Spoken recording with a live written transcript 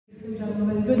and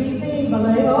gentlemen, good evening,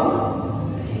 Vallejo.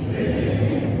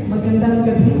 Magandang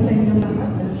gabi sa inyong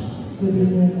lahat. Good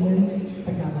evening in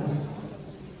Tagalog.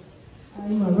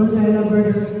 I'm Rozzana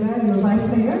Verder-Aliga, your Vice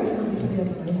Mayor of the City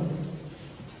of Vallejo.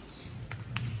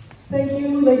 Thank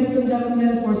you, ladies and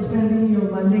gentlemen, for spending your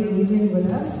Monday evening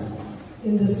with us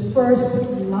in this first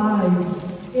live,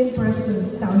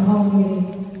 in-person town hall meeting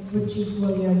with Chief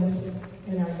Williams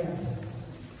and our guests.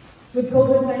 With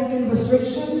COVID-19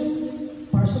 restrictions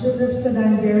partially lifted,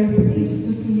 I'm very pleased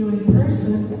to see you in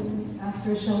person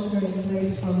after sheltering in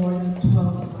place for more than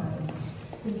 12 months.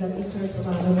 I think that deserves a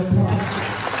round of applause.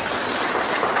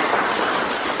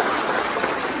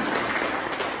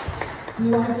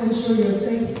 We want to ensure your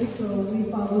safety, so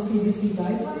we follow CDC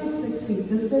guidelines, 6 feet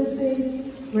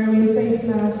distancing, wearing face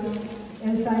masks,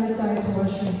 and sanitize and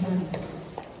wash your hands.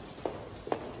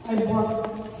 I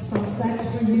bought some snacks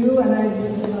for you, and I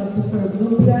would love to serve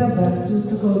lumpia, but due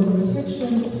to COVID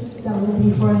restrictions, that will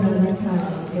be for another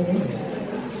time, okay?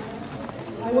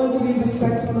 I want to be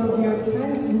respectful of your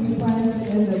plans, and we plan to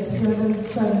end at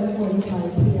 7:45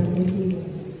 p.m. this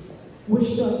evening.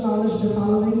 Wish to acknowledge the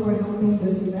following for helping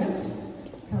this event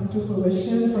come to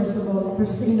fruition. First of all,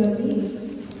 Christina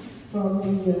Lee from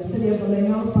the City of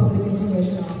Vallejo Public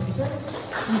Information Officer.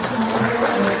 She's now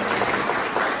here.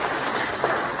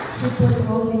 She put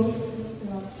all the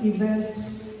Eventbrite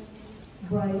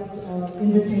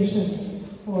invitation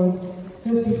for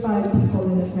 55 people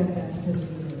in attendance this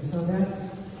evening. So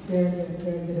that's very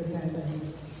good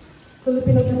attendance.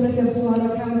 Filipino Community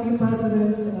Center County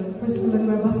President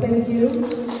Nyhoff, thank you.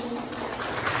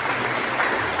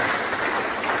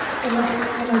 And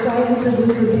as I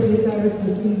introduce the dignitaries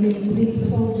this evening, please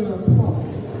hold your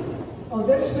applause. Oh,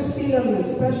 there's Christina Lee.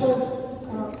 Special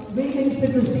greetings to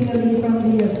Christina Lee from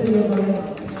the City of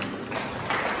Vallejo.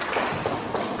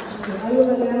 Okay, I will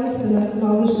announce and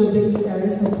acknowledge the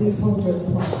dignitaries, so please hold your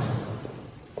applause.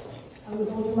 I would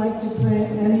also like to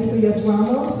thank Annie Frias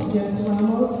Ramos, Jess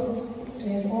Ramos,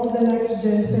 and all the next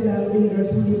gen Philip leaders.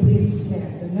 Will you please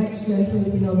stand? The next gen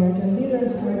Filipino American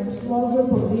leaders are a small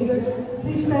group of leaders.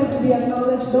 Please stand to be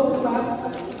acknowledged. Don't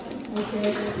clap.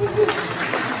 Okay.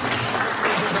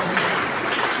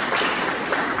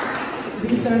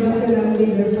 These are the Philip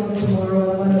leaders of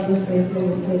tomorrow. One of these days they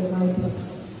will take my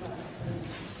place.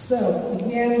 So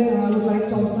again, I would like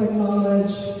to also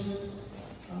acknowledge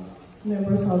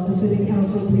members of the City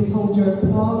Council. Please hold your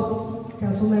applause.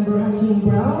 Councilmember Khimm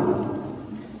Brown.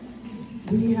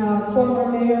 We have former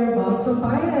Mayor Bob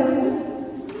Sampayan.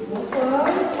 Welcome.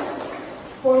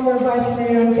 Former Vice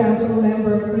Mayor and Council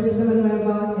Member Chris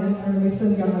Villanueva and Ernesto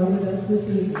Gama with us this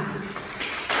evening.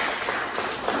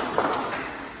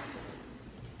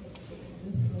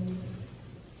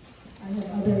 I have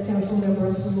other council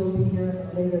members who will be here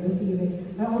later this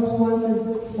evening. I also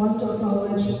want to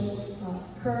acknowledge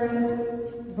current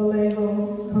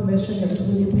Vallejo commissioners.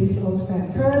 Will you please all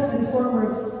stand? Current and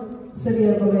former City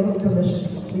of Vallejo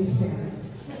commissioners, please stand.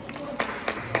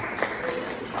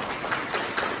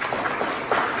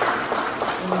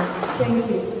 Thank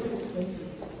you. Thank you.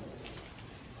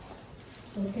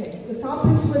 Okay, the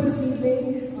topics for this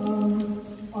evening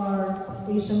are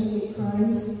Asian hate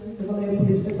crimes, the Vallejo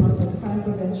Police Department crime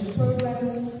prevention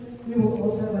programs. We will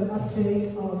also have an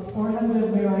update of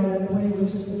 400 Mare Island Way,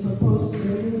 which is the proposed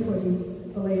building for the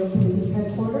Vallejo Police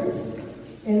Headquarters.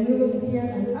 And we will hear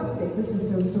an update. This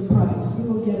is a surprise. We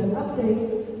will get an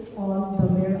update on the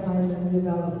Mare Island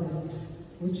development,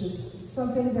 which is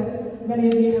something that many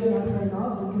of you have not heard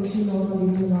of because you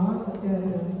normally do not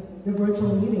attend the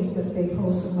virtual meetings that they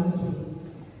host monthly.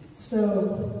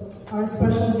 So our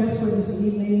special guests for this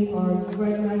evening are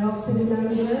Nyhoff City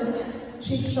Manager,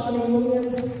 Chief Shawny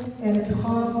Williams, and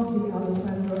Tom the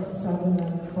Alessandro of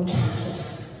Savannah Corporation.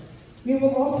 We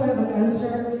will also have an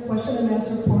question and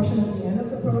answer portion at the end of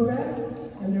the program,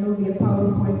 and there will be a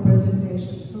PowerPoint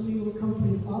presentation. So we will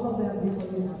complete all of that before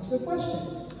we ask for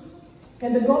questions.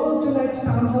 And the goal of tonight's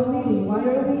town hall meeting, why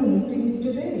are we meeting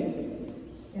today?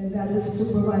 And that is to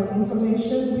provide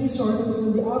information, resources,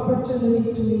 and the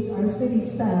opportunity to meet our city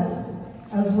staff,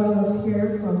 as well as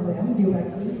hear from them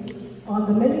directly on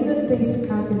the many good things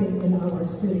happening in our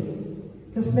city.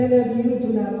 Because many of you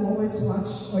do not always watch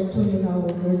or tune in our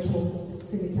virtual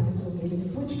city council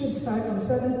meetings, which could start from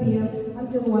 7 p.m.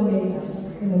 until 1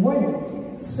 a.m. in the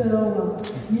morning. So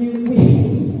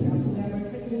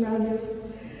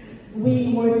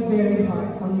we work very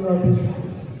hard on your behalf.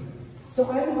 So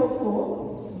I'm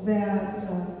hopeful that,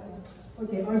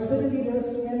 our city leaders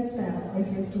and staff are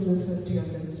here to listen to your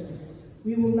concerns.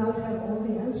 We will not have all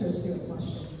the answers to your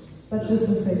questions, but this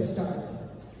is a start.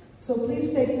 So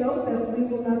please take note that we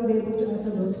will not be able to answer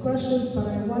those questions, but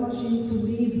I want you to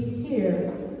leave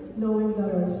knowing that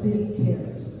our city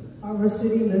cares, our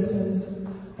city listens,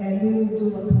 and we will do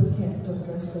what we can to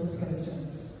address those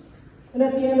concerns. And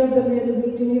at the end of the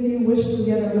meeting, if you wish to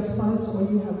get a response or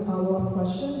you have follow-up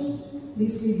questions,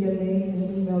 please leave your name and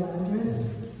email address,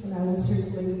 and I will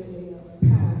circulate a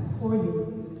pad for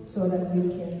you so that you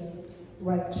can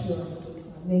write your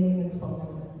name and phone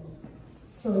number.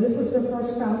 So this is the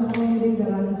first town hall meeting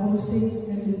that I'm hosting,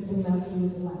 and it will not be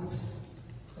the last.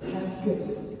 So that's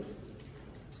good.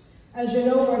 As you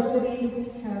know, our city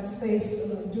has faced,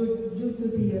 due to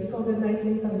the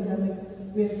COVID-19 pandemic,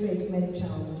 we have faced many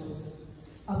challenges.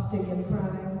 Uptick in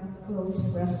crime,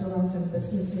 closed restaurants and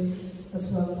businesses, as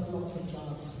well as loss of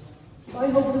jobs. So I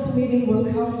hope this meeting will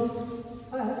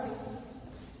help us,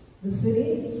 the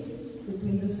city,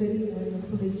 between the city and the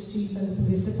police chief and the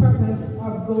police department.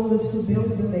 Our goal is to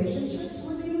build relationships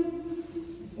with you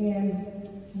and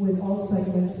with all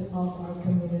segments of our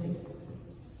community.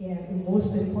 And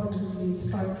most importantly,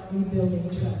 start rebuilding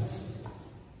trust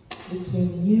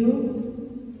between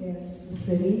you and the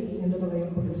city and the Vallejo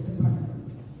Police Department.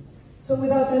 So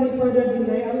without any further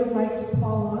delay, I would like to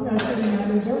call on our city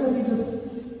manager. Let me just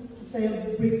say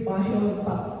a brief bio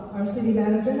about our city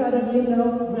manager. Now that you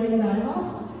know Greg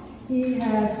Nyhoff, he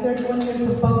has 31 years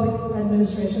of public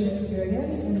administration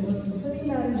experience and was the city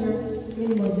manager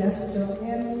in Modesto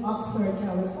and Oxnard,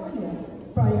 California,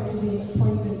 prior to being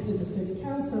appointed to the city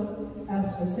council as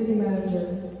the city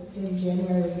manager in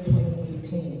January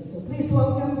 2018. So please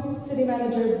welcome City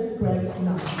Manager Greg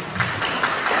Nyhoff.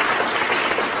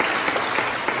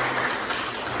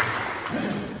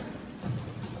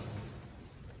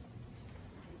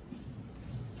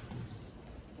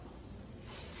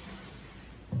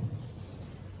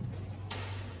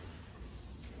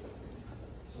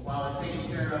 While they're taking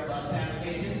care of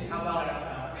sanitation, how about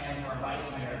a hand for our vice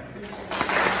mayor?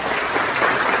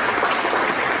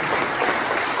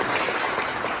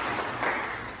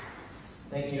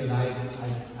 Thank you, and I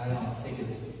don't think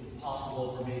it's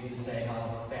possible for me to say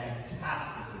how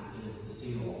fantastic it is to see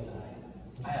you all tonight.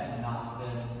 I have not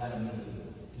been at a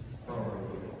meeting for over a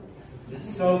year.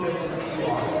 It's so good to see you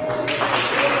all.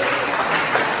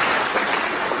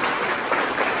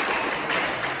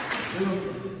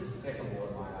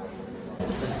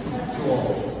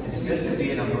 It's good to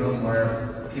be in a room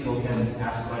where people can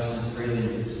ask questions freely and you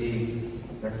can see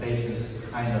their faces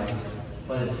kind of,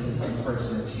 but it's in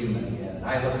person, it's human again.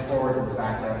 I look forward to the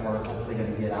fact that we're hopefully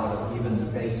going to get out of even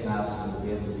the face masks and we'll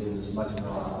be able to do this much more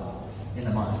often in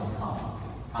the months to come.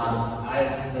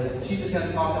 The chief is going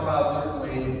to talk about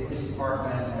certainly the police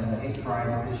department and the hate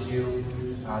crime issue.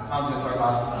 Tom's going to talk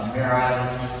about Mare.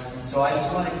 And so I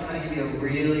just want to kind of give you a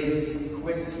really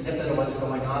quick snippet of what's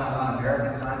going on. I'm on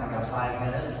American time. I got 5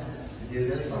 minutes to do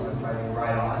this, so I'm going to try to be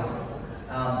right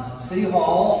on. City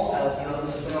Hall,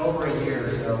 this has been over a year,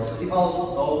 so City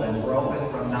Hall's open. We're open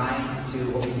from 9 to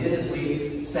 2. What we did is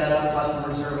we set up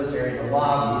customer service area in the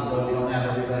lobby so we don't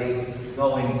have everybody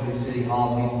going through City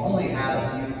Hall. We only had a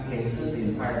few cases the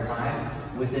entire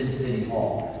time within City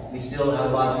Hall. We still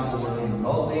have a lot of people working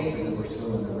remotely because we're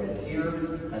still in the red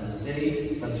tier as a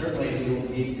city, but certainly if you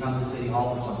need to come to City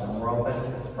Hall for something, we're open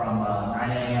from 9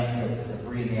 a.m. to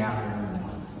 3 in the afternoon.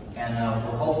 And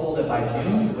we're hopeful that by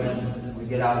June, when we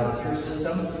get out of the tier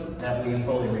system, that we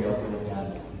fully reopen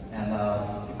again and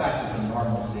get back to some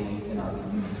normalcy in our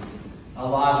community. A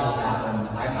lot has happened.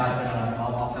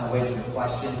 I'll kind of wait for your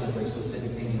questions if there's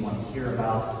specific things you want to hear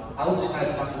about. I will just kind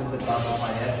of talk a little bit about the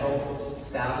financial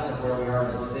status of where we are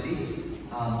as a city.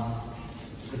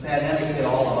 The pandemic hit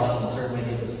all of us and certainly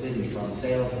hit the city, from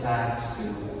sales tax to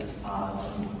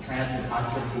transit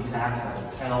occupancy tax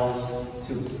at hotels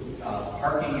to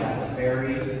parking at the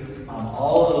ferry.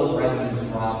 All of those revenues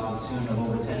dropped to the tune of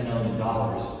over $10 million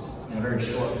in a very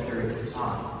short period of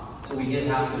time. So we did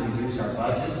have to reduce our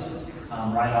budgets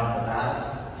right off the bat.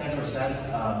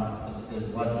 10% is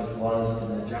what it was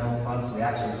in the general fund. So we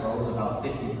actually froze about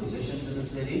 50 positions in the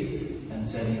city and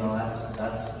said,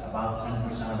 that's about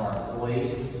 10% of our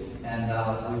employees. And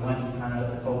we went and kind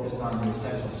of focused on the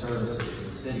essential services to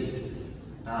the city.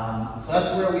 So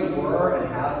that's where we were and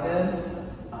have been.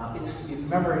 If you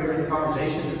remember here in the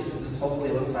conversation, this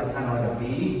hopefully looks like kind of like a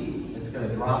V. It's going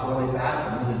to drop really fast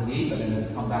and really deep and then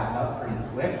it'll come back up pretty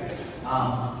quick.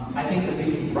 I think the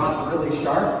V dropped really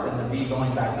sharp and the V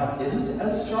going back up isn't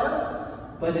as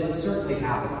sharp, but it's certainly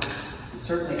happening. It's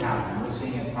certainly happening. We're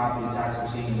seeing it in property tax, we're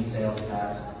seeing it in sales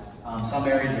tax. Some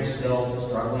areas are still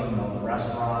struggling, the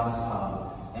restaurants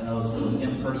and those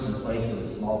in-person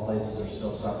places, small places are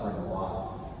still suffering a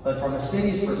lot. But from the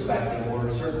city's perspective,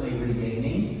 we're certainly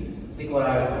regaining. I think we're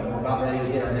about ready to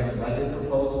hit our next budget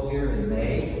proposal here in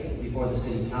May before the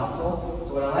city council.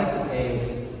 So what I like to say is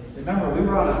remember, we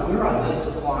were on this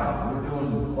climb. We were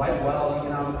doing quite well,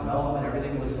 economic development,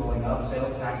 everything was going up,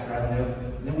 sales tax revenue,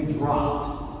 and then we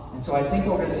dropped. And so I think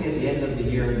what we're going to see at the end of the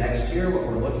year, next year, what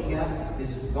we're looking at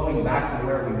is going back to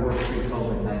where we were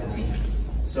pre-COVID-19.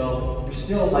 So you're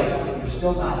still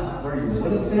not where you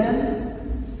would have been,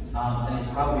 and it's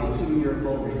probably a 2-year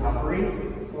full recovery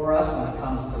for us when it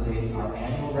comes to our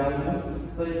annual revenue.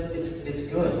 But it's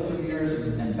good. 2 years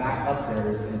and back up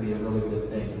there is going to be a really good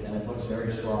thing, and it looks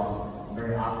very strong,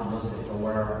 very optimistic for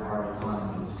where our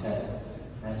economy is headed.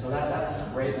 And so that's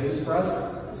great news for us.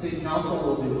 The City Council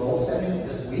will do goal setting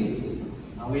this week.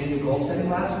 We didn't do goal setting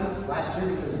last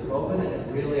year because of COVID, and it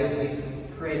really, I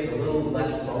think, creates a little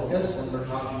less focus when we're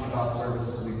talking about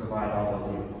services we provide all of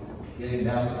you. Getting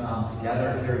them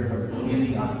together, hearing from the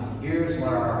community on here's what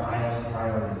are our highest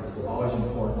priorities is always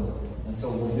important. And so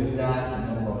we'll do that, and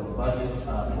then we'll go to the budget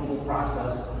approval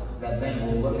process. That then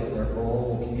we'll look at their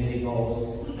goals, the community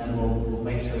goals, and we'll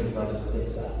make sure the budget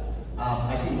fits that.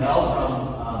 I see Mel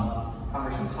from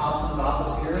Congressman Thompson's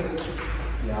office here.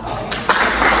 Yeah.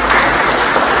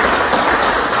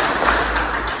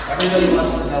 Everybody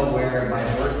wants to know where my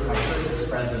Christmas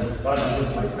present,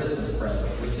 my Christmas present,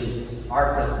 which is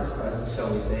our Christmas present, shall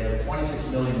we say, of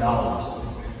 $26 million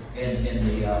in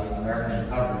the American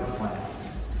Recovery Plan.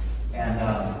 And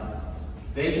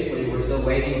basically, we're still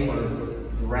waiting for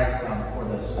for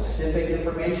the specific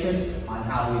information on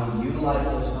how we can utilize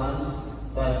those funds.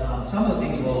 But some of the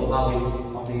things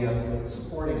I'll be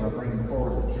supporting or bringing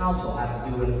forward the council have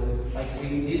to do with, like we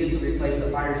needed to replace the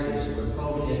fire station where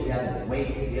COVID hit, we had to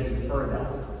wait, we had to defer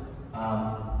that.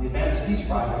 The Advanced Peace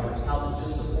Project, which council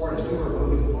just supported, we were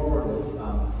moving forward with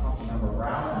Councilmember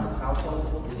Brown and the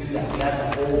council to do that. We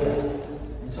had to hold that.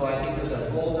 And so I think there's a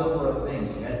whole number of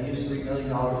things. We had to use $3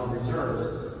 million of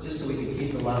reserves just so we could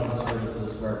keep the level of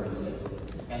services where we did.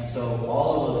 And so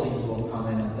all of those things will come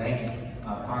in, and thank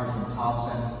Congressman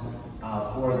Thompson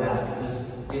for that, because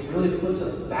it really puts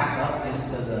us back up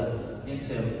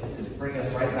to bring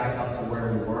us right back up to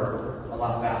where we were a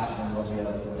lot faster than what we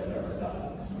would have ever done.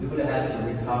 We would have had to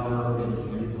recover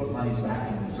and put monies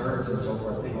back in reserves and so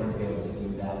forth. They weren't able to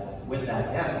do that. With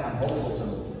that, yeah, I'm hopeful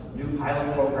some new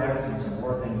pilot programs and some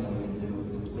more things we can do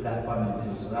with that funding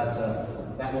too. So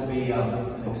that will be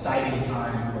an exciting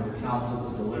time for the council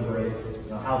to deliberate,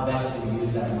 how best do we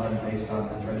use that money based on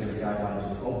the Treasury guidelines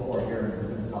we hope for here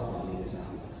in a couple of weeks now.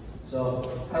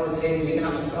 So I would say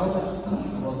economic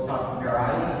development, we'll talk to Mare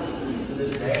Island to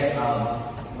this day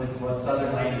with what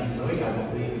Southern Land is doing. I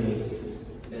believe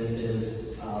it is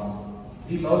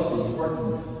the most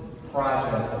important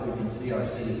project that we can see our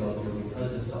city go through,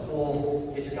 because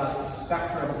it's got a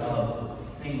spectrum of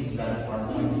things that are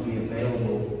going to be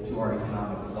available to our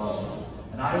economic development.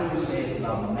 And I always say it's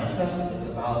about momentum, it's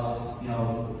about,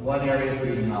 one area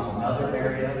feeding off another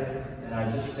area, and I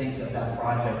just think that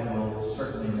project will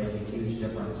certainly make a huge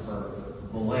difference for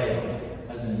Vallejo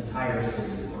as an entire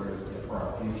city for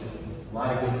our future. A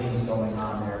lot of good things going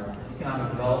on there.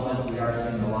 Economic development, we are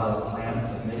seeing a lot of plans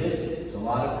submitted. There's a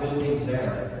lot of good things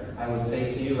there. I would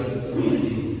say to you as a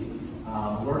community,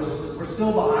 we're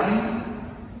still behind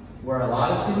where a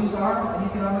lot of cities are in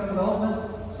economic development.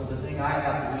 So the thing I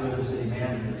have to do as a city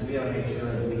manager is we have to make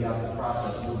sure that we got the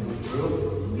process moving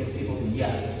through and get people to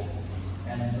yes.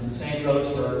 And the same goes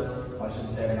for, I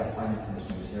shouldn't say I got planning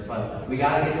commissioners here, but we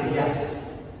got to get to yes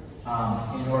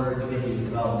in order to get these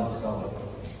developments going.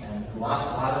 And a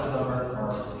lot of them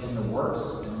are in the works,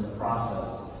 in the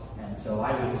process. And so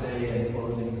I would say in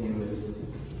closing to you is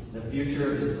the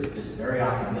future is very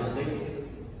optimistic.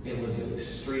 It was an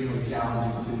extremely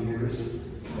challenging 2 years.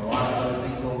 There are a lot of other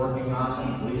things we're working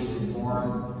on, police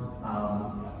reform.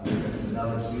 There's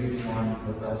another huge one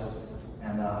with us.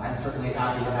 And I'm certainly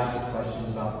happy to answer questions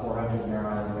about 400 Mare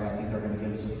Island. I think they're going to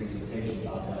give some presentation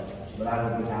about that. But I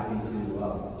would be happy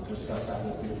to discuss that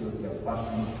with you too if you have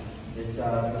questions. It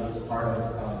was part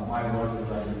of my work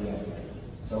as I began.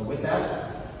 So with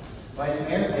that, Vice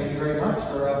Mayor, thank you very much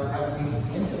for having me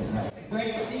in here tonight.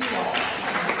 Great to see you all.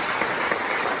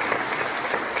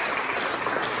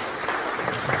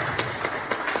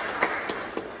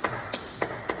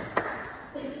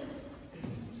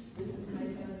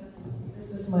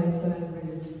 My son,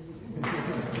 my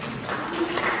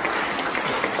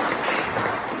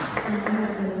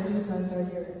husband and 2 sons are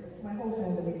here. My whole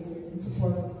family is here in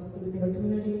support of the Filipino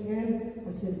community and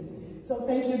the city. So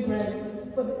thank you, Greg.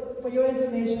 For your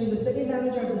information, the city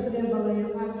manager of the city of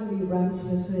Vallejo actually runs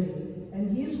the city,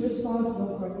 and he's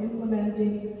responsible for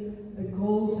implementing the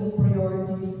goals and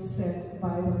priorities set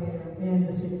by the mayor and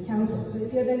the city council. So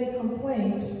if you have any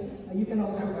complaints, you can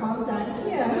also contact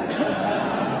him.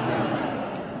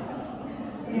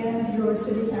 and your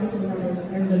city council members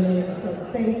and the mayor. So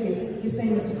thank you. His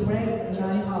name is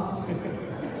Nyhoff.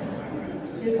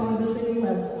 It's on the city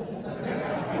website.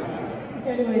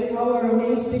 Anyway, our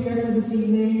main speaker for this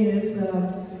evening is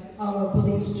our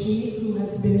police chief, who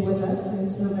has been with us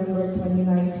since November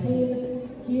 2019.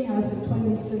 He has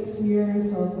 26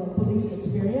 years of police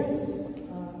experience.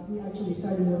 He actually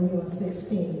started when he was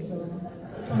 16, so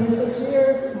 26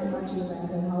 years, how much is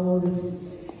that and how old is he?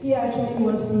 He actually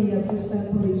was the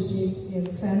assistant police chief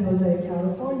in San Jose,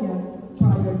 California,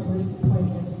 prior to his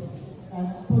appointment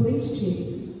as police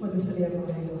chief for the city of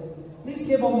Vallejo. Please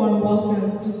give a warm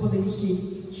welcome to Police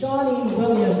Chief Shawny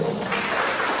Williams.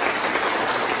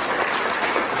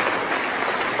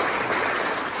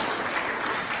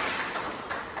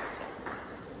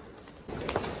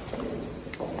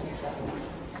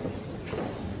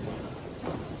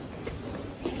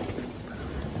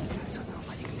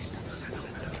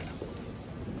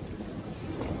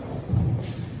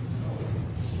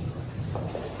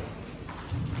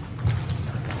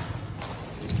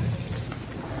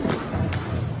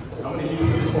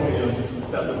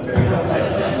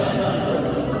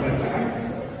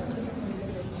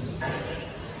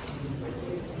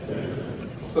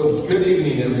 So, good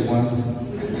evening, everyone.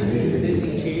 Good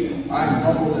evening, Chief. I'm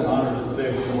humbled and honored to say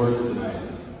a few words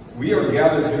tonight. We are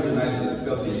gathered here tonight to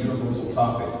discuss a universal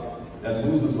topic that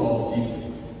moves us all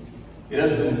deeply. It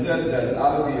has been said that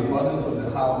out of the abundance of the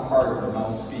heart, the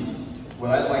mouth speaks.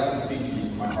 What I'd like to speak to you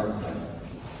from my heart tonight.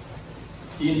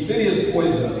 The insidious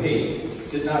poison of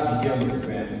hate did not begin with the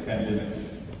pandemic.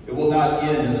 It will not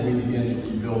end as we begin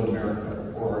to rebuild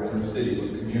America or our inner city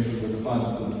with funds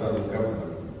from the federal government.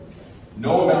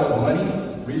 No amount of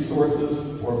money,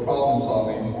 resources, or problem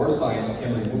solving or science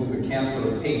can remove the cancer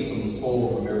of hate from the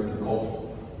soul of American culture.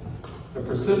 The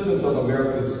persistence of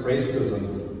America's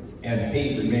racism and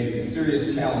hate remains a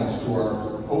serious challenge to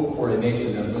our hope for a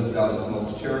nation that lives out its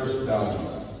most cherished values,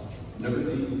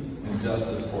 liberty and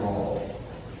justice for all.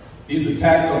 These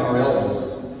attacks on our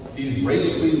elders, these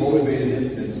racially motivated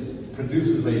incidents,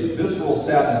 produces a visceral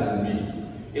sadness in me.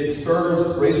 It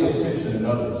stirs racial tension in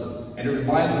others. And it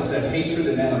reminds us that hatred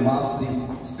and animosity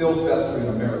still fester in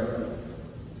America.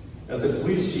 As a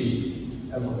police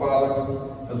chief, as a father,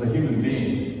 as a human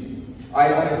being, I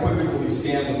unequivocally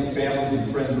stand with the families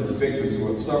and friends of the victims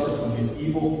who have suffered from these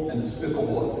evil and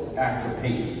despicable acts of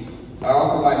hate. I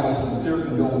offer my most sincere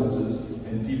condolences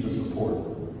and deepest support.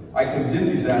 I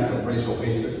condemn these acts of racial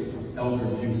hatred, elder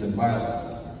abuse, and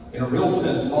violence. In a real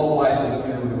sense, all life is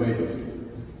interrelated.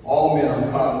 All men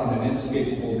are caught in an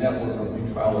inescapable network of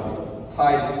neutrality,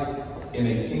 tied in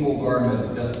a single garment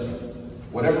of destiny.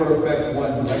 Whatever affects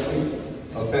one directly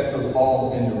affects us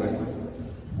all indirectly.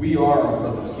 We are our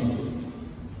brother's keeper.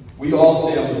 We all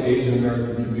stand with the Asian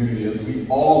American community as we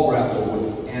all grapple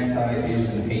with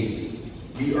anti-Asian hate.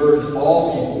 We urge all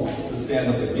people to stand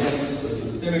up against the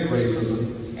systemic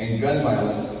racism and gun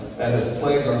violence that has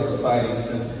plagued our society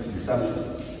since its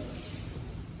inception.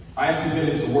 I am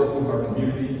committed to work with our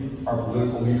community, our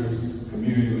political leaders,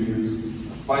 community leaders,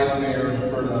 Vice Mayor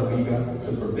Verder-Aliga,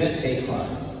 to prevent hate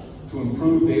crimes, to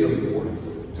improve data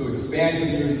reporting, to expand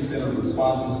community-centered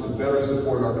responses to better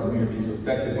support our communities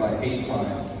affected by hate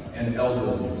crimes and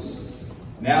elder abuse,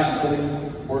 nationally,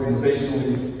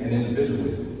 organizationally, and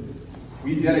individually.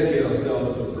 We dedicate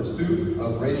ourselves to the pursuit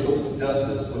of racial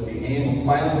justice with the aim of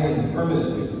finally and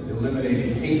permanently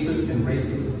eliminating hatred and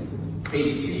racism,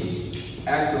 hate speech,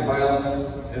 acts of violence,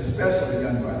 especially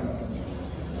gun violence.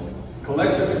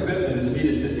 Collective commitment is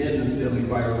needed to end this deadly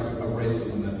virus of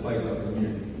racism that plagues our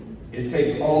community. It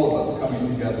takes all of us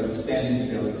coming together, standing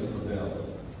together to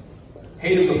prevail.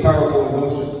 Hate is a powerful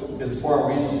emotion. It's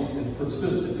far-reaching, it's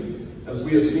persistent, as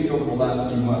we have seen over the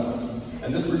last few months.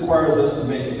 And this requires us to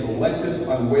make a collective,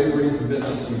 unwavering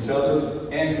commitment to each other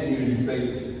and community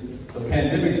safety. The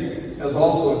pandemic has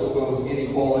also exposed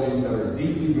inequalities that are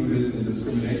deeply rooted in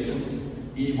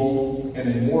discrimination, evil, and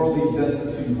a morally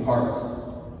destitute heart.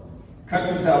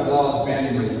 Countries have laws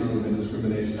banning racism and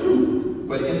discrimination,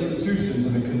 but institutions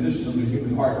and the condition of the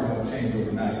human heart don't change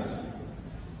overnight.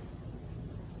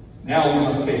 Now we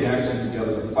must take action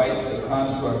together to fight the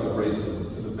construct of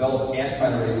racism, to develop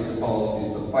anti-racist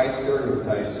policies, to fight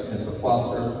stereotypes, and to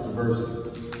foster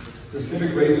diversity.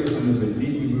 Systemic racism is a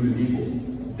deeply rooted evil,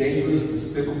 dangerous,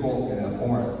 despicable, and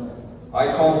abhorrent. I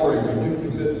call for a renewed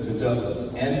commitment to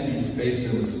justice and peace based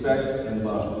in respect and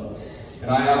love.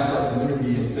 And I ask our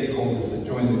community and stakeholders to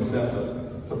join in this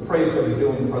effort, to pray for the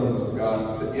healing presence of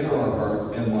God to enter our hearts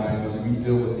and minds as we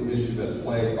deal with the issue that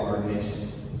plague our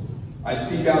nation. I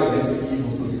speak out against the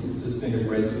evils of systemic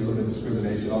racism and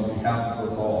discrimination on behalf of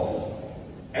us all,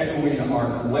 echoing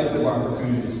our collective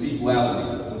opportunity to speak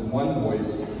loudly one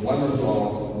voice, one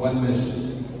resolve, one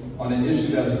mission on an issue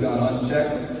that has gone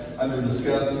unchecked,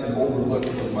 under-discussed, and overlooked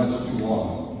for much too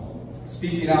long.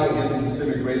 Speaking out against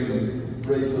systemic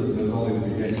racism is only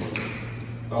the beginning.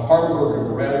 The hard work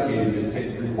of eradicating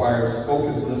it requires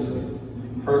focused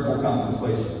listening, prayerful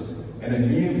contemplation, and a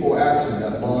meaningful action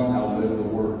that long outlived the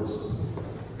words.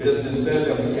 It has been said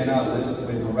that we cannot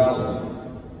legislate morality.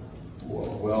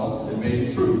 Well, it may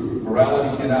be true.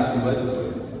 Morality cannot be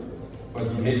legislated,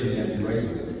 but behavior can be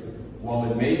regulated.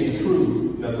 While it may be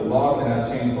true that the law cannot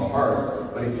change the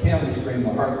heart, but it can restrain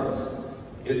the heartless.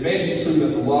 It may be true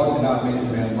that the law cannot make a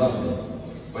man love me,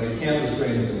 but it can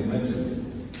restrain him from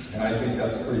lynching. And I think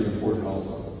that's pretty important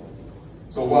also.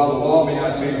 So while the law may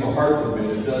not change the hearts of men,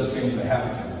 it does change the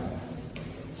habits of men.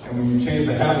 And when you change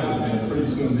the habits of men, pretty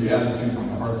soon the attitudes and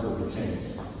the hearts will be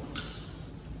changed.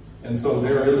 And so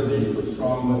there is need for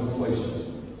strong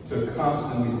legislation to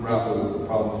constantly grapple with the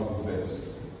problems we face.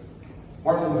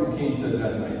 Martin Luther King said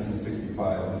that in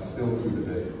 1965, and it's still true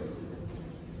today.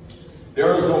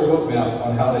 There is no roadmap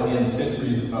on how to end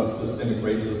centuries of systemic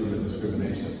racism and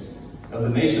discrimination. As a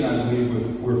nation, I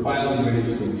believe we're finally ready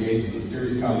to engage in the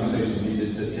serious conversation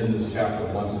needed to end this chapter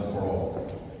once and for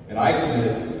all. And I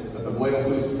commit that the Vallejo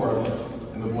Police Department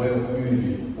and the Vallejo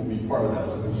community will be part of that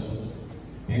solution.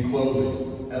 In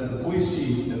closing, as the police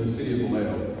chief in the city of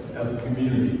Vallejo, as a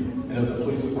community, and as a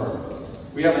police department,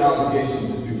 we have an obligation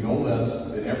to do no less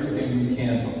than everything we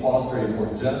can to foster a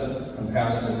more just,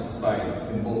 compassionate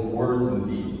society in both words and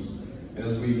deeds.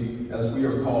 And as we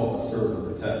are called to serve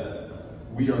and protect,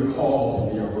 we are called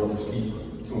to be our brother's keeper,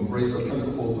 to embrace the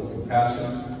principles of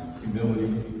compassion, humility,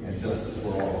 and justice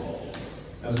for all.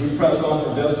 As we press on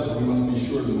for justice, we must be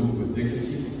sure to move with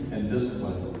dignity and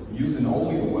discipline, using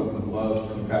only the weapon of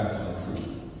love, compassion, and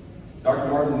truth.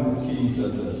 Dr. Martin Luther King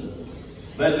said this: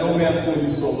 "Let no man pull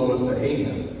you so low as to hate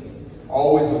him.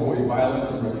 Always avoid violence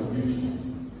and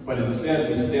retribution, but instead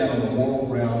we stand on the moral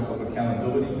ground of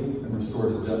accountability and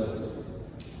restorative justice.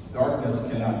 Darkness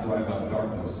cannot drive out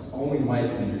darkness. Only light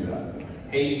can do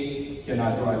that. Hate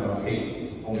cannot drive out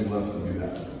hate. Only love can do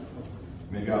that."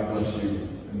 May God bless you,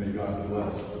 and may God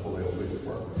bless the Vallejo Police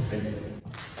Department. Thank you.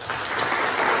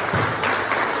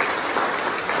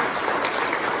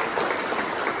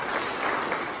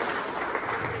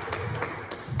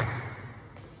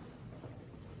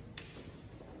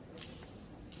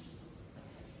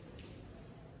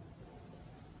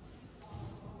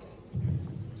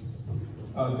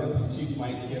 Deputy Chief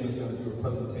Mike Khimm is going to do a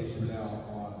presentation now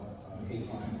on hate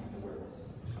crime awareness.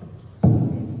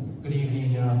 Good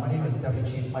evening. My name is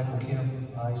Deputy Chief Michael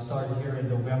Khimm. I started here in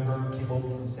November, came over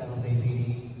from San Jose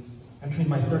PD, entering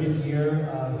my 30th year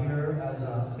here as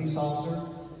a police officer,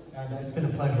 and it's been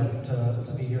a pleasure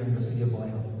to be here in the city of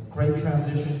Vallejo. Great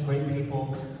transition, great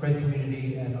people, great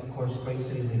community, and of course, great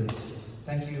city leaders.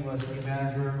 Thank you, City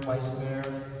Manager, Vice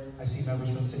Mayor. I see members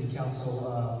from City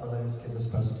Council for letting us give this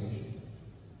presentation.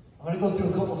 I'm going to go through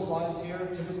a couple of slides here.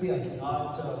 Typically, I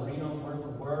cannot read them word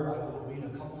for word. I will read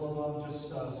a couple of them just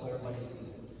so everybody sees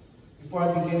it. Before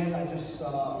I begin, I just,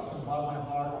 from the bottom of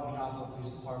my heart, on behalf of the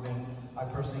police department, I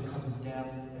personally condemn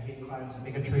the hate crimes and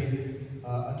bigotry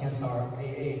against our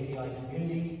AAPI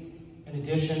community. In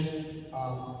addition,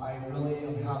 I really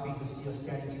am happy to see us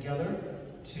standing together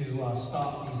to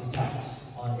stop these attacks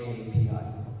on AAPI.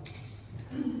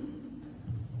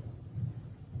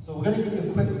 So we're going to give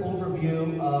you a quick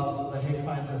overview of the hate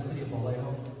crimes in the city of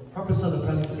Vallejo. The purpose of the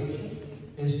presentation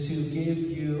is to give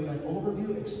you an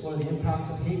overview, explore the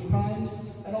impact of hate crimes,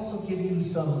 and also give you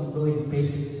some really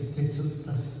basic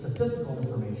statistical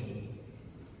information.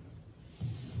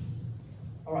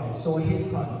 All right, so a hate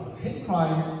crime. A hate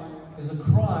crime is a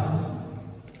crime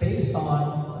based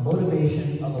on the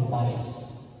motivation of a bias.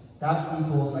 That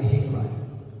equals a hate crime.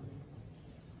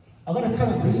 I'm going to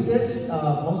kind of read this.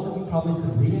 Most of you probably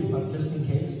could read it, but just in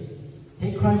case.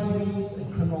 Hate crimes means a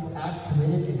criminal act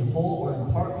committed in whole or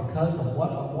in part because of one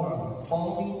or more of the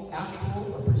following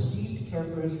actual or perceived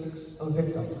characteristics of a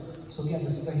victim. So again,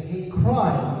 this is a hate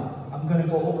crime. I'm going to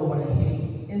go over what a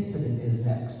hate incident is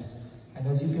next. And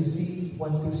as you can see,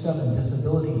 1 through 7,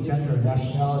 disability, gender,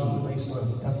 nationality, race or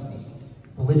ethnicity,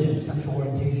 religion, sexual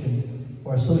orientation,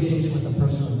 or association with a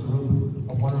person or group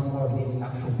of one or more of these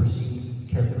actual perceived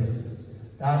characteristics.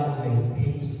 That is a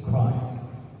hate crime.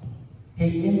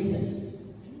 Hate incident.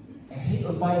 A hate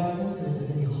or bias incident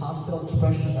is any hostile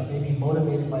expression that may be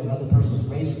motivated by another person's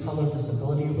race, color,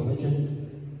 disability,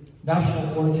 religion,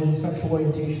 national origin, sexual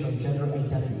orientation, or gender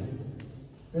identity.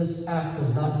 This act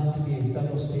does not need to be a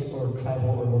federal, state, or tribal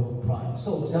or local crime.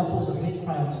 So examples of hate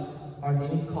crimes are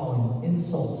name-calling,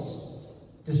 insults,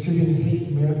 distributing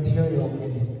hate material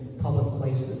in public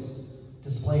places,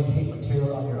 displaying hate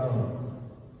material on your own.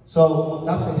 So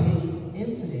that's a hate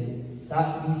incident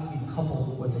that needs to be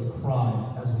coupled with a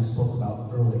crime, as we spoke about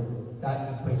earlier.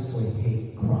 That equates to a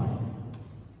hate crime.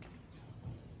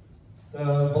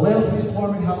 The Vallejo Police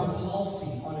Department has a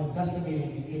policy on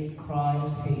investigating hate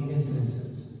crimes, hate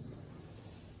incidences.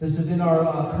 This is in our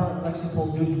current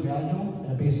lexical duty manual,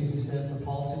 and it basically says the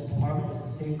policy of the department is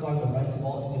to safeguard the rights of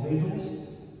all individuals,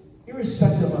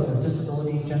 irrespective of their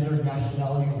disability, gender,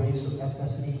 nationality, race, or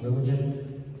ethnicity,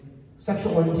 religion,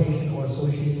 sexual orientation, or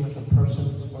association with a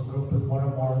person or group with one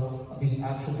or more of these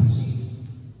actual perceived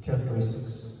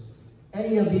characteristics.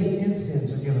 Any of these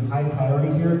incidents are given high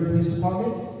priority here at the police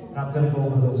department, and I'm going to go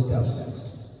over those steps next.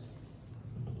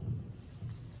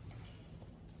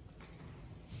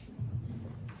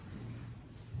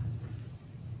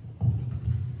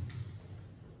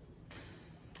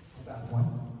 Back one.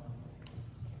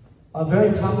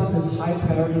 Very top it says high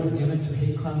priority is given to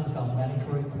hate crimes without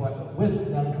mandatory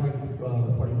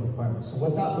reporting requirements. So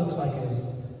what that looks like is,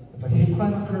 if a hate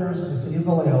crime occurs in the city of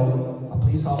Vallejo, a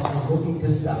police officer will be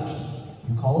dispatched.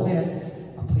 You call it in,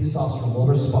 a police officer will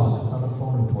respond. It's not a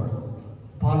phone report.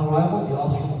 Upon arrival, the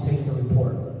officer will take the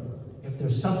report. If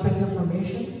there's suspect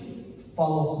information,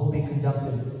 follow-up will be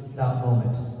conducted at that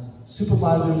moment.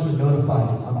 Supervisors are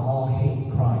notified on all hate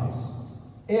crimes.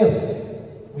 If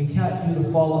we can't do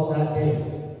the follow-up that day,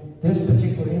 this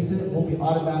particular incident will be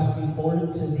automatically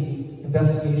forwarded to the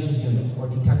investigations unit or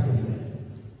detective unit.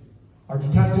 Our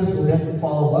detectives will then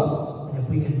follow up, and if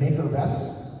we can make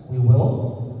arrests, we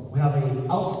will. We have an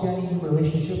outstanding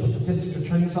relationship with the district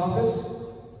attorney's office,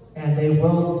 and they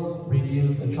will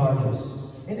review the charges.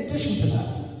 In addition to that,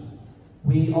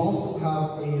 we also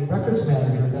have a records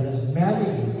manager that is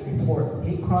mandated to report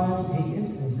hate crimes and hate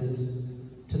incidences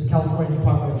to the California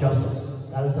Department of Justice.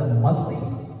 That is done monthly,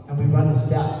 and we run the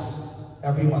stats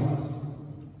every month.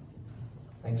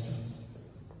 Thanks, John.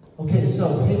 Okay,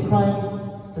 so hate crime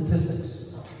statistics.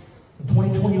 In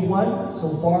 2021,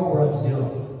 so far we're at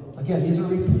 0. Again, these are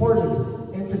reported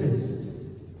incidences.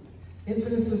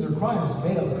 Incidences or crimes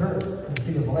may have occurred in the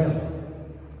city of Vallejo,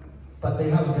 but they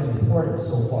haven't been reported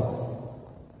so far.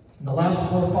 In the last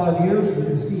 4 or 5 years, you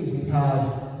can see we've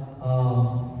had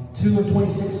 2 in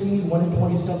 2016, 1 in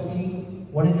 2017,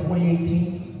 1 in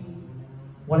 2018,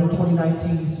 1 in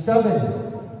 2019, 7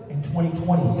 in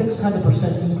 2020,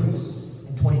 600% increase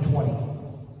in 2020.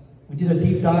 We did a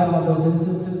deep dive on those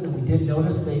instances, and we did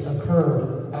notice they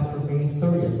occurred after May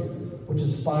 30th, which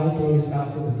is 5 days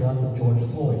after the death of George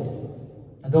Floyd.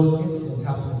 And those incidents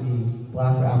happen to be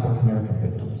Black or African American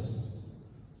victims.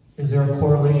 Is there a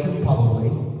correlation? Probably.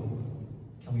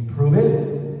 Can we prove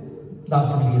it?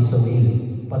 Not going to be so easy.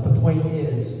 But the point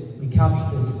is, we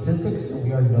captured the statistics and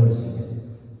we are noticing it.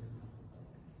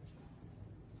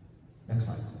 Next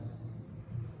slide.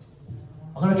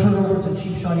 I'm going to turn it over to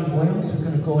Chief Shawny Williams, who's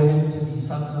going to go into the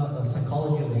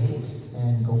psychology of the hate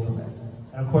and go from there.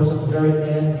 And of course, at the very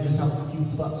end, we just have a few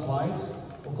slides.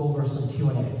 We'll go over some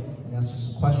Q&A and answer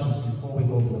some questions before we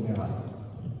go over the Mare.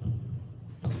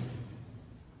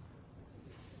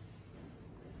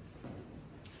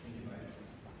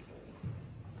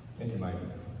 Thank you, Mike.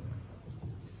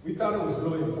 We thought it was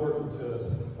really important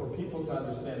for people to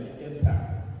understand the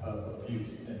impact of abuse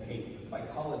and hate, the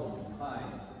psychology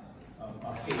behind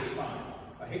a hate crime.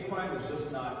 A hate crime is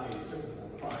just not a typical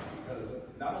crime because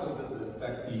not only does it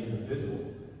affect the individual,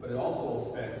 but it also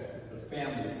affects the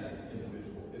family of that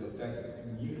individual. It affects the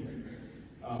community.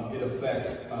 It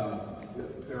affects,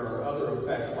 there are other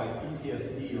effects like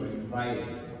PTSD or anxiety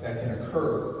that can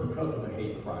occur because of a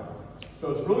hate crime.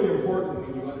 So it's really important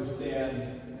when you understand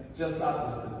just not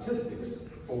the statistics,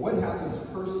 but what happens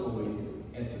personally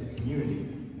and to the community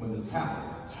when this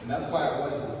happens. And that's why I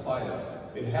wanted this slide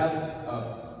up. It has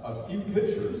a few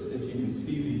pictures, if you can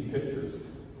see these pictures.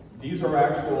 These are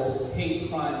actual hate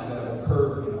crimes that have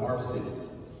occurred in our city.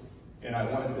 And I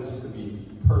wanted this to be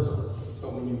personal. So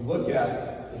when you look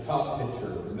at the top picture,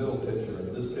 the middle picture,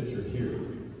 and this picture here,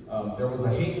 there was a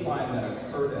hate crime that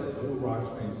occurred at Blue Rock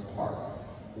Springs Park,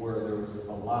 where there was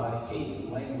a lot of hate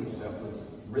language that was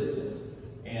written,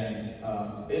 and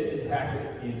it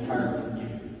impacted the entire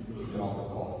community, if you can all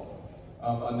recall.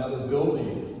 Another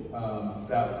building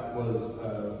that was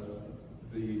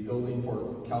the building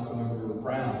for Councilmember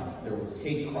Brown, there was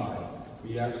hate crime.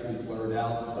 We actually blurred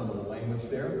out some of the language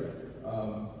there,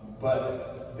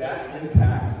 but that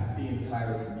impacts the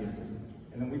entire community.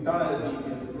 And then we thought it would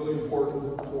be really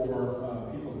important for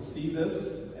people to see this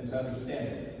and to understand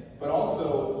it. But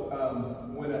also,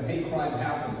 when a hate crime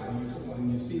happens,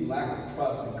 when you see lack of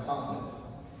trust and confidence,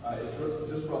 it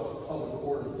disrupts public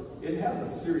order. It has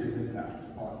a serious impact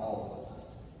on all of us.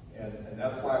 And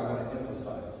that's why I want to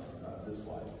emphasize this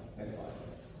slide. Next slide.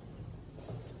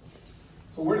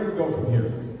 So where do we go from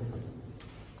here?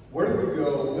 Where do we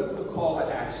go? What's the call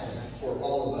to action for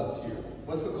all of us here?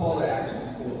 What's the call to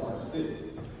action for our city?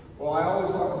 Well, I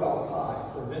always talk about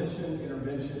PI, prevention,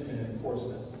 intervention, and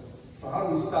enforcement. So how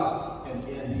do we stop and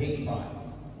end hate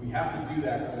crime? We have to do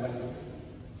that collectively.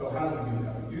 So how do we do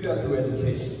that? We do that through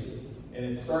education. And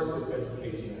it starts with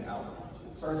education and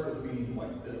outreach. It starts with meetings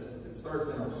like this. It starts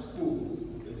in our schools.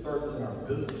 It starts in our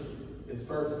businesses. It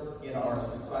starts in our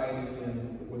society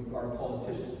and with our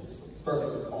politicians. It starts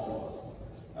with all of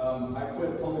us. I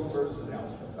put public service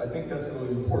announcements. I think that's really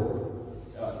important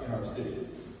in our city.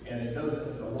 And it's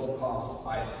a low cost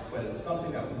item, but it's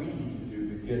something that we need to do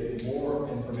to get more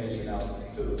information out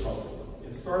to the public.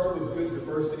 It starts with good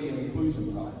diversity and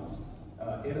inclusion plans.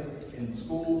 In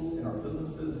schools, in our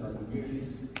businesses, in our communities,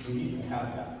 we need to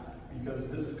have that because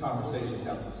this conversation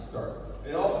has to start.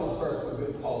 It also starts with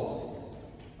good policies.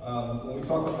 When we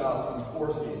talk about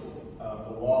enforcing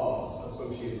the laws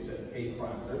associated to hate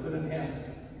crimes, there's an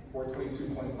enhancement,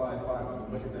 422.55.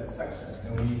 When we look at that section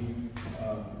and we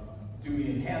do the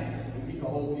enhancement, we need to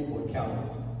hold people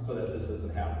accountable so that this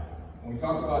doesn't happen. When we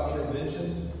talk about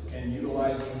interventions and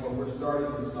utilizing what we're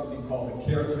starting is something called the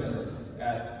Care Center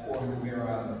at 400 Mare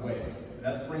Island Way. And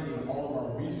that's bringing all of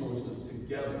our resources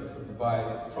together to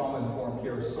provide trauma-informed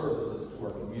care services to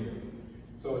our community.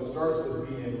 So it starts with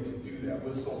being able to do that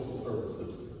with social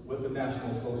services, with the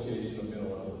National Association of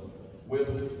Mental Illness, with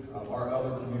our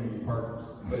other community partners.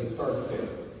 But it starts there.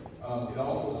 It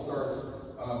also starts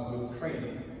with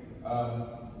training.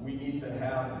 We need to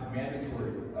have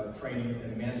mandatory training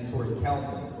and mandatory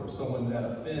counseling for someone that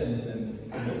offends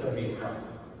and commits a hate crime.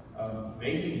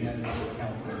 They need mandatory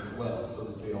counseling as well so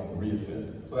that they don't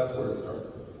reoffend. So that's where it starts.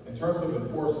 In terms of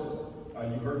enforcement,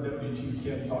 you heard Deputy Chief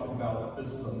Khimm talk about that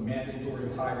this is a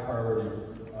mandatory high priority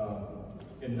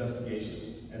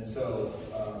investigation. And so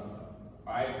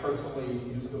I personally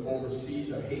used to oversee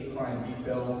the hate crime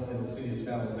detail in the city of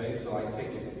San Jose, so I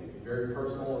take it very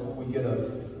personal. If we get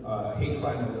a hate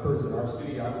crime that occurs in our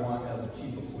city, I want, as a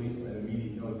chief of police, an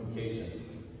immediate notification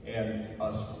and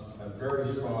a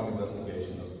very strong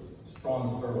investigation, a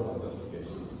strong, thorough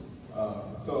investigation.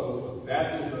 So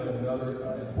that is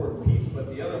another important piece,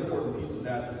 but the other important piece of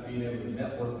that is being able to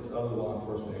network with other law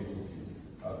enforcement agencies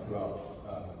throughout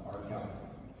our county.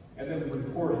 And then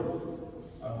reporting.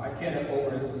 I can't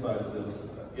overemphasize this.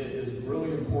 It is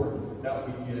really important that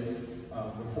we get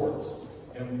reports.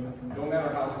 And no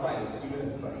matter how slight, even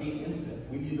if it's a hate incident,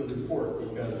 we need to report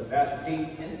because that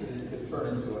hate incident could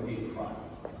turn into a hate crime.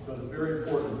 So it's very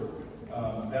important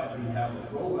that we have a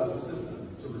robust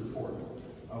system to report.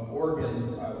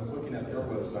 Oregon, I was looking at their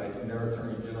website, and their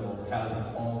Attorney General has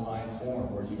an online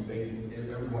form where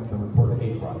everyone can report a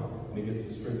hate crime, and it gets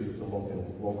distributed to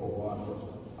local law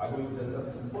enforcement. I believe that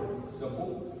that's important. It's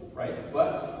simple, right?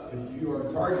 But if you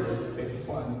are targeted based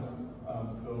upon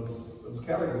those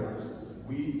categories,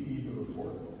 we need to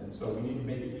report. And so we need to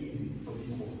make it easy for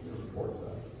people to report to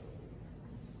us.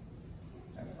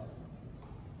 Next slide.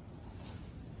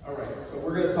 All right, so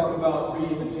we're going to talk about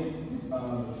re-imaging.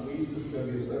 Police, this is going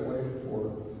to be a segue for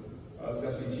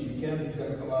Deputy Chief Khimm. He's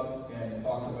going to come up and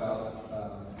talk about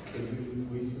the new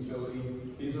police facility.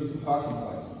 These are some talking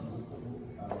points.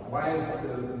 Why is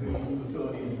the new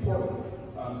facility important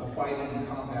to fighting and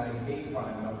combating hate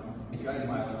crime, gun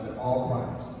violence, and all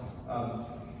crimes?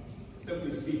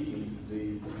 Simply speaking,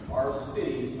 our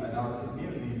city and our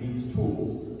community needs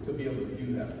tools to be able to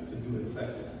do that, to do it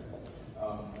effectively.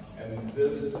 And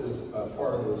this is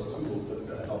part of those tools that's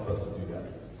going to help us to do that.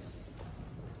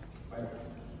 Right?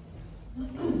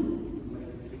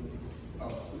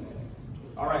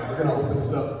 All right, we're going to open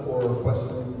this up for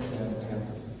questions and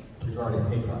answers regarding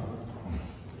hate crime.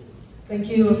 Thank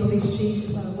you, Police Chief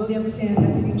Williams and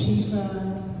Deputy Chief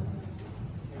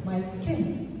Mike Khimm.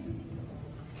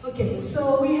 Okay,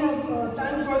 so we have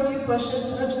time for a few questions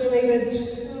that's related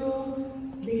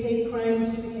to the hate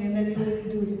crimes, and then we'll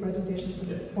do the presentation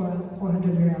for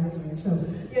 400 Mare Island Way. So,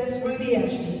 yes, Rudy,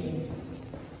 actually, please.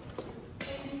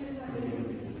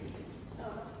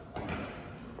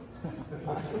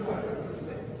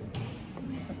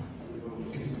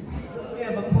 We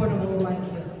have a portable mic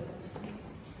here.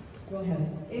 Go ahead.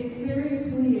 It's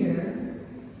very clear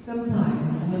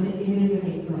sometimes when it is a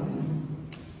hate crime.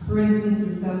 For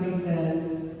instance, if somebody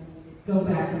says, go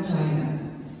back to China,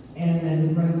 and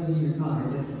then runs into your car,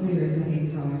 that's clear it's a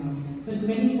hate crime. But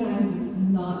many times it's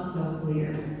not so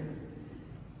clear.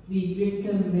 The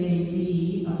victim may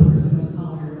be a person of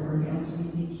color or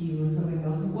LGBTQ or something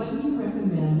else. What do you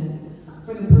recommend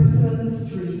for the person on the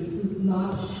street who's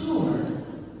not sure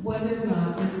whether or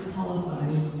not this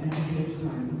qualifies as a hate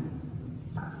crime?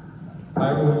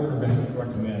 I would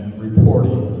recommend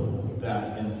reporting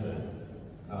that incident.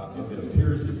 If it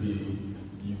appears to be,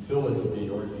 you feel it to be,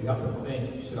 or if you have to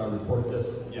think, should I report this?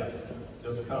 Yes,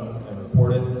 just come and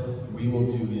report it. We will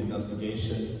do the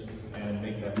investigation and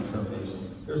make that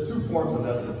determination. There's two forms of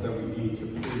evidence that we need to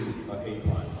prove a hate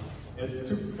crime. It's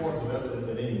two forms of evidence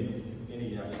in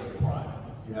any actual crime.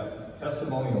 You have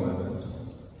testimonial evidence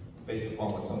based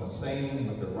upon what someone's saying,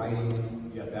 what they're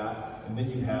writing, you have that, and then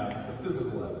you have the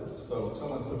physical evidence. So if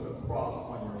someone puts a cross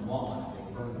on your lawn, they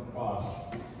burn the cross,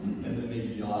 and then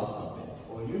maybe yell out something.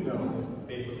 Well, you know,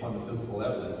 based upon the physical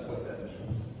evidence, what that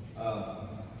means.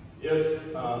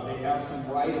 If they have some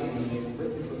writing and they've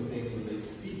written some things or they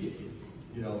speak it,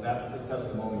 you know, that's the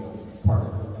testimonial part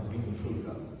of it, and we can prove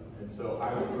them. And so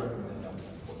I would recommend them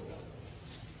support that.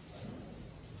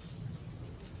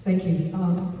 Thank you.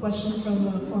 Question from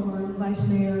the former Vice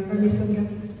Mayor,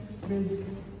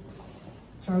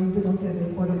 sorry, we don't have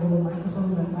a portable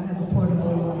microphone, but I have a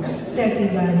portable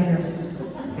techie guy here.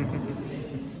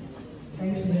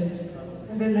 Thanks, Liz.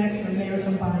 And then next, Mayor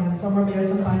Sampaio. Former Mayor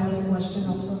Sampaio has a question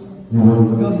also.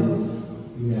 Go ahead.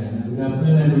 Yeah, good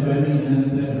afternoon, everybody. And,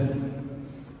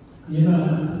 you know,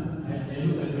 I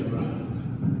look at the graph,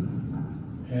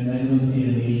 and I don't see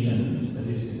any Asian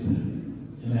statistics.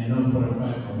 And I know for a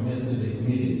fact from yesterday's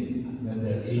meeting that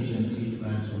there are Asian hate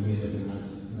crimes committed in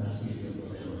our city of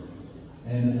Vallejo.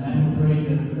 And I'm afraid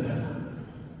that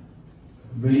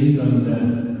based on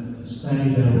the study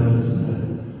that was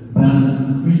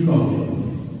done pre-COVID,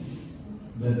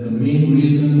 that the main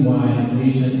reason why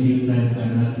Asian hate crimes are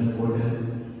not reported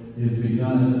is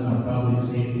because our public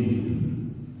safety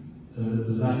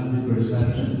lacks the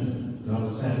perception to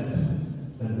accept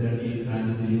that there are hate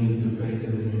crimes being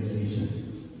integrated against Asians.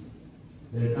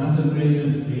 There are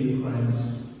concentrations of hate crimes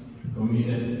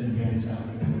committed against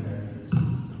African Americans.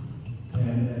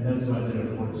 And that's what the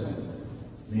report said.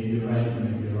 Maybe right,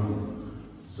 maybe wrong.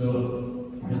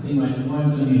 So I think my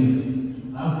question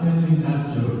is, how can we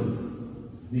capture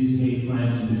these hate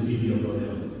crimes in the city of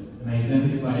Vallejo and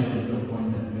identify it to a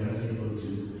point that we are able to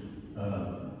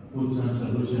put some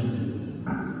solutions into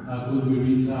it? How could we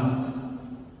reach out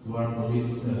to our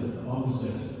police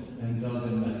officers and tell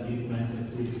them that hate crimes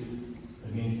exist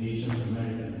against Asian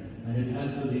Americans, and it has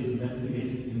to be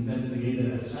investigated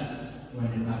as such when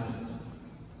it happens?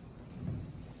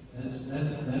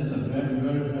 That's a very,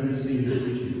 very, very serious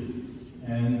issue.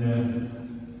 And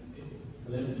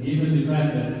given the fact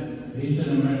that Asian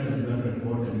Americans don't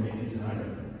report and make it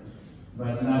harder,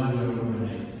 but now we are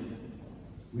organizing.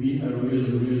 We are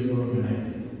really, really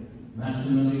organizing.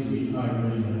 Nationally, we are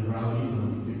doing a rally on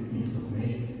the 15th of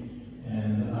May,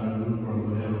 and our group from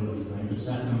Vallejo is going to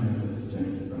Sacramento to join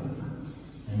the rally.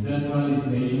 And that rally is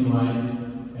nationwide,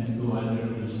 and 2 other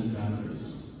Asian countries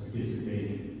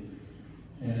participating.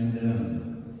 And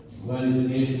what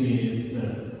scares me is,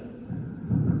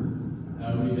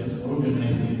 are we just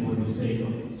organizing for the sake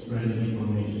of spreading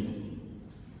information?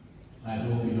 I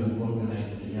hope we have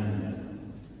organized beyond that,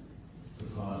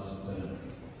 because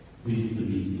needs to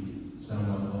be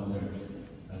somewhat altered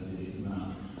as it is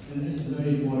now. And it's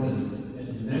very important.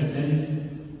 Is there any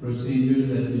procedure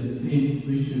that you think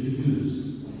we should use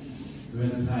to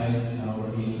entice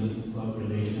our Asian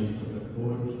population to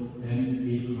report any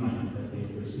hate crime that they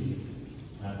perceive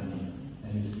happening?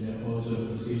 And is there also a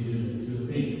procedure that you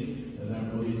think that our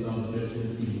police officers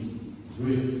should be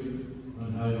briefed on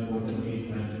how important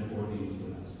hate crime reporting is to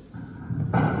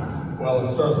us? Well,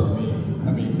 it starts with me.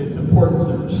 I mean, it's important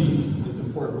to the chief, it's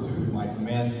important to my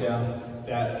command staff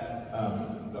that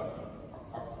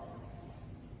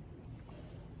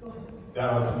that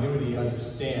our community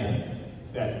understand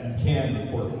that you can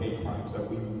report hate crimes, that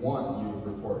we want you to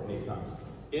report hate crimes.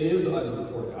 It is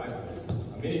underreported, I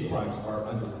believe. Many crimes are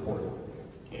underreported.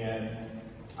 And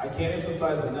I can't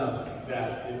emphasize enough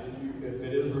that if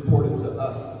it is reported to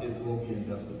us, it will be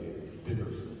investigated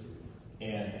vigorously.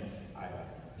 And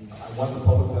I want the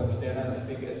public to understand that. I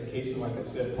think education, like I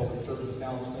said, public service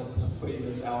announcements, putting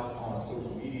this out on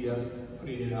social media,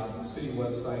 putting it out on city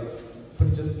websites,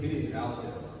 just getting it out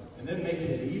there. And then making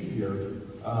it easier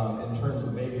in terms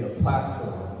of maybe a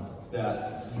platform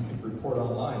that you can report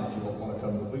online if you don't want to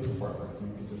come to the police department. You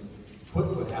can just put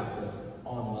what happened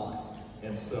online.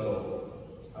 And so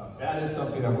that is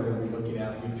something that we're going to be looking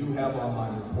at. We do have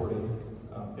online reporting.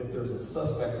 If there's a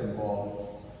suspect involved,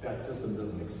 that system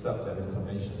doesn't accept that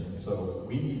information. And so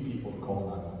we need people to call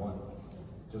 911.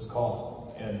 Just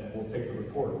call, and we'll take the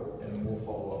report, and we'll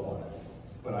follow up on it.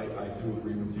 But I do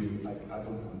agree with you. I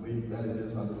don't believe that it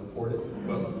is underreported,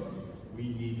 but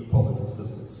we need the public's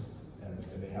assistance,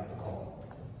 and they have to call.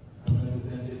 I'm going to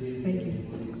send it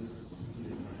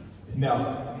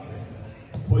Now,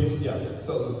 police, yes.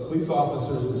 So the police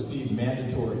officers receive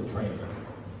mandatory training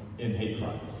in hate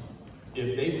crimes.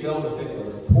 If they fail to take a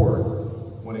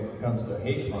report when it comes to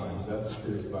hate crimes, that's a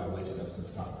serious violation, that's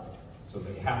misconduct. So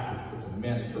they have to, it's a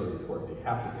mandatory report, they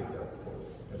have to take that report.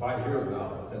 If I hear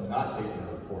about them not taking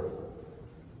a report,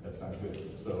 that's not good.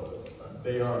 So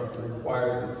they are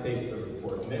required to take the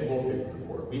report, and they will take the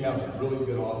report. We have really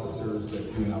good officers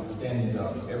that do an outstanding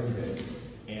job every day,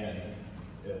 and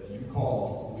if you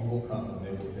call, we will come and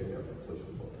they will take that police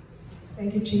report.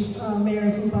 Thank you, Chief. Mayor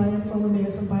Sambayan, former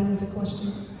Mayor Sambayan has a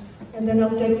question. And then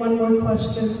I'll take one more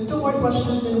question, two more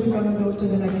questions, then we're going to go to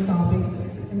the next topic.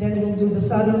 And then we'll do the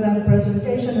Sutherland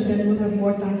presentation, and then we'll have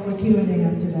more time for Q&A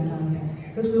after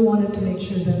that. Because we wanted to make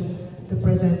sure that the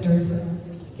presenters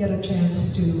get a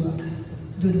chance to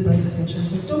do the presentation.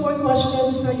 So two more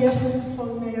questions. Yes,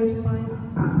 from Mayor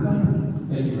Sambayan. Go ahead.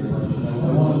 Thank you very much. And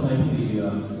I want to thank the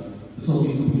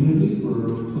Filipino community for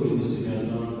putting this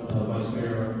event on, Vice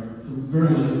Mayor. Very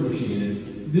much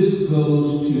appreciated. This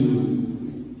goes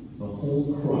to the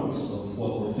whole crux of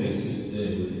what we're facing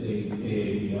today with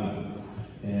AAPI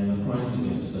and the crimes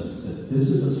against us, that this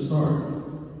is a start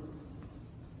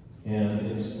and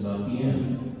it's not the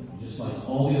end. Just like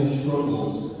all the other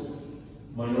struggles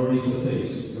minorities have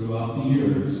faced throughout the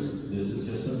years, this is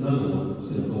just another one that's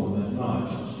going to go on that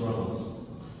notch of struggles.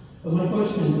 But my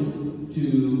question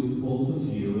to both of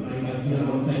you, and I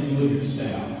want to thank you and your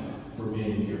staff for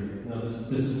being here. Now, this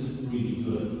is really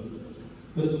good.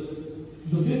 But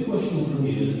the big question for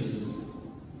me is,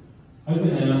 I've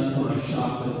been asked when I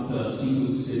shop at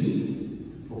Seafood City,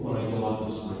 or when I go out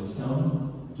to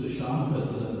Springstown to shop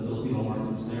at the Filipino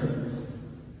markets there,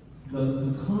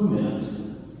 the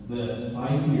comment that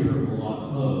I hear a lot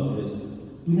of is,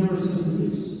 we never see the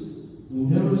police. We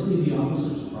never see the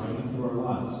officers driving through our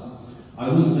lots. I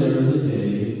was there the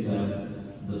day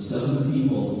that the 7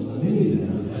 people in the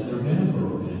minivan had their van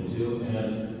broken into,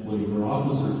 and one of our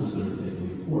officers was there to take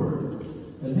a report.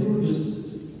 And they were just,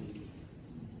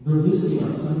 they're visiting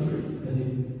our country, and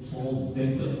they fall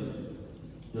victim.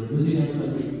 They're visiting our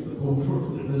country,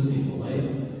 they're visiting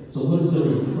Vallejo. So what is their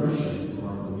impression of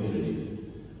our community?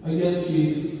 I guess,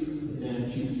 Chief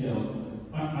and Chief Khimm,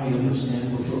 I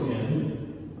understand we're short-handed.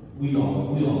 We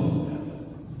all know that.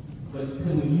 But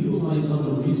can we utilize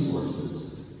other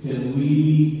resources? Can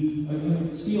we,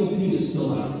 COP is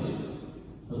still active.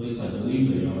 At least I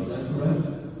believe they are. Is that correct?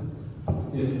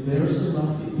 If they're still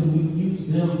active, can we use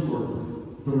them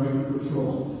for direct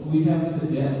patrol? We have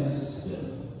cadets still.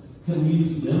 Can we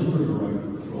use them for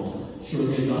direct patrol? Sure,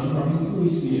 they're not driving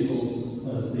police vehicles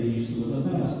as they used to in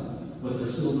the past, but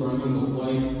they're still driving the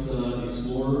white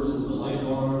Explorers with the light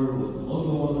bar, with the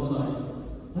logo on the side.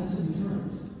 That's a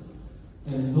deterrent.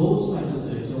 And those types of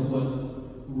things are what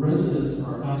residents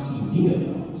are asking me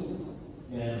about.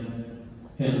 And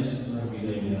hence, I'm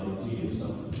relaying out to you. So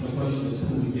my question is,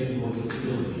 can we get more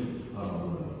visibility on our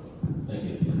road? Thank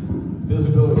you.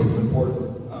 Visibility is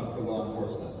important for law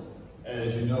enforcement. And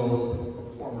as you know,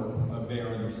 the former mayor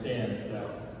understands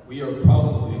that we are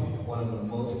probably one of the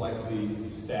most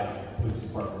likely staffed police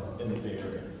departments in the Bay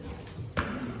Area.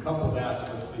 You couple that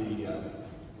with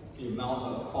the amount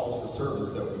of calls for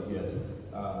service that we get,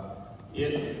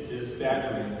 it is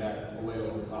staggering that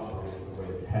Vallejo has operated the way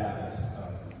it has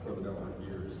for the number of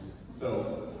years.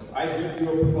 So I did do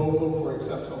a proposal for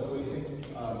exceptional policing.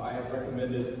 I have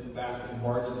recommended back in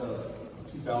March of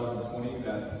 2020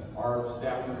 that our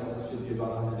staffing level should be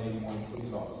about 181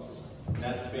 police officers. And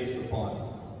that's based upon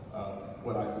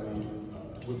what I believe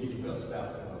would be the best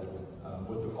staffing level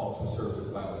with the calls for service,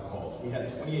 violent calls. We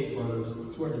had 28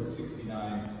 murders,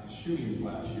 269 shootings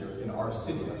last year in our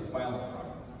city. That's violent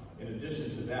crime. In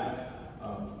addition to that,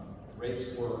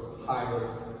 rapes were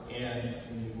higher, and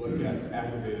when you look at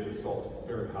aggravated assaults,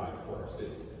 very high for our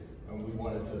city. And we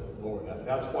wanted to lower that.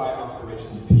 That's why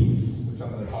Operation Peace, which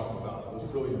I'm going to talk about, was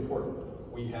really important.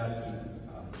 We had to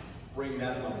bring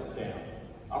that level down.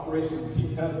 Operation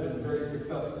Peace has been very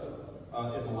successful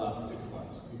in the last 6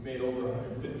 months. We've made over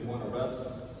 151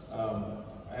 arrests.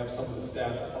 I have some of the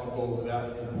stats. I'll go over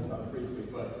that briefly,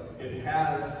 but it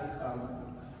has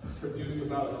produced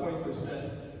about a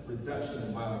 20% reduction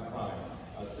in violent crime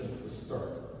since the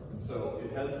start. And so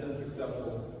it has been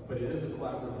successful, but it is a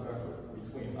collaborative effort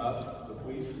between us, the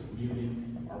police, the community,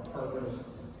 our partners,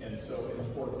 and so it is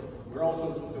working. We're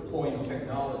also deploying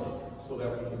technology so that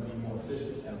we can be more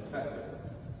efficient and effective,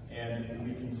 and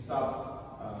we can stop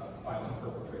violent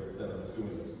perpetrators that are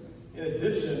doing this. In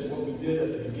addition, what we did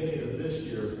at the beginning of this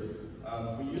year,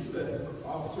 we used to,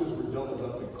 officers were doubled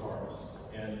up in cars,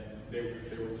 and they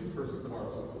were two-person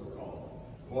cars, that's what we call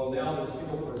them. Well, now they're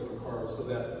single-person cars so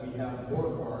that we have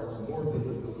more cars, more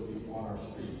visibility on our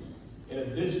streets. In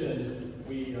addition,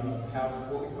 we have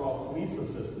what we call police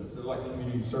assistants. They're like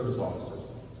community service officers.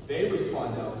 They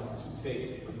respond out to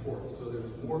take reports, so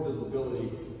there's more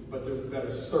visibility, but there's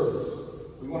better service.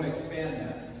 We want to expand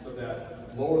that so that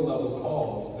lower-level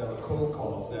calls, that are code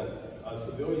calls, that a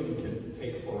civilian can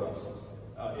take for us,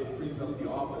 it frees up the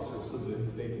officers so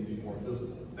that they can be more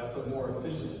visible. That's a more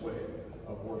efficient way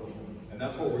of working, and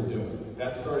that's what we're doing.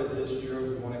 That started this year.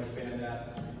 We want to expand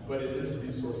that, but it is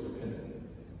resource dependent.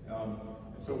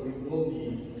 So we will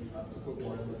need to put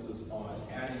more emphasis on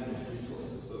adding those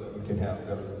resources so that we can have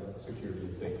better security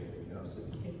and safety in our city.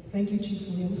 Okay. Thank you, Chief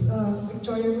Williams.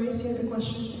 Victoria, Grace, you had a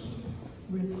question?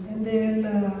 And then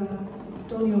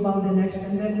Tony about the next,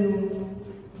 and then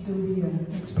we'll do the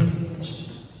next presentation.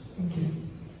 Thank you.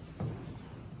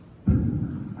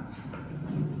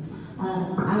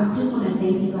 I just want to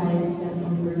thank you guys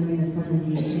definitely for doing this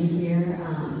presentation here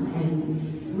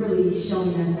and really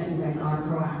showing us that you guys are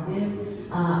proactive.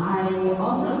 I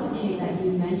also appreciate that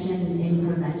you mentioned in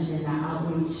prevention that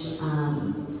outreach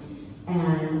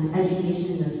and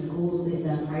education in the schools is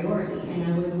a priority.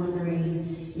 And I was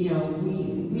wondering, you know,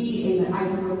 I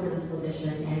work for the school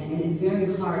district, and it's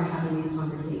very hard having these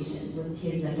conversations with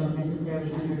kids that don't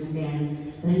necessarily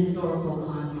understand the historical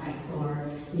context or,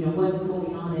 you know, what's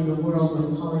going on in the world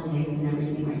with politics and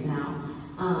everything right now.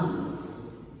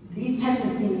 These types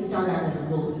of things start out as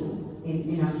bullying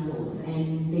in our schools,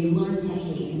 and they learn to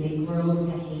hate and they grow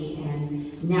to hate,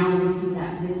 and now we see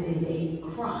that this is a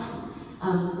crime.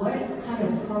 What kind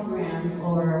of programs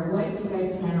or what do you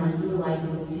guys plan on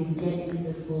utilizing to get into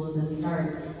the schools and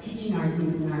start teaching our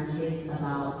youth and our kids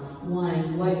about,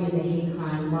 one, what is a hate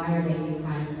crime, why are they hate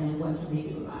crimes, and what can they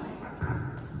do about it?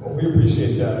 Well, we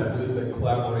appreciate that. I believe that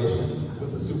collaboration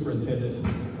with the superintendent,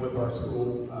 with our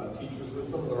school teachers, with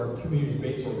some of our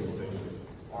community-based organizations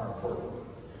are important.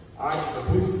 The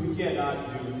police, we cannot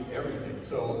do everything,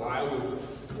 so I would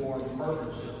form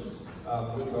partnerships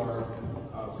with our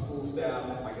school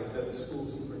staff, like I said, the school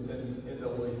superintendent,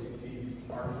 NAACP,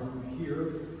 our group here,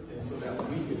 and so that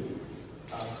we could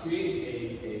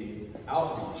create a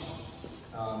outreach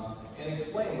and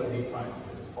explain what hate crimes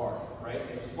are, right?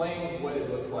 Explain what it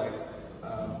looks like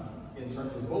in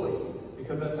terms of bullying,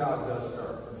 because that's how it does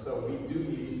start. And so we do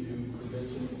need to do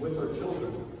prevention with our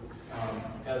children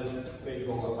as they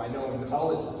grow up. I know in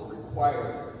college it's a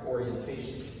required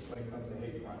orientation when it comes to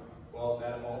hate crime. Well,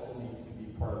 that also needs to be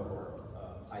part of our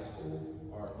high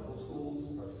school, our middle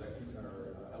schools,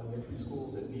 our elementary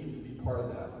schools. It needs to be part of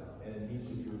that, and it needs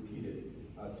to be repeated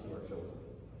to our children.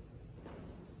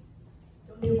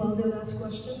 Tony, well, the last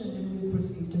question, and then we'll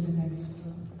proceed to the next.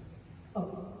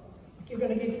 You're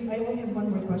gonna give. I only have one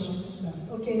more question left.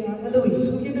 Okay,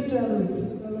 Eloise, we'll give it to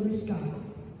Eloise. Eloise Scott.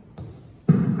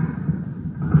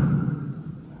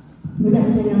 Good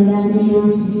afternoon, I'm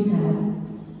Nyhoff sister.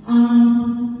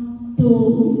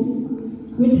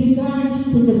 With regards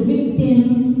to the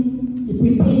victim, the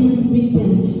pretended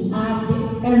victims are the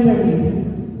elderly.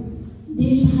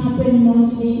 This happened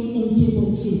mostly in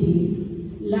Cebu City.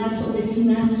 Lots of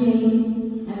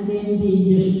snatching, and then they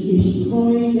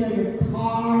destroy their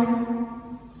car.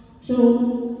 So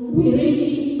we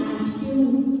really ask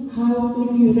you, how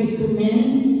could you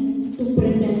recommend to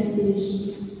prevent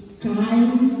this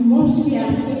crime? Mostly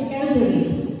are the elderly.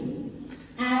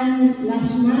 And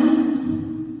last month,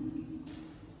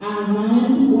 a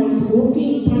man was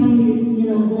walking from,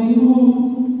 going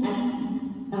home at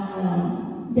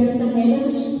Delta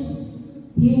Meadows.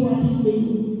 He was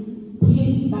being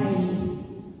hit by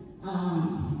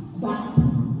bat.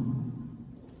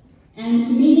 And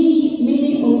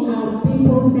many of our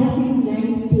people doesn't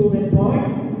like to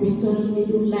report because they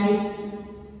don't like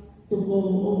to go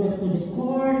over to the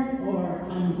court or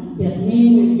their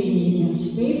name will be in the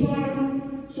newspaper.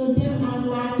 So there are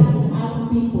lots of our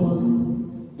people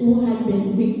who have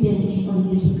been victims of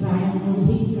this crime, of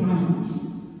hate crimes.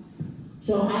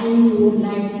 So I would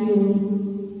like you,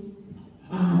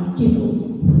 Chief,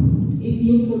 if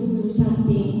you could do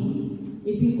something,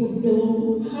 if you could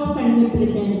do, how can we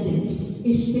prevent this,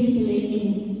 especially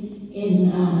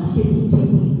in Cebu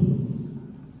City?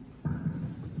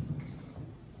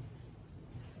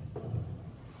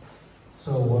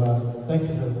 So thank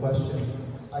you for the question.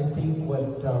 I think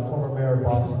what former Mayor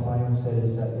Bob Sampayan said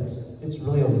is that it's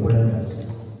really awareness.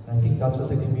 And I think that's what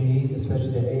the community,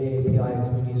 especially the AAPI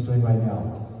community, is doing right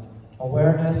now.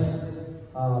 Awareness,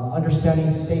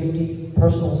 understanding safety,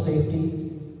 personal safety.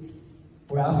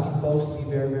 We're asking folks to be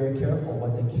very, very careful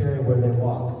what they carry, where they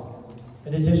walk.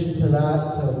 In addition to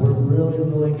that, we're really,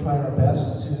 really trying our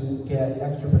best to get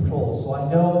extra patrols. So I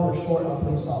know we're short on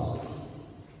police officers.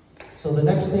 So the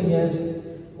next thing is,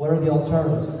 what are the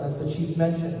alternatives? As the chief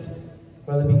mentioned,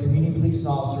 whether it be community police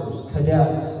officers,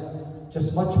 cadets,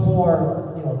 just much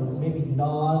more, maybe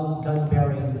non-gun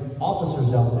bearing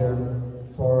officers out there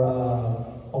for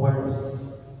awareness.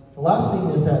 The last thing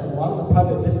is that a lot of the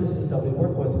private businesses that we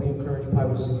work with, we encourage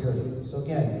private security. So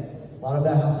again, a lot of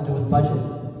that has to do with budget.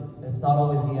 It's not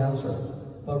always the answer.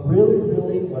 But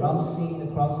really, what I'm seeing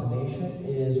across the nation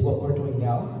is what we're doing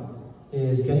now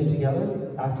is getting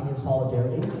together, acting in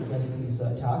solidarity against these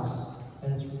attacks,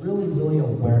 and it's really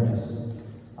awareness.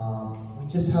 We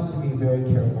just have to be very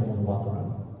careful when we walk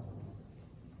around.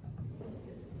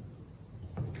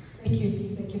 Thank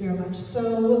you very much.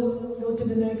 So we'll go to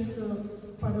the next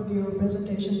part of your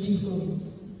presentation, Chief Williams.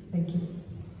 Thank you.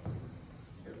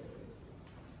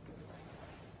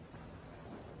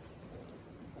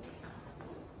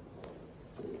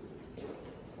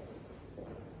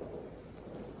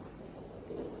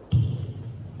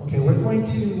 Okay, we're going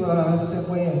to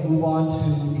segue and move on to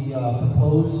the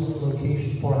proposed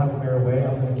location, 400 Mare Way.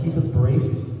 I'm going to keep it brief,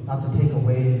 not to take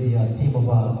away the theme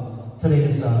of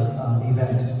today's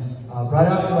event. Right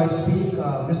after I speak,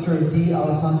 Mr. D.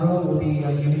 Alessandro will be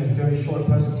giving a very short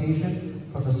presentation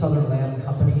from the Southern Land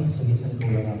Company, so he's going to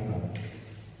go right after that.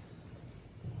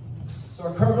 So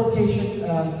our current location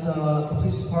at the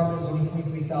police department is only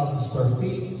 23,000 square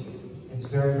feet. It's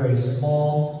very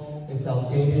small. It's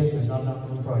outdated. There's not enough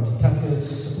room for our detectives,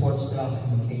 support staff,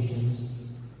 communications,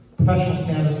 professional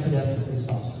standards, cadets, and police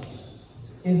officers.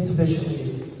 It's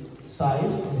insufficiently sized.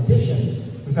 In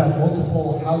addition, we've had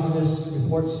multiple hazardous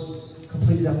reports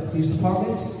completed at the police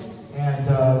department, and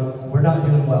we're not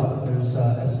doing well. There's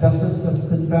asbestos that's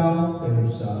been found.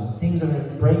 There's things that are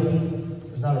breaking.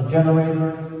 There's not a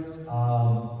generator.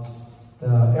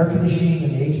 The air conditioning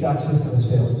and the HVAC system has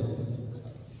failed.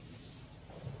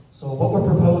 So what we're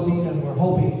proposing and we're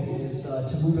hoping is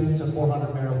to move into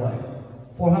 400 Mare Way.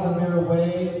 400 Mare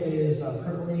Way is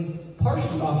currently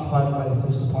partially occupied by the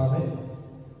police department.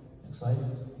 Next slide.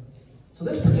 So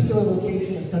this particular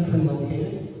location is centrally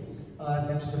located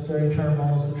next to the ferry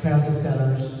terminals, the transit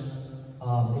centers.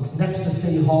 It's next to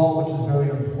City Hall, which is very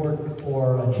important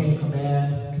for chain of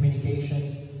command,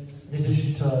 communication, in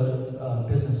addition to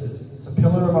businesses. It's a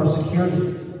pillar of our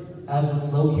security as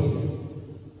it's located.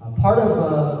 Part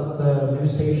of the new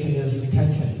station is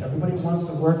retention. Everybody wants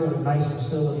to work at a nice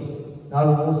facility, not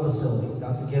an old facility.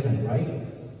 That's a given, right?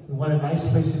 We want a nice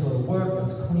place to go to work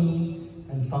that's clean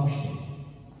and functioning.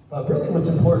 But really what's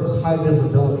important is high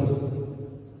visibility.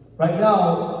 Right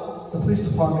now, the police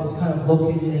department is kind of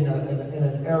located in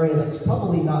an area that's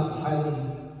probably not highly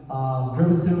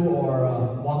driven through or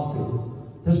walked through.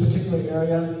 This particular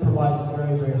area provides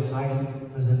very high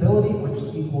visibility,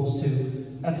 which equals to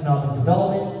economic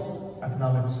development,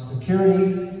 economic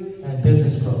security, and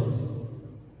business growth.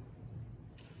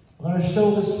 I'm going to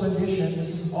show this rendition. This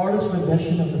is an artist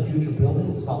rendition of the future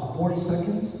building. It's about 40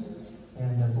 seconds,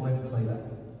 and go ahead and play that.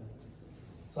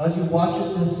 So as you watch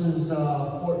it, this is,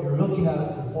 you're looking at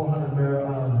it from 400 Mare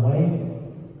Island Way.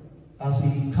 As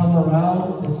we come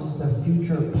around, this is the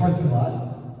future parking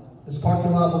lot. This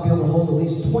parking lot will be able to hold at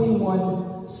least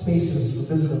 21 spaces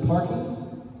for visitor parking.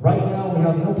 Right now, we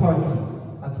have no parking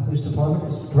at the police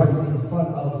department. It's directly in front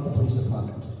of the police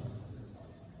department.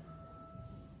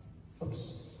 Oops.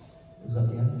 Was that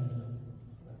the end?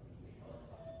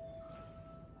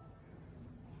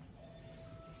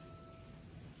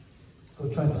 Go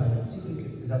try and play it. See if we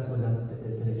could. Did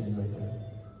it end right there?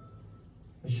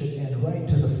 It should end right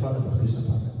to the front of the police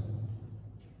department.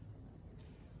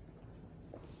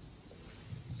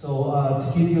 So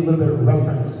to give you a little bit of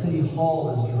reference, City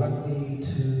Hall is directly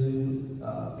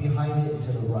to behind it and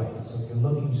to the right. So if you're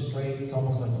looking straight, it's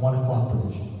almost like 1 o'clock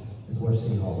position is where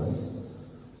City Hall is.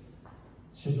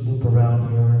 It should loop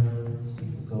around here. Let's see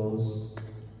if it goes.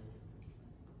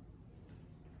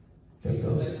 There it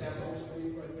goes. Is that Capitol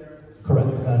Street right there? Correct,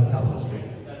 that's Capitol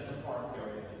Street. That's the park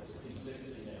area, it's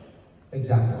 260 now.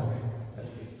 Exactly.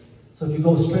 So if you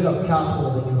go straight up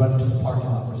Capitol, then you run into the parking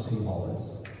lot where City Hall is.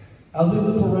 As we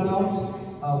loop around,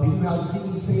 we do have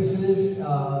seating spaces. We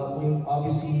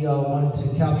obviously wanted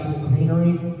to capture the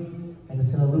greenery, and it's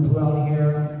going to loop around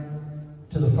here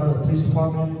to the front of the police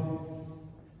department.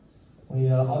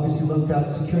 We obviously looked at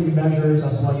security measures.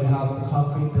 That's why you have the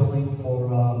concrete building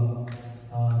for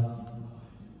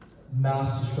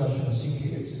mass discretion of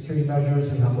security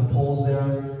measures. We have the poles there,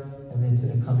 and then it's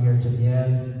going to come here to the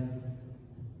end.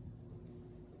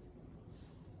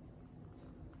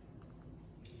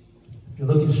 If you're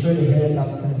looking straight ahead,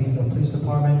 that's going to be the police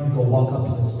department. You go walk up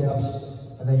to the steps,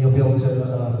 and then you'll be able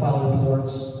to file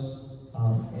reports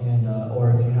and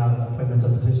residents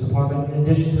of the police department. In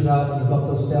addition to that, when you go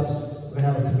up those steps, we're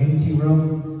going to have a community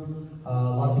room. A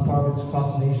lot of departments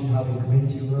across the nation have a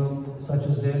community room such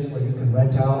as this where you can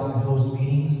rent out and host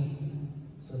meetings.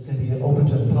 So it's going to be open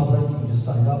to the public. You can just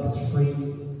sign up, it's free.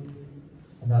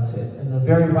 And that's it. And the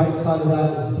very right side of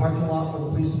that is the parking lot for the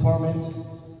police department.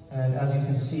 And as you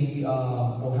can see,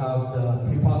 we'll have the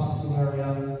pre-processing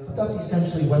area, but that's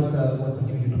essentially what the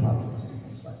future department is going to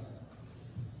look like.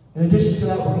 In addition to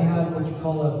that, we're going to have what you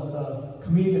call a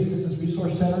Community Assistance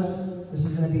Resource Center. This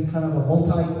is going to be kind of a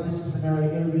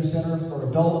multidisciplinary interview center for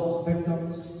adult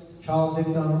victims, child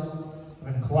victims.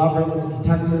 We're going to collaborate with the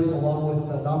detectives along with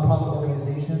the nonprofit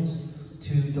organizations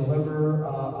to deliver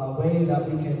a way that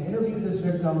we can interview this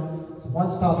victim. It's a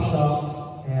one-stop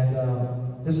shop,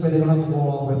 and this way they don't have to go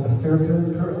all the way up to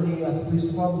Fairfield. Currently at the police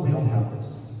department, we don't have this.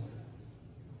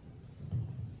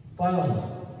 Finally,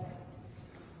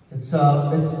 it's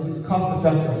cost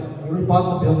effective. We already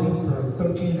bought the building for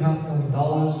 $13.5 million.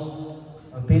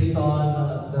 Based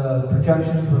on the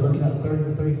projections, we're looking at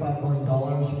 $30 to $35 million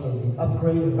for the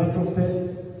upgrade and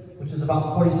retrofit, which is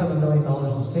about $47 million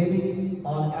in savings.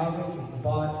 On average, if you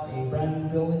bought a brand new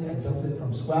building and built it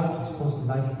from scratch, it's close to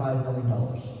 $95 million.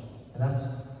 And that's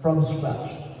from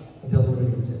scratch. The building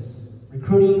already exists.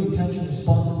 Recruiting, retention,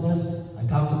 responsiveness, I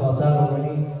talked about that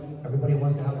already. Everybody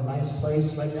wants to have a nice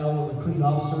place. Right now we're recruiting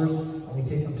officers and we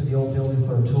take them to the old building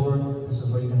for a tour. This is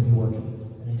where you're going to be working.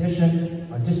 In addition,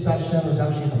 our dispatch center is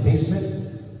actually in the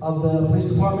basement of the police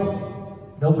department.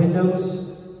 No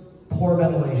windows, poor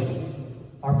ventilation.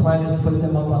 Our plan is to put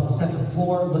them up on the second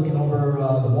floor looking over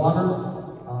the water.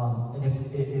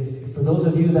 And if for those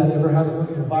of you that ever have a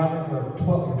working environment where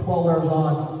your 12 hours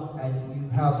on and you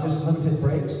have just limited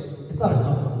breaks, it's not a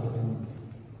comfortable thing.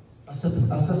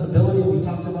 Accessibility we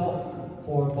talked about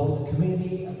for both the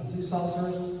community and the police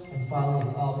officers, and finally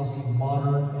it's obviously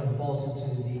modern and falls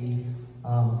into the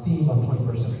theme of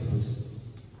 21st century policing.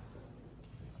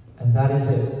 And that is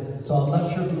it. So I'm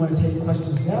not sure if you want to take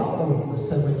questions now or we can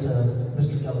segue to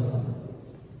Mr. Delasan.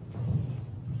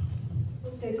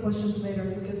 We'll take questions later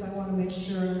because I want to make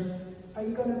sure. Are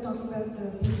you going to talk about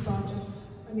the peace project?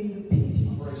 I mean the peace.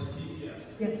 Operation Peace, yes.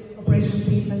 Yes, Operation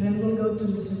Peace, and then we'll go to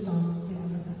Mr. Tom.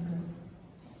 Yeah, that's good.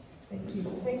 Thank you.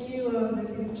 Thank you,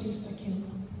 Deputy Chief Khimm.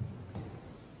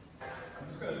 I'm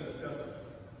just going to discuss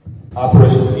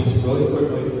Operation Peace really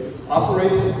quickly.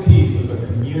 Operation Peace is a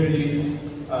community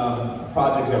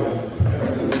project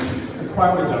it's a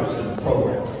crime reduction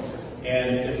program.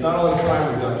 And it's not only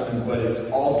crime reduction, but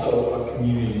it's also a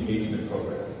community engagement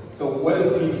program. So what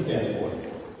does PEACE stand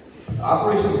for?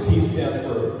 Operation Peace stands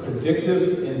for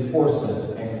Predictive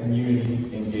Enforcement and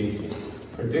Community Engagement.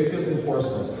 Predictive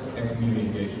Enforcement and Community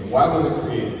Engagement. Why was it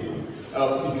created?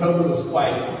 Because of the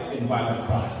spike in violent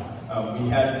crime. We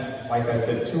had, like I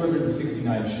said,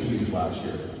 269 shootings last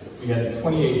year. We had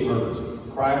 28 murders.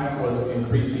 Crime was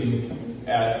increasing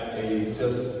at a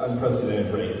just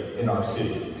unprecedented rate in our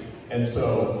city. And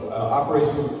so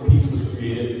Operation Peace was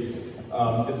created.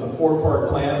 It's a four-part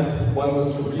plan. One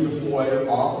was to redeploy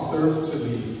officers to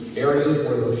the areas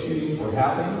where those shootings were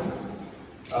happening.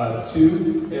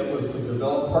 Two, it was to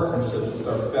develop partnerships with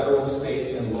our federal,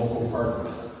 state, and local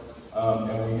partners.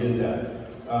 And we did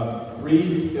that.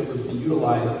 Three, it was to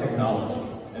utilize technology.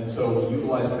 And so we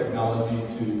utilized technology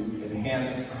to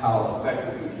enhance how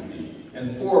effective we can be.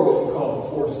 And four, what we call the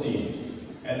 4 C's.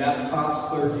 And that's cops,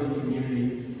 clergy,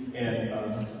 community,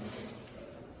 and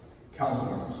council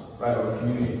members, right? Or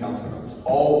community council members,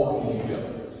 all working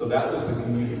together. So that was the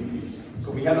community piece.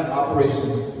 So we had an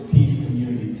Operation Peace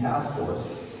Community Task Force,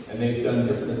 and they've done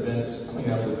different events,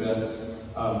 cleanup events,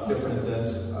 different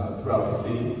events throughout the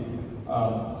city.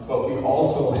 But we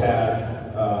also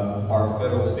had our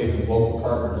federal, state, and local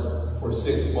partners for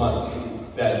 6 months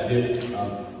that did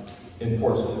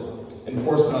enforcement.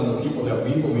 Enforcement on the people that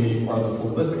we believe are the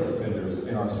prolific offenders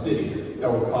in our city that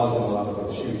were causing a lot of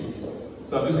those shootings.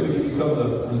 So I'm just going to give you some of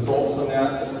the results on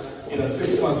that. In a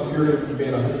 6-month period, we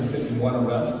made 151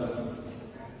 arrests.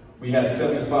 We had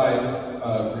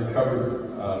 75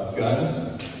 recovered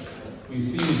guns. We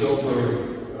seized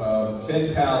over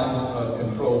 10 pounds of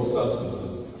controlled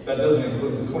substances. That doesn't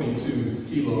include the 22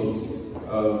 kilos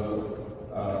of,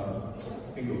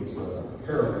 I think it was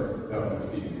heroin that we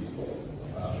seized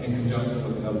in conjunction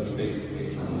with another state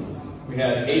agency. We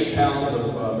had 8 pounds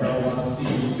of marijuana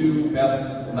seized, 2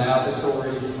 meth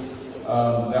laboratories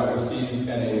that were seized,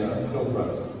 and a pill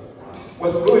press.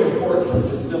 What's really important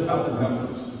is just not the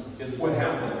numbers. It's what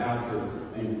happened after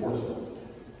the enforcement.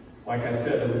 Like I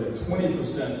said, there was a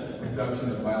 20%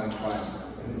 reduction in violent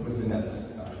crime within that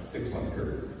 6-month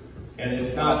period. And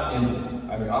it's not ending.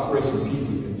 I mean, Operation Peace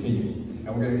is continuing,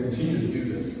 and we're going to continue to do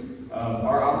this.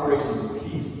 Our Operation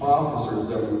Peace officers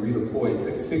that we redeployed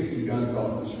took 60 guns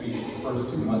off the street the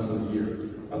first 2 months of the year.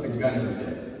 That's a gun every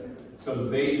day. So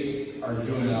they are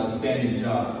doing an outstanding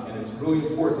job, and it's really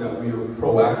important that we are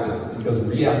proactive, because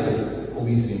reactive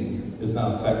policing is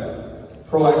not effective.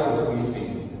 Proactive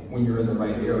policing, when you're in the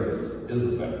right areas, is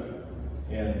effective,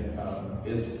 and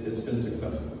it's been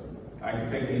successful. I can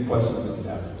take any questions if you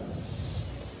have.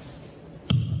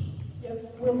 Yeah,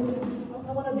 well,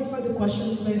 I want to defer the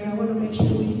questions later. I want to make sure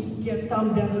we get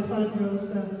Tom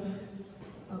D'Alessandro's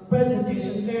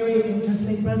presentation, very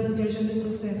interesting presentation. This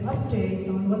is an update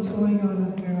on what's going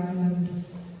on at Mare Island,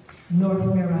 North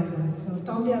Mare Island. So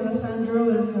Tom D'Alessandro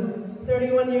is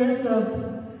 31 years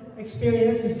of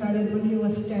experience. He started when he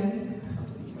was 10.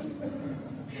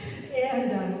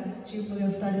 And Chief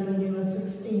William started when he was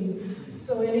 16.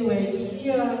 So anyway, he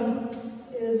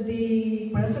is the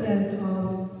president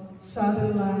of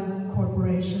Sutherland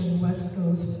Corporation, West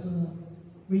Coast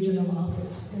Regional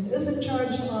Office, and is in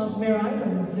charge of Mare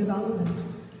Island development.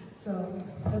 So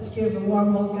let's give a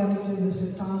warm welcome to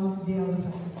Mr. Tom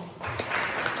D'Alessandro.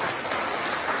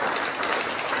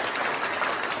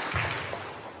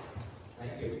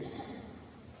 Thank you.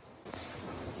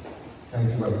 Thank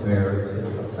you, Vice Mayor.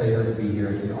 It's a pleasure to be here.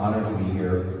 It's an honor to be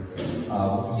here.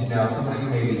 Now, some of you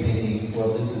may be thinking,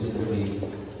 well, this is really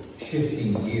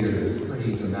shifting gears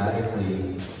pretty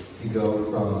dramatically to go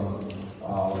from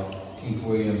Chief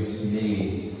Williams to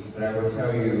me, but I will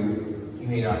tell you, you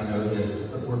may not know this,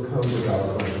 but we're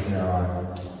co-developers in Mare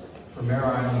Island. For Mare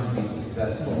Island to be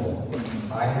successful,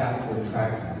 I have to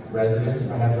attract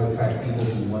residents, I have to attract people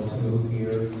who want to move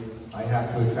here, I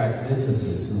have to attract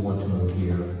businesses who want to move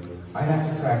here, I have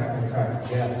to attract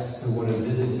guests who want to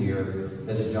visit here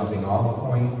as a jumping off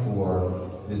point for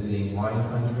visiting wine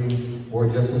country, or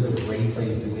just as a great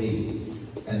place to be.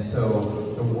 And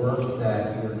so the work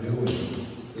that you're doing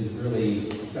is really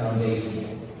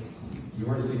foundational.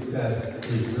 Your success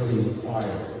is really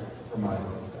required for my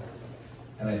success.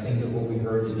 And I think that what we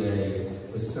heard today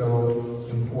was so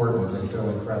important and so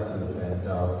impressive, and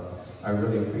I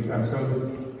really appreciate. I'm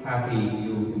so happy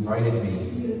you invited me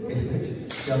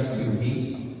just to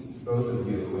meet both of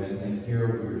you and hear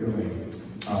what you're doing.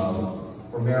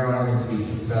 For Mare Island to be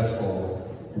successful,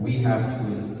 we have to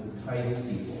entice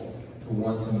people to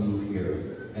want to move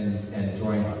here and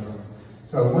join us.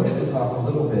 So I wanted to talk a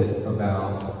little bit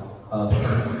about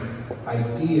some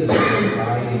ideas of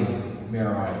guiding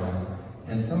Mare Island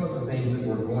and some of the things that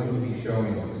we're going to be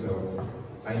showing you. So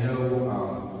I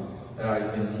know that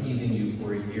I've been teasing you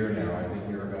for a year now. I've been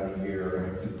here about a year, and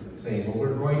I keep saying, well,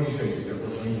 we're going to show you stuff,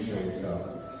 we're going to show you stuff.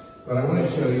 But I want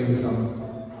to show you some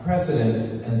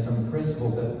precedents and some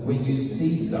principles that when you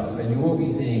see stuff, and you will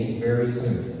be seeing very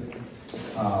soon,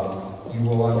 you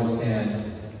will understand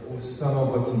some of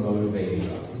what's motivating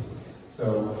us.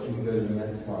 So if we go to the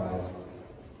next slide.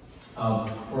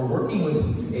 We're working with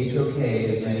HOK,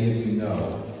 as many of you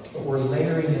know, but we're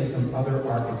layering in some other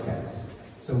architects.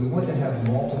 So we want to have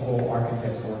multiple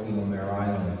architects working on Mare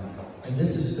Island. And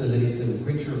this is so that it's a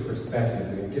richer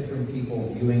perspective. We have different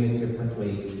people viewing it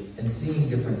differently and seeing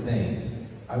different things.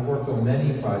 I've worked on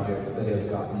many projects that have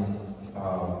gotten,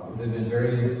 they've been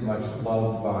very much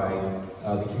loved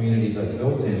by the communities I've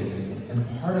built in,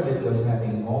 and part of it was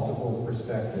having multiple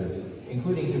perspectives,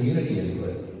 including community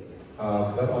input,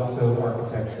 but also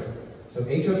architecture. So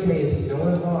HOK is still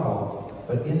involved,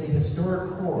 but in the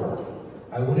historic core,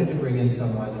 I wanted to bring in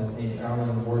someone named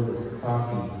Alan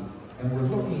Ward-Sasaki, and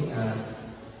we're looking at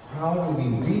how do we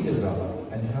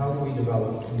redevelop and how do we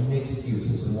develop mixed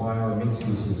uses and why are mixed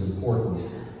uses important.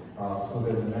 So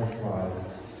there's the next slide.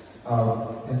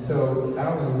 And so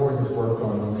Alan Ward has worked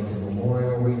on the Lincoln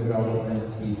Memorial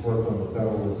redevelopment. He's worked on the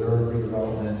Federal Reserve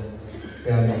redevelopment,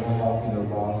 Faneuil Hall,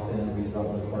 Boston,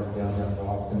 redevelopment park downtown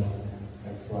Boston.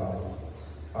 Next slide.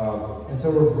 And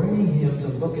so we're bringing him to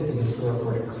look at the historic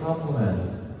core to complement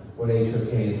what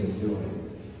HOK has been doing.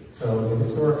 So the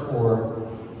historic core,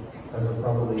 as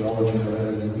probably all of you know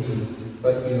better than me,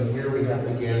 but here we have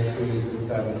the gantries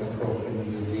inside the control in the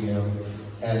museum,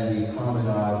 and the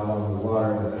promenade along the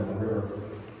water and then the river.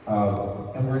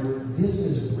 This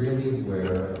is really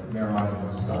where Mare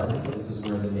Island started. This is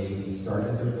where the Navy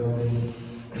started their buildings.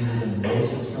 These are the most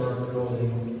historic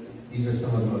buildings. These are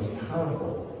some of the most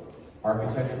powerful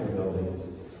architectural buildings.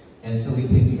 And so we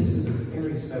think this is a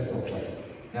very special place.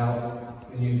 Now,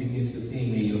 when you get used to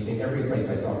seeing me, you'll see every place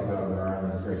I talk about on Mare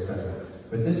Island is very special.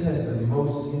 But this has the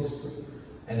most history,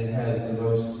 and it has the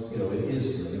most, it is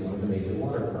really one of the major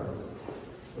waterfronts.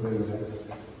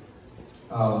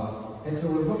 And so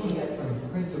we're looking at some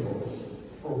principles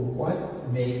for what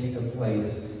makes a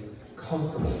place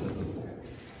comfortable for people.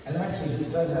 And actually, this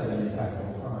does have an impact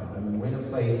on crime. I mean, when a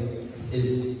place it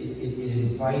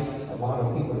invites a lot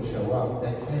of people to show up,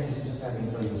 that tends to, just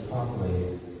having places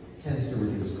populated, tends to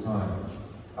reduce crime.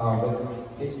 But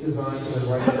it's designed to the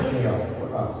right scale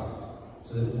for us,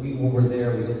 so that when we're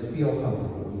there, we just feel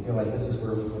comfortable. We feel like this is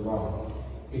where we belong.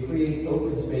 It creates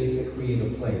open space that create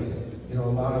a place. You know,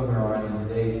 a lot of Mare Island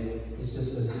today is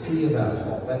just a sea of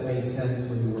asphalt. That made sense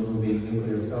when we were moving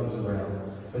nuclear subs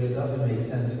around, but it doesn't make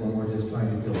sense when we're just trying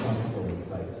to feel comfortable in a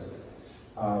place.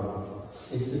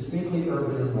 It's distinctly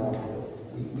urban and walkable.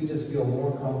 We just feel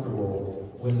more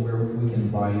comfortable when we can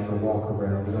bike or walk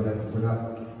around. We're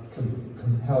not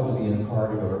compelled to be in a car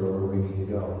to go where we need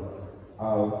to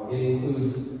go. It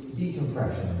includes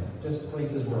decompression, just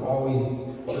places we're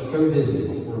so busy.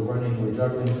 We're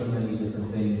juggling so many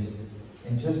different things,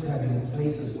 and just having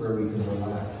places where we can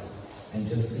relax and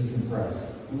just decompress.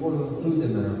 We want to include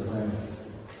them in our plan.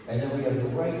 And then we have the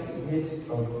right mix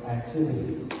of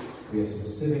activities. We have some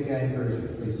civic anchors, we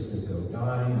have places to go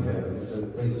dine, we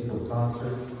have places for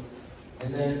concerts.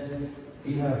 And then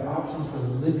we have options for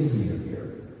living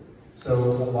here. So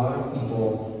a lot of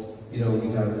people, you know,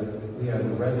 we have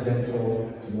the residential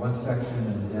in one section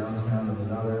and the downtown in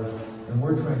another. And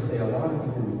we're trying to say a lot of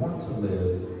people want to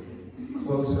live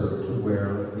closer to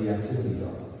where the activities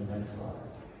are, the next slide.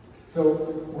 So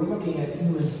we're looking at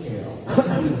human scale.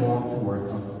 We walk to work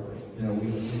comfortably.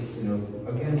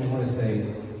 Again, we want to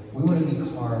say, we want to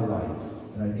be car light.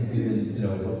 And I think we've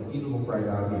been, feasible right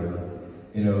out here.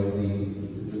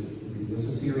 There's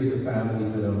a series of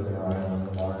families that own Mare Island,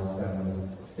 the Lawrence family,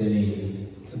 Finney's,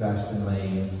 Sebastian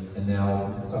Lane, and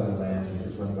now Southern Lands,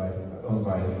 which is owned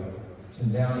by Tim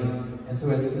Downey. And so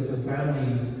it's a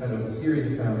family, kind of a series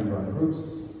of family-run groups,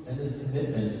 and this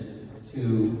commitment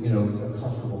to, a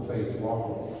comfortable place,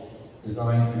 walkable,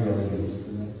 designed for daily use,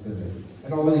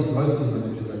 and all of these, most of these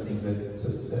images are things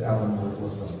that Alan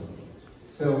worked on.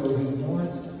 So we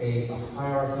want a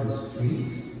hierarchy of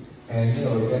streets, and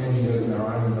again, when you go to Mare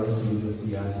Island, most of you just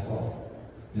see asphalt.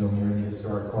 When you're in the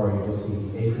historic car, you just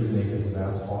see acres and acres of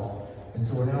asphalt. And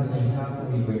so we're now saying, how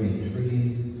can we bring in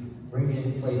trees, bring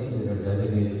in places that are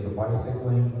designated for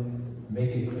bicycling,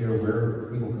 make it clear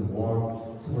where people can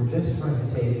walk. So we're just trying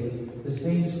to take the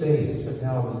same space, but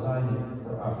now design it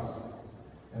for us.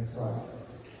 Next slide.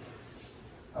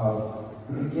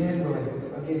 Again,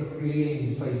 creating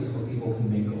these places where people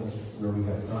can mingle, where we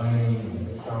have dining,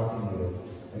 we have shopping,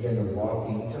 again, they're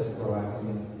walking, just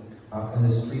relaxing, and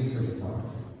the streets are defined.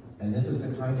 And this is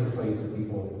the kind of place that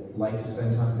people like to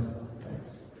spend time in. Thanks.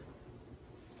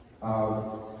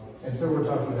 And so we're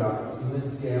talking about human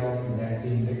scale,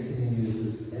 connecting, mixing the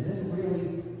uses, and then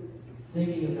really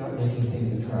thinking about making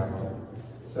things attractive.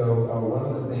 So one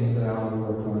of the things that Alan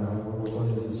worked on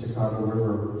is the Chicago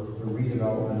River, the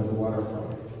redevelopment of the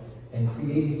waterfront, and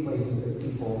creating places that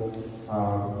people,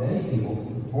 many people,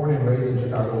 born and raised in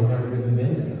Chicago, have never even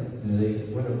been there.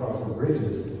 They went across the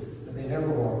bridges, but they never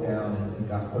walked down and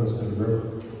got close to the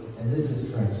river. And this has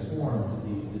transformed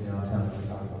the downtown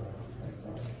Chicago.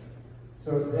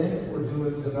 So then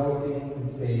we're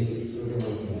developing phases. So we're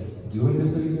looking at doing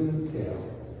this at a human scale,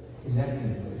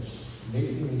 connecting things,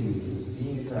 mixing the uses,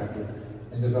 being attractive,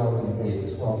 and developing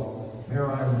phases. Well,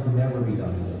 Mare Island could never be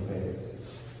done in one phase.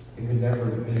 It could never,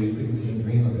 you couldn't even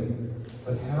dream of it.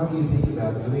 But how do you think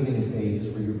about doing it in phases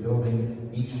where you're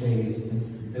building each phase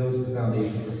and builds the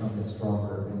foundation for something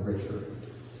stronger and richer?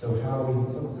 So how we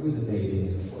look through the phasing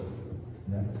is important.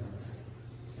 Next.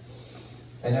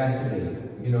 And activate.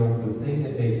 The thing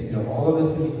that makes, all of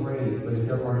us can be great, but if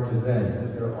there aren't events,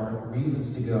 if there aren't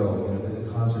reasons to go, if there's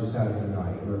a concert Saturday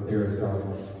night, or if there's,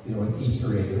 an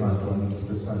Easter egg hunt on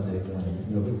Easter Sunday morning,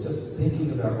 but just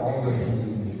thinking about all the things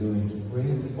we can be doing to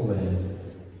bring people in,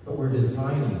 but we're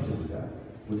designing to do that.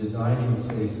 We're designing the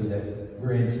space so that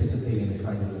we're anticipating the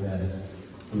kind of events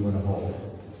we want to hold.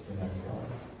 The next slide.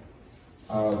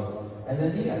 And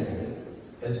then the ideas.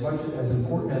 As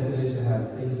important as it is to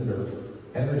have things that are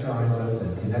energize us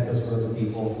and connect us with other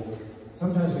people,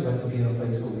 sometimes we like to be in a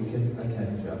place where we can,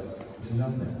 just do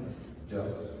nothing.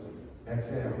 Just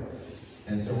exhale.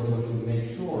 And so we're looking to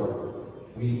make sure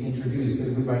we introduce,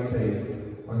 we might say,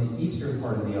 on the eastern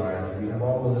part of the island, we have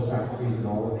all of the factories and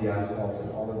all of the asphalt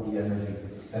and all of the energy.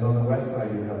 And on the west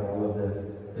side, we have all of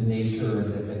the nature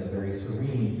and the very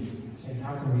serene. And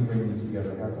how can we bring these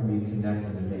together? How can we connect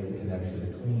them and make a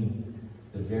connection between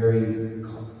the very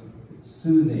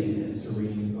soothing and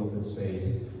serene open space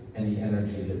and the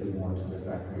energy that we want in the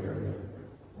factory area?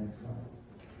 Next slide.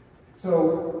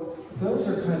 So those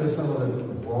are kind of some of the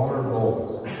broader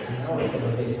goals. And now it's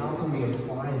going to be, how can we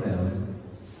apply them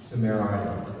to Mare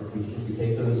Island? If we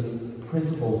take those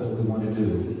principles that we want to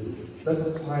do, let's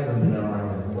apply them in our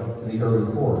island to the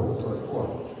urban core, historic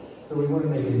core. So we want to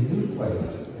make a new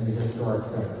place in the historic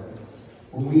center.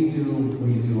 When we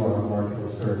do our market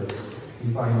research,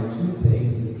 we find the two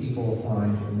things that people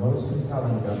find most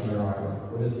compelling about their island.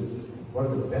 What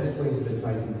are the best ways of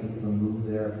enticing people to move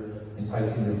there,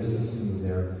 enticing their business to move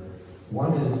there?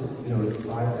 One is, it's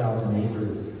 5,000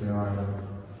 acres in our island.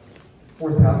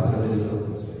 4,000 of it is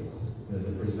open space,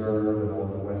 the preserve and all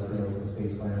the western open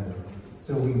space land.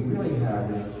 So we really have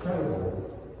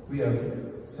we have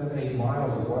 7-8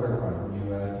 miles of waterfront when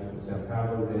you add San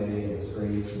Pablo Bay and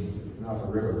Straits and Napa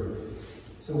River.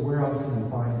 So where else can we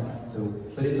find that?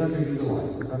 But it's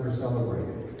underutilized, it's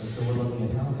under-celebrated. And so we're looking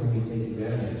at how can we take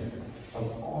advantage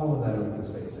of all of that open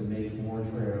space and make more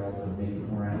trails and make it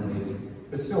more animated,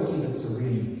 but still keep it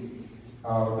serene.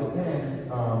 But then,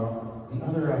 the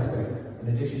other aspect,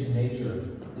 in addition to nature,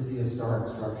 is the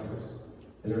historic structures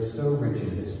that are so rich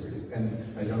in history.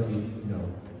 And I don't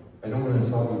want to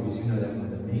insult you because you know that more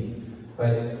than me,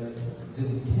 but the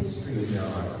history of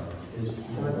Nyhoff is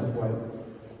part of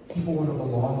what people want to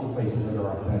belong to, places that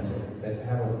are authentic, that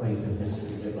have a place in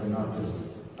history, that are not just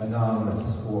anonymous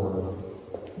or,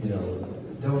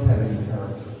 don't have any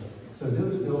character. So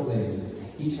those buildings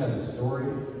each has a story,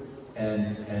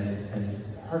 and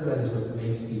part of that is what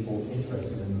makes people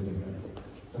interested in moving there.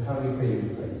 So how do we create a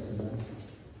new place?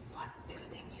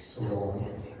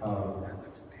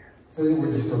 So then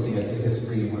we're just looking at the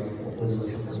history, what is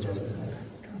the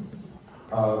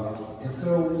and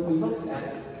so we looked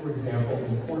at, for example,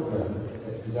 in Portland,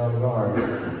 at the Del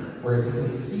Yard, where you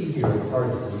can see here, it's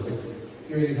hard to see, but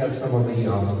here you have some of the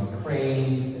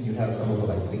cranes, and you have some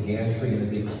of the gantry and the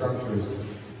big structures.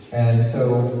 And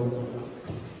so,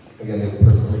 again, the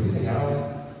person we're using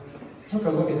now took a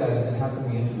look at that and said, how can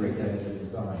we integrate that into the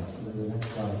design? So the next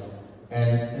slide.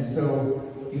 And so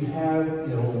you have,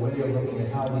 a way of looking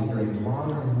at how these very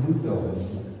modern new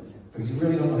buildings, because you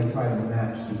really don't want to try to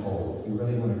match the old. You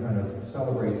really want to kind of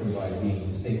celebrate them by being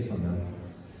distinct from them.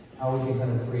 How we can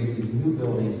kind of create these new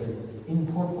buildings that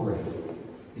incorporate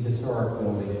the historic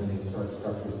buildings and the historic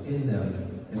structures in them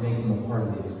and make them a part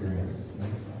of the experience.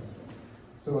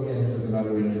 So again, this is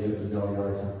another image of the Del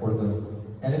Yards in Portland.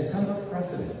 And it's kind of a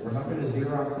precedent. We're not going to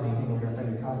Xerox anything, we're not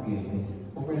going to copy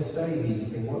anything. We're going to study these and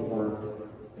say what worked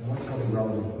and what's really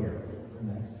relevant here.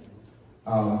 Next.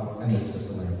 And this is just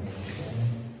a land.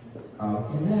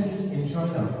 And then in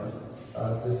China,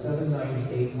 the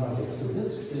 798 project. So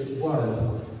this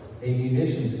was a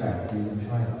munitions factory in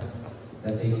China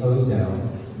that they closed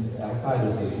down outside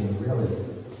of Beijing, really.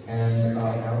 And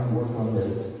Alan worked on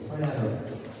this plan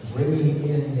of bringing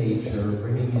in nature,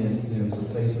 bringing in some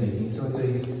placemaking. So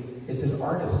it's an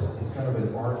artist. It's kind of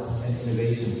an arts and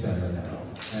innovation center now.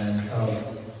 And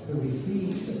so we see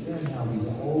again how these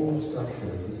old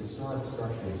structures, these historic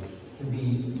structures, can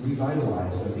be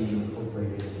revitalized by being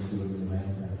incorporated into a new land.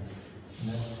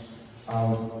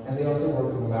 And they also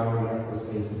work with Lowry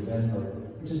Aquaspace in Denver,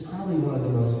 which is probably one of the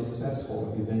most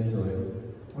successful, if you've been to it,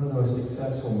 one of the most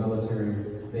successful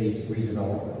military-based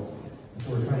redevelopments. And so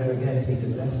we're trying to, again, take the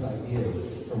best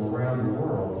ideas from around the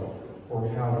world for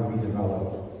how to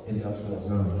redevelop industrial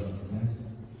zones. Next.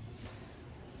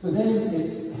 So then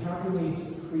it's how can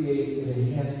we create an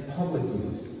enhanced public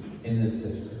use in this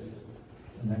district?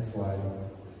 The next slide.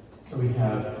 So we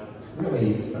have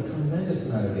really a tremendous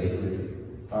amount of acreage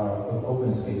of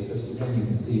open space. Just again, you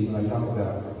can see when I talk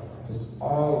about just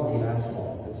all of the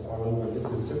asphalt that's all over. This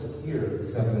is just here,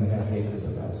 7.5 acres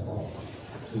of asphalt,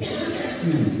 which is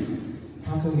huge.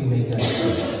 How can we make that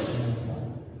happen?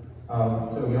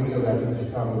 So let me go back to the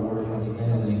Chicago waterfront again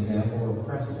as an example of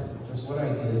precedent. Just what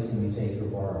ideas can we take or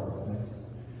borrow?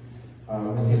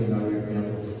 And here's another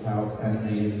example of just how it's kind of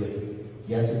made with,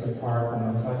 yes, it's a park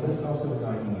on one side, but it's also a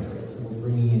dining area. So we're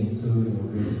bringing in food and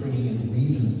we're bringing in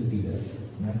reasons to be there.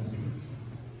 Next.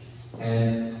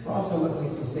 And we're also looking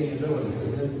at sustainability. So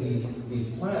that these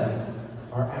plants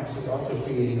are actually also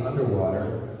creating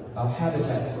underwater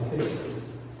habitat for fish.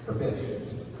 So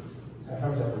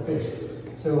habitat for fish.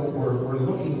 So we're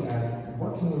looking at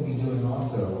what can we be doing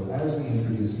also as we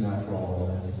introduce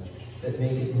natural elements that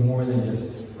make it more than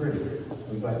just pretty,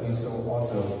 but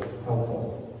also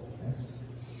helpful. Next.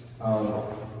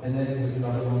 And then there's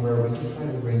another one where we just try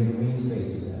to bring green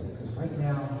spaces in. Because right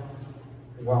now,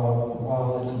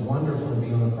 while it's wonderful to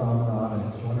be on the promenade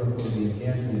and it's wonderful to be in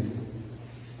gantries,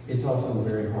 it's also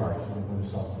very hard to move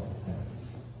yourself.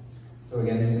 So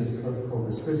again, this is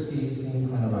Corpus Christi, same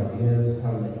kind of ideas,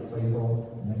 how to make it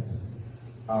playful. Next.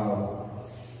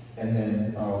 And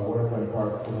then Waterfront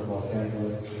Park for Los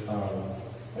Angeles.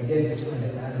 Again, just trying to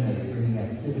animate, bringing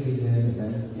activities in,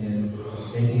 events in,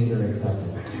 making it very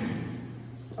attractive.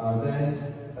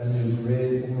 Then a new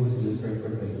grid, we'll move through this very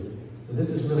quickly. So this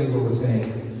is really where we're saying,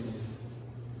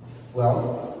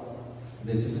 well,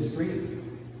 this is a street.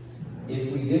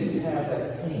 If we didn't have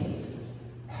that paint,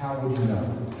 how would you know?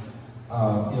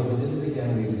 But this is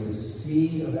again, we use a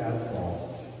sea of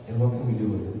asphalt, and what can we do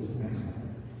with it?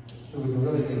 So we can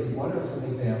really say, what are some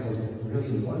examples of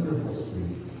really wonderful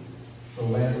streets? The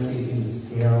landscaping, the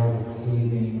scale, the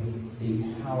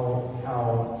paving, how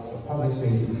the public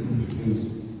space is introduced.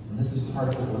 And this is part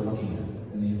of what we're looking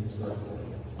at in the historic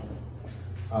portion.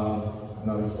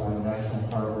 Another slide, National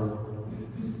Harbor.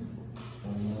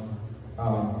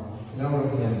 Now we're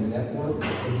looking at the network of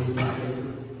these spaces.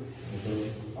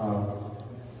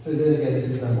 So then again, this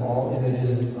is kind of all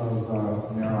images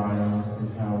of Mare Island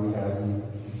and how we have these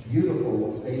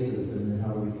beautiful spaces and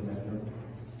how we connect them.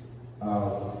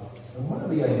 And one of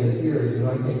the ideas here is you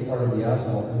might take part of the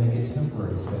asphalt and make a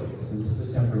temporary space. So this is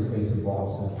a temporary space in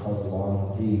Boston called the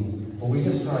Long B. But we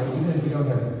just try, even if we don't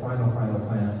have the final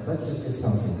plans, let's just get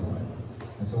something going.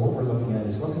 And so what we're looking at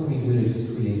is what can we do to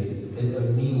just create a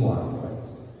meanwhile place,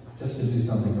 just to do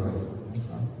something early.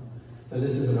 So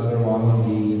this is another Long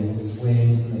B, and it had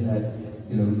swings, and it had,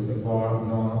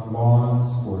 lawns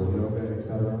for yoga,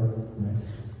 etc.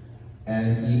 And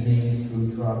evenings,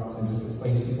 food trucks, and just a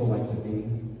place people like to be.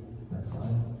 Next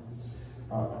slide.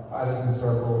 Addison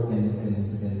Circle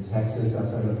in Texas,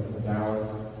 outside of Dallas,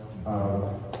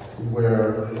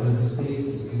 where the space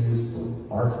is used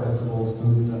for art festivals,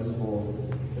 food festivals,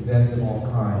 events of all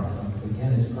kinds. And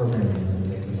again, it's programming and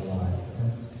making it alive.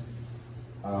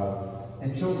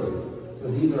 And children. So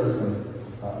these are some,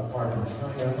 apart from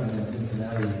China and then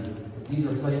Cincinnati, these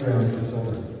are playgrounds for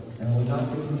children. And we're not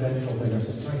the conventional playgrounds,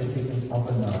 just trying to take them up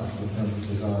a notch in terms of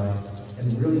design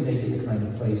and really make it the kind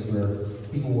of place where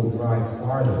people will drive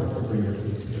farther to bring their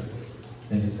kids here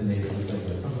than just the neighborhood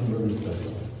playground. Something really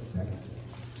special. Next.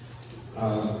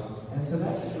 And so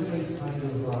that's really kind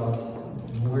of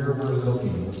where we're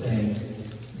looking. We're saying,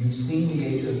 you've seen the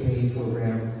HOK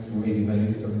program, or maybe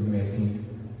something you may have seen,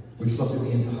 which looked at the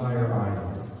entire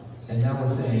island. And now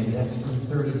we're saying that's from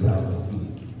 30,000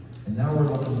 feet. And now we're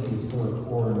looking at the historic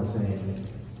core and saying,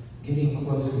 getting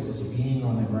closer to just being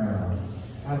on the ground,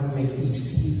 how do we make each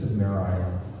piece of Mare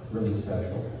Island really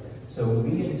special? So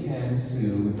we intend to,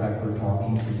 in fact, we're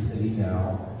talking to the city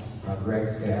now.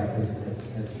 Greg's staff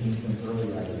has seen some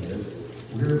early ideas.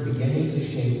 We're beginning to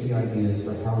shape the ideas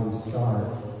for how we start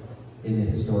in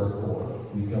the historic core.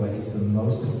 We feel like it's the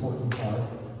most important part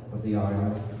of the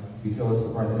island. We feel it's the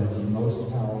part that has the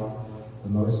most power, the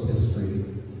most history,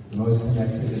 the most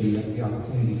connectivity, the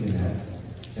opportunity to connect.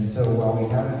 And so while we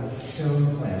haven't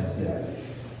shown plans yet,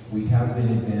 we have been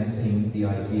advancing the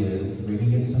ideas,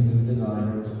 bringing in some new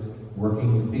designers,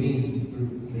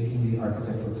 making the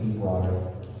architectural team broader.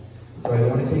 So I don't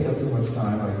want to take up too much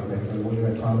time. I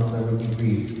promised I would be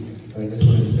brief, but I just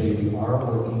wanted to say we are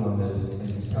working on this and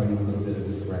to tell you a little bit of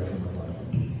the direction we're going.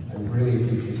 I really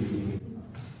appreciate you being here.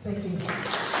 Thank you. Thank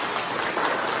you.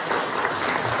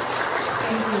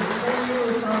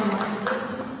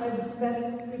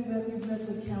 We've met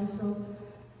with council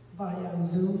via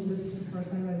Zoom. This is the first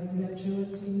time I've met you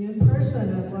and seen you in person.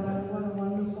 And what a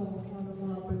wonderful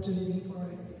opportunity for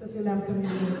the Philam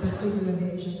community, particularly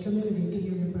the Asian community, to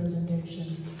hear your presentation.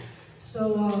 So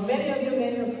many of you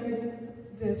may have heard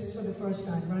this for the first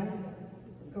time, right?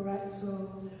 Correct?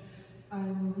 So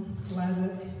I'm glad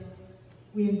that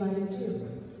we invited you.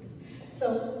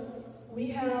 So we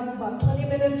have about 20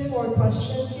 minutes for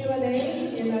question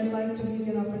Q&A, and I'd like to give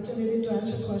you an opportunity to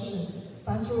answer questions.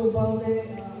 Pastor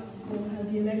Ubalde will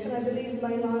have you next, and I believe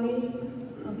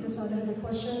Lailani Quesada had a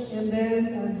question, and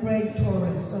then Greg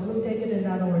Torres. So we'll take it in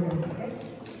that order, okay?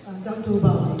 Dr.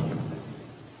 Ubalde.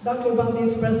 Dr. Ubalde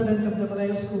is president of the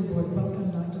Vallejo School Board. Welcome,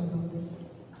 Dr. Ubalde.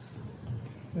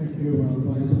 Thank you,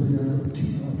 Vice Mayor.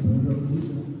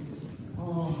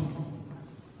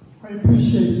 I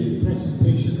appreciate the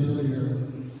presentation earlier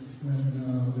when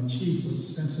the chief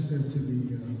was sensitive to the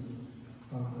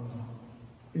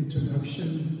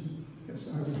introduction, as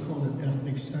I would call it,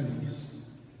 ethnic studies.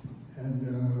 And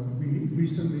we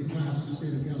recently passed, the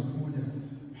state of California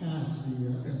passed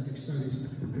the ethnic studies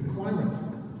requirement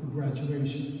for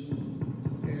graduation.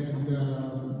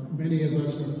 And many of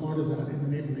us were part of that in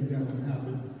enabling that to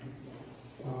happen.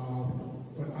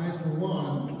 But I, for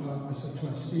one, as a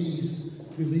trustees,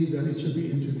 believe that it should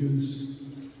be introduced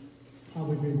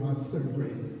probably about third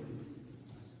grade.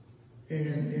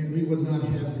 And we would not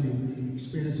have the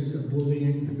experiences of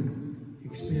bullying,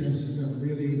 experiences of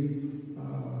really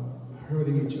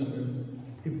hurting each other,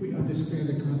 if we understand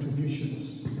the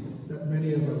contributions that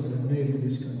many of us have made in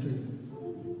this country.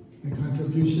 The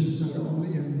contributions not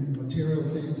only in material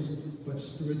things,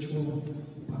 spiritual,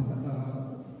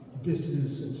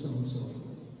 business, and so on and so forth.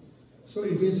 So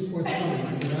it is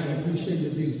forthcoming, and I appreciate you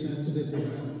being sensitive to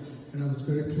that, and I was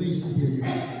very pleased to hear you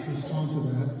respond to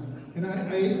that. And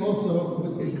I also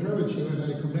would encourage you, and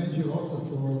I commend you also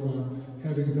for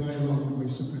having dialogue with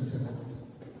your superintendent.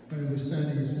 My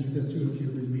understanding is that the two of you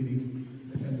have been meeting,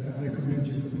 and I commend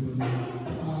you for doing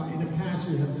that. In the past,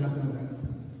 we have not done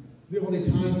that. The only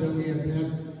time that we have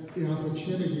had the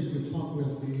opportunity to talk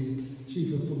with the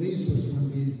chief of police was when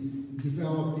we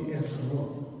developed the SRO.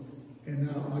 And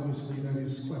now, obviously, that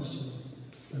is questioned.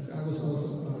 But I was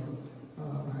also,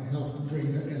 I helped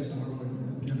bring the SRO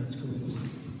in its school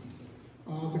district.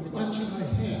 The question I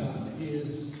have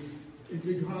is, in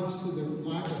regards to the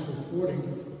lack of reporting,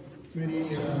 many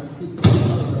people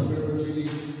are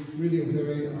really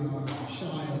very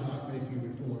shy about making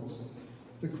reports.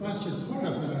 The question, part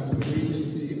of that, I believe,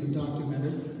 is the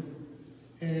undocumented.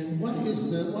 And what is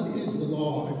the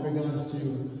law in regards to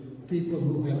people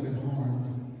who have been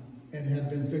harmed and have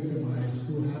been victimized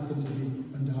who happen to be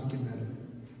undocumented?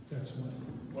 That's one.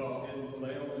 Well, in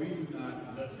Vallejo, we do not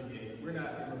investigate. We're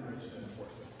not immigration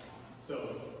enforcement. So,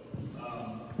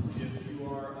 if you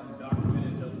are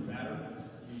undocumented, it doesn't matter.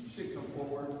 You should come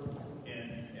forward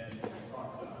and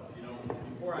talk to us. You know,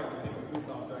 before I became a police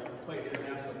officer, I played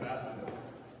international basketball.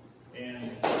 And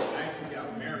I actually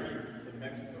got married in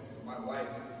Mexico. So my wife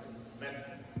is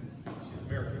Mexican. She's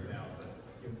American now, but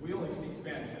we only speak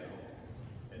Spanish at home.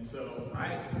 And so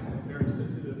I am very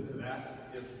sensitive to that.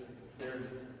 If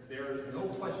there is no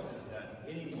question that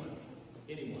anyone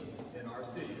in our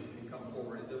city can come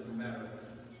forward. It doesn't matter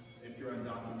if you're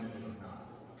undocumented or not.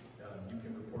 You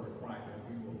can report a crime and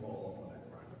we will follow up on that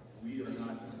crime. We are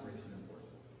not immigration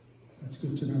enforcement. That's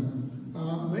good to know.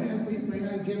 May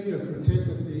I give you a critique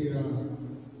of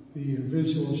the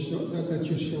visual show that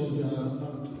you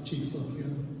showed, Chief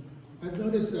Khimm? I've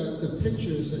noticed that the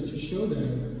pictures that you show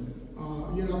there,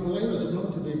 you know, Vallejo is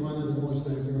known to be one of the most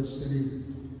diverse cities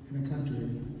in the country.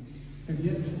 And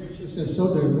yet the pictures that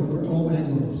showed there were all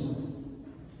Anglos.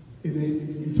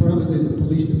 In front of the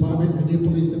police department, the new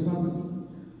police department,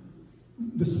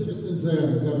 the citizens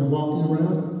there that are walking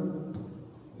around,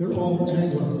 they're all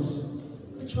Anglos.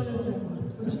 Which one is that one?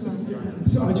 Which one?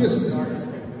 So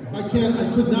I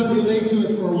could not relate to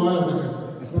it for a while there,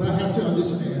 but I have to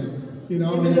understand. You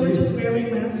know, they were just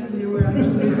wearing masks, they were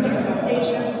actually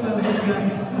Asians, so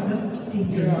just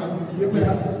teasing. Yeah,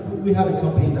 we have a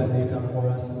company that made that for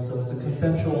us, and so it's a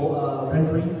conceptual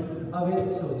rendering of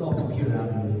it, so it's all computer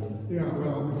animated. Yeah,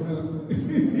 well,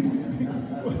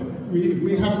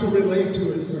 we have to relate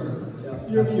to it, sir. Yeah.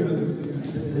 You understand.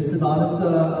 It's an honest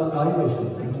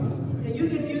evaluation. Thank you. And you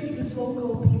can use these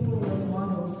local people as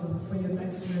models for your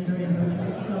next rendering.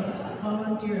 It's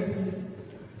volunteers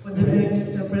for the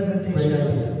next presentation. Great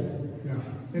idea.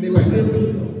 Yeah. Anyway,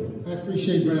 I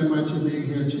appreciate very much you being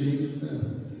here, Chief.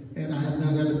 And I have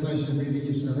not had the pleasure of meeting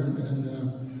you, sir.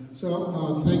 And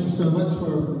so thank you so much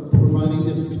for providing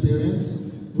this experience.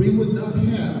 We would not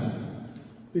have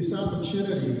this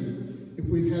opportunity if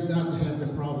we had not had the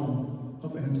problem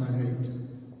of anti-hate.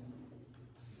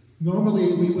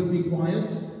 Normally, we would be quiet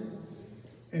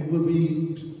and would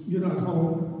be, you know, at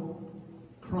home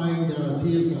crying our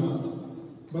tears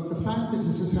out. But the fact that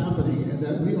this is happening and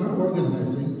that we are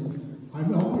organizing,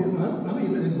 I'm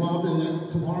even involved in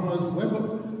that tomorrow's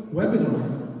webinar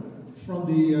from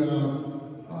the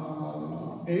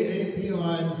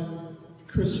AAPI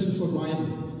Christian for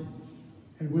Bible.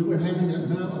 And we were having a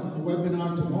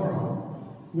webinar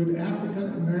tomorrow with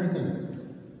African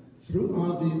American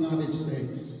throughout the United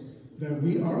States that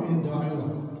we are in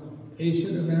dialogue.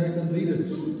 Asian American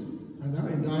leaders are now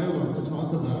in dialogue to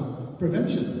talk about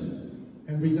prevention.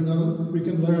 And we can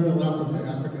learn a lot from the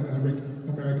African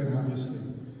American, obviously.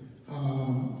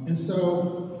 And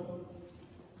so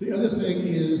the other thing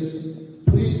is,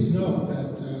 please note that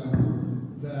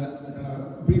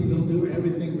we will do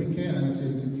everything we can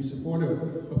to be supportive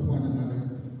of one another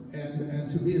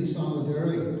and to be in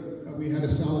solidarity. We had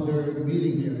a solidarity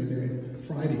meeting the other day,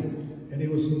 Friday, and it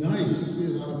was nice to see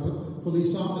a lot of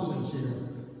police officers here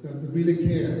that really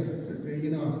care.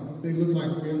 They look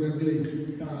like they're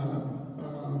really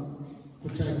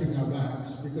protecting our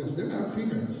backs because they're our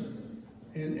figures,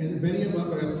 and many of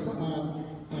them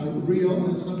are real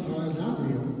and some are not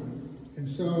real. And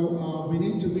so we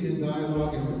need to be in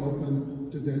dialogue and open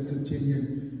to the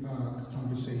continued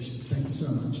conversation. Thank you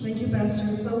so much. Thank you,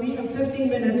 Pastor. So we have 15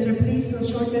 minutes here. Please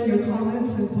shorten your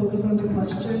comments and focus on the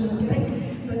question,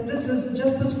 okay? But this is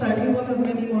just the start. We will have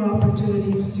many more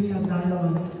opportunities to have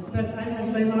dialogue. But I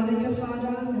have Leilani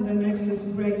Quesada, and then next is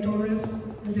Greg Torres,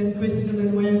 and then Chris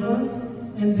Villanueva,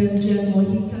 and then Jen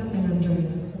Mojica, and Andrea.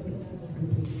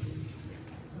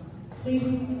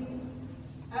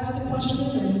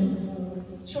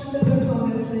 shorter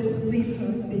comments, please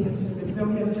be considerate. We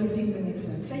only have 15 minutes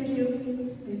left. Thank you.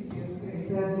 Thank you. Okay,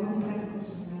 so I want to ask a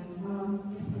question now.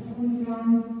 When John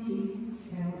Peace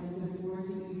was the words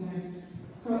that you kind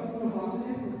of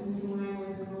provocative, which is why I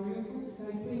was memorial for. So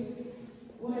I think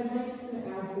what I'd like to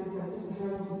ask is just a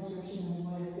high-level description of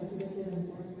what the predictive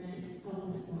enforcement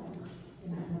element does in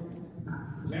that program.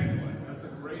 Excellent. That's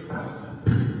a great question.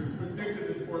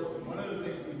 Predictive enforcement. One of the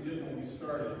things we did when we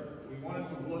started, we wanted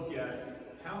to look at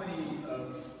how many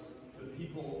of the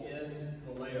people in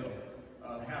Vallejo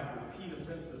have repeat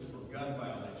offenses for gun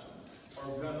violations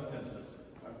or gun offenses.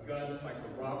 A gun, like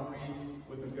a robbery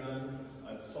with a gun,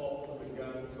 assault with a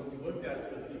gun. So we looked at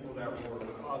the people that were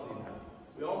causing that.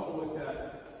 We also looked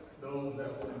at those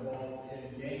that were involved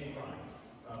in gang crimes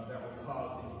that were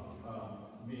causing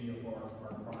many of our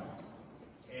crimes.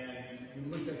 And we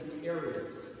looked at the areas.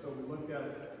 So we looked at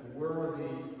where are the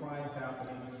crimes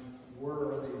happening, where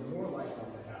are they more likely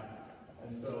to happen.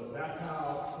 And so that's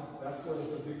where the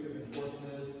predictive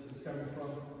enforcement is coming from.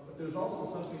 But there's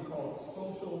also something called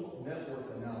social network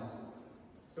analysis.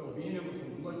 So being able to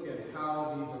look at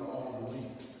how these are all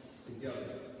linked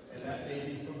together. And that may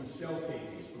be from a shell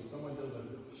casing. So someone does a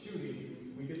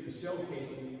shooting, we get the shell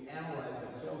casing, analyze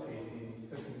that shell casing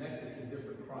to connect it to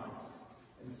different crimes.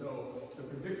 And so the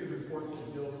predictive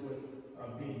enforcement deals with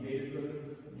being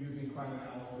data-driven, using crime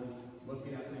analysis,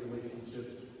 looking at the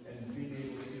relationships, and being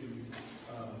able to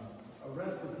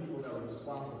arrest the people that are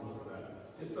responsible for that.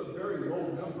 It's a very low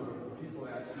number of the people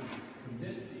that actually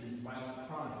commit these violent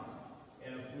crimes.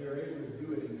 And if we are able to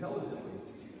do it intelligently,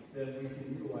 then we can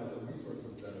utilize our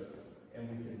resources better, and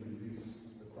we can reduce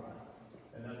the crime.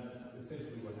 And that's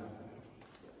essentially what happened.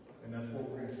 And that's what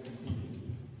we're going to continue.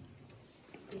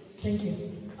 Thank you.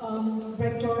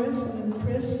 Greg Torres and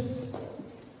Chris.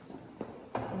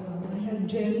 I had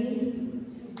Jenny.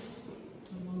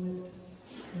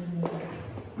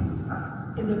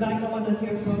 In the back, I want to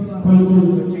hear from... Thank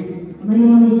you. My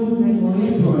name is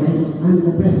Greg Torres. I'm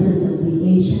the president of the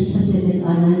Asian Pacific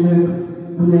Islander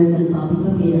American Public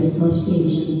Affairs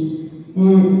Association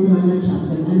and Rozzana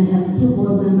chapter. And I have two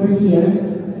board members here,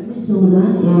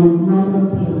 Rozzana and Mare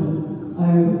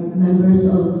are members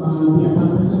of the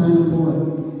Apapa Rozzana board.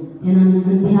 And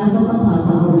on behalf of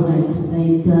Apapa, I would like to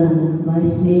thank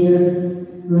Vice Mayor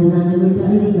Rozzana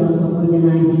Verder-Aliga for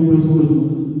organizing this meeting.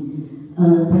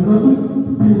 The COVID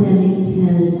pandemic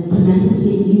has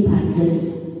tremendously impacted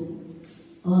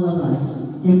all of us,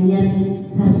 and yet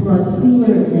has brought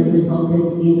fear and resulted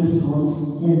in assaults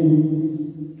and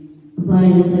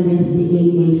violence against the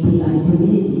AAPI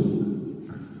community.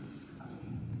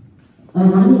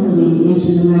 Ironically,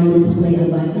 Asian Americans play a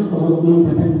vital role in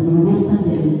this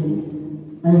pandemic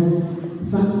as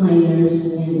frontliners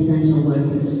and essential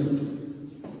workers.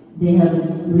 They have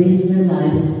risked their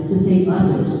lives to save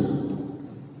others.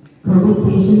 COVID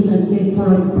patients are cared for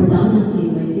predominantly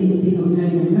by Filipino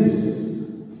American nurses.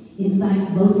 In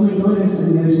fact, both my daughters are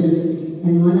nurses,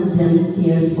 and one of them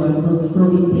cares for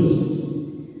COVID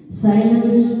patients.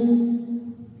 Silence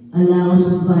allows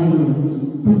violence.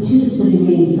 To choose to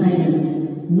remain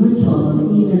silent, neutral,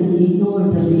 or even ignore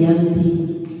the reality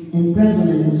and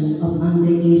prevalence of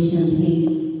anti-Asian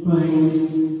hate crimes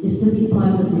is to be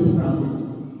part of this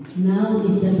problem. Now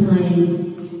is the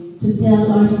time to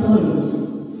tell our stories,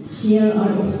 share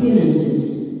our experiences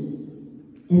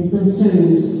and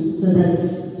concerns so that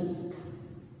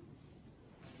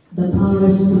the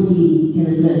powers to be can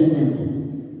address them.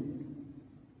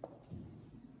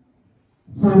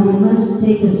 So we must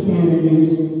take a stand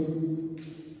against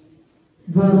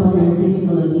verbal and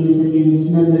physical abuse against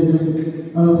members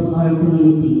of our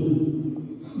community.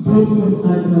 This is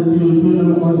our country, we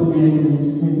are all Americans,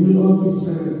 and we all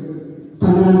deserve to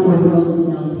live a world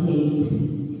without hate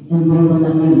and verbal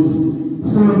abuse.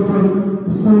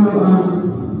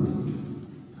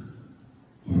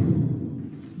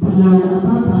 The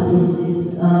Apapa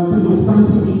is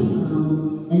sponsoring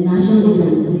a national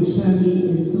event, which Shawny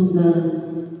is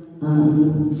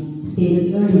stated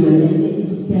earlier, and it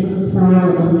is scheduled for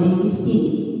May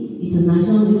 15. It's a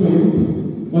national event,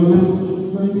 and it's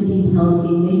going to be held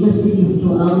in major cities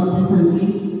throughout the country.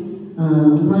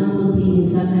 One will be in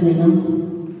Sacramento.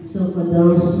 So for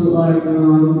those who are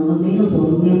available,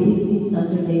 May 15,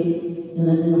 Saturday,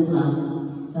 11 o'clock.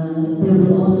 There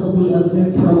will also be a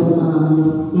virtual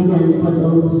event for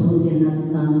those who cannot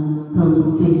come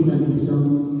physically. So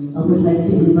I would like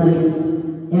to invite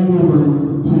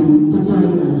everyone to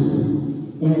join us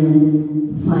and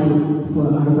fight for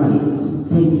our rights.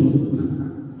 Thank you.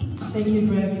 Thank you,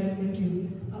 Greg. Thank you.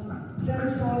 That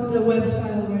is on the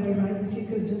website already, right? If you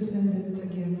could just send it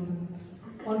again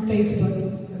on Facebook.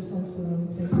 There's also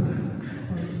Facebook.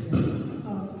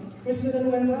 Chris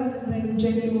Villanueva, and then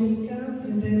Jenny Monica,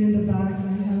 and then in the back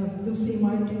I have Lucy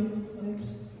Martin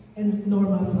next, and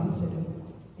Norma Placido.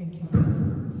 Thank you.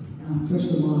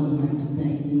 First of all, I'd like to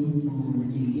thank you for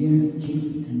being here,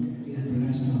 Chief, and the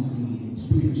rest of the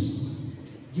speakers.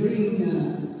 During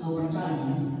our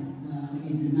time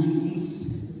in the 90s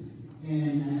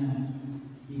and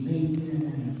the late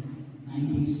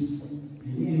 90s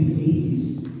and early 80s,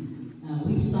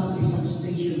 we established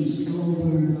substations all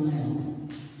over Vallejo.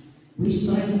 We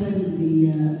strengthened the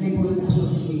neighborhood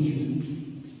association,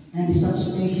 and the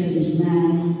substation is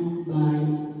manned by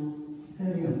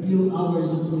a few hours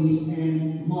of police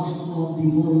and most of the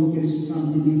volunteers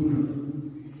from the neighborhood.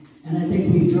 And I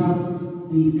think we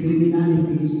dropped the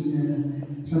criminalities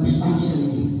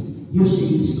substantially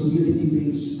using this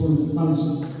community-based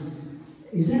policy.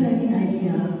 Is there any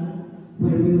idea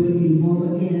where we will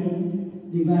involve again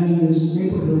the various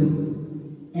neighborhood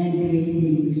and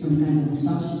creating some kind of a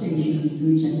substation to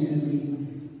each and every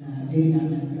area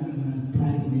that are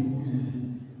plagued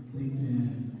with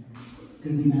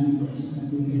criminalities, so that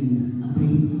we can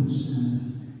abate those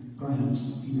crimes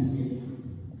in that area?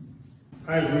 I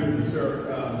agree with you, sir.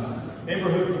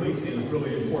 Neighborhood policing is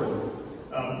really important.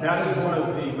 That is one of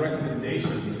the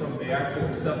recommendations from the actual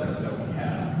assessment that we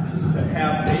have, is to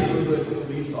have neighborhood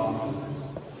police officers,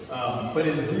 but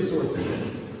it is resource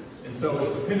dependent. And so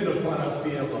it's dependent upon us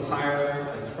being able to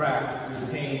hire, attract,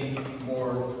 retain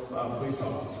more police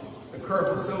officers. The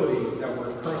current facility that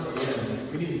we're currently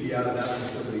in, we need to be out of that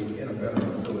facility in a better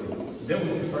facility. Then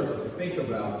we can start to think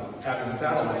about having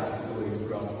satellite facilities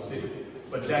throughout the city.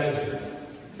 But that is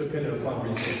dependent upon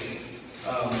resources.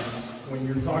 When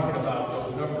you're talking about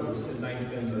those numbers in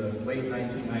the late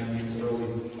 1990s,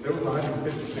 early, there was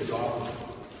 156 officers.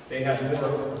 They had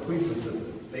more police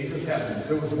assistants. They just had,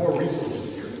 there was more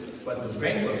resources here. But the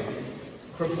bankruptcy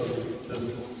crippled this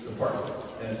department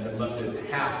and left it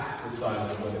half the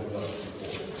size of what it was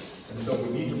before. And so we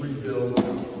need to rebuild,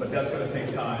 but that's going to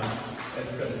take time, and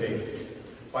it's going to take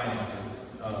finances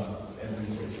and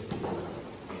resources.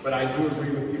 But I do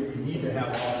agree with you, we need to have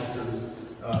officers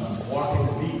walking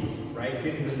the beat, right?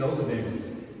 Getting to know the neighbors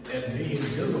and being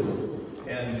visible.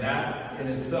 And that in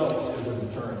itself is a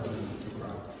deterrent to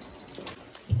crime.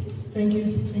 Thank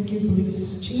you,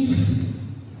 Police Chief.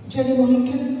 Jenny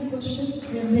Mohican, question?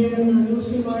 And then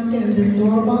Lucy Martin, and then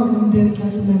Norma, and then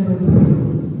Councilmember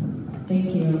Mare.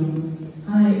 Thank you.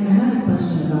 I have a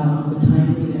question about the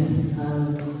timeliness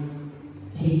of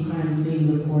hate crimes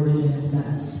being reported and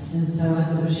assessed. And so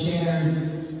as it was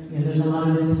shared, there's a lot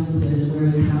of instances where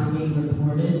it's not being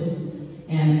reported.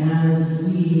 And as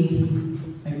we,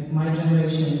 like my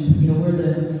generation,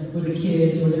 we're the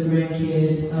kids, we're the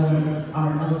grandkids of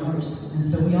our elders. And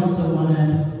so we also want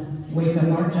to wake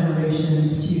up our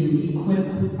generations to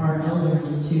equip our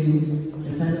elders to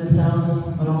defend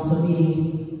themselves, but also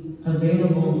be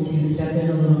available to step in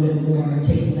a little bit more,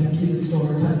 taking them to the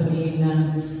store, accompanying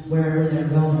them wherever they're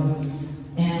going.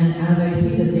 And as I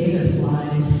see the data slide,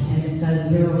 and it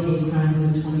says 0 hate crimes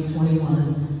in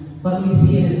 2021, but we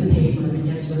see it in the paper, it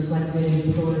gets reflected in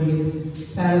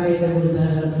stories. Saturday there was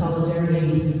a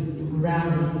solidarity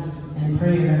rally and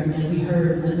prayer, and we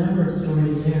heard a number of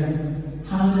stories there.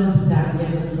 How does that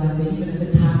get reflected, even if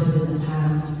it's happened in the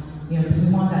past? Because we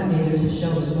want that data to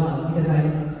show as well. Because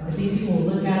I think people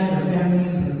will look at it, our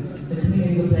families, and the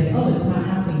community will say, oh, it's not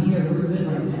happening here, we're good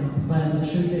right now. But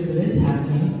the truth is, it is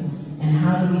happening. And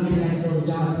how do we connect those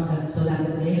dots so that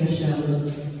the data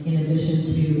shows, in addition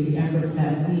to the efforts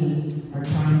that we are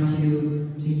trying to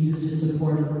use to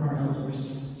support our elders?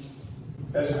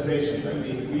 Education. I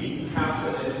mean, we have to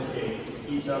educate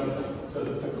each other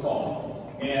to call.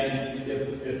 And if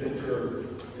it's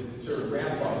your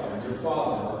grandfather or your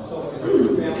father or someone in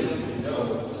your family that you know,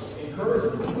 encourage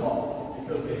them to call,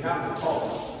 because they have to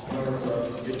call in order for us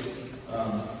to get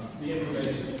the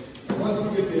information. And once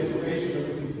we get the information, then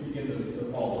we can begin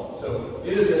to follow up. So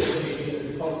it is education,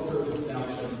 it's public service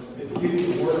announcements, it's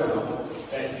getting the word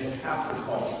out that you have to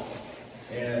call.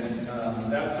 And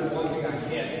that's the one thing I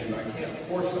can't do. I can't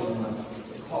force someone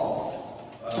to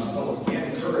call. But we can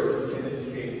encourage, we can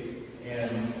educate.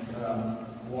 And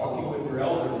walking with your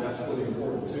elders, that's really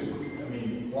important too. I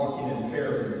mean, walking in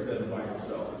pairs instead of by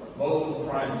yourself. Most of the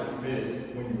crimes are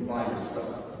committed when you're by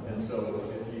yourself. And so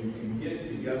if you can get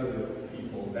together with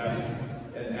people, that's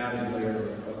an added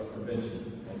layer of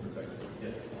prevention and protection.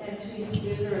 Yes? And Chief,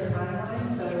 is there a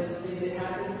timeline? So if it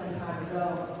happened some time ago,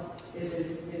 is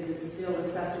it still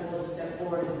acceptable to step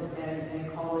forward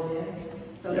and call it in?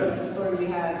 So there was a story we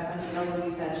had, I know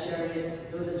Louise had shared it.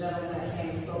 There was a gentleman that came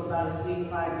and spoke about his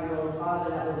 85-year-old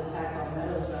father that was attacked on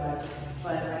Meadows Drive,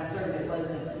 but I'm certain it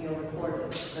wasn't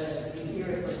reported. But you hear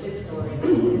it from his story?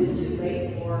 Is it too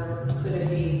late, or could it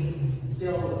be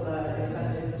still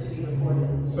accepted to be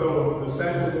reported? So the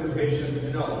statute of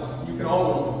limitation, no, you can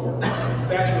always report. The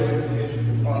statute of limitation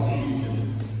for prosecution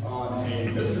on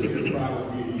a misdemeanor crime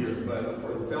would be a year, but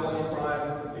for a felony crime,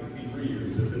 it could be 3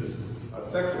 years. If it's a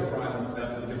sexual crime,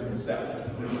 that's a different statute.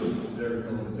 There's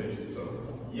no limitation. So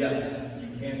yes, you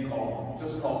can call.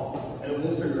 Just call, and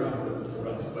we'll figure out the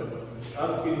rest. But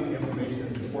us getting the information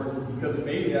is important because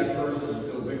maybe that person is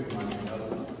still victimizing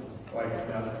others. Like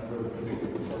that's where the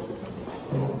victim person is.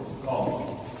 So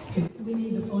call. We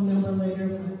need the phone number later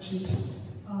for Chief.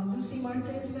 Lucy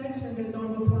Martinez next, and then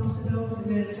Norma Placido, and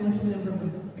then Councilmember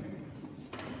Verder.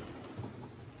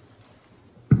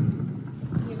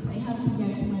 Yes, I have to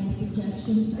get to my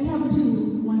suggestions. I have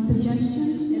two, one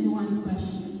suggestion and one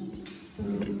question. So,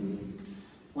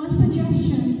 one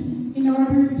suggestion, in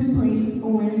order to create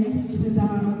awareness to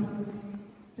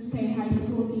say high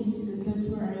school kids, because that's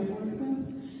where I work with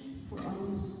for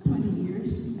almost 20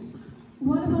 years.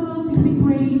 What about if we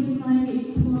create like a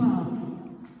club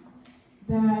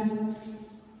that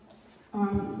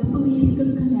the police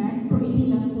could connect,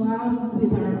 creating a club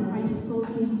with our high school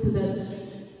kids so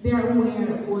that they're aware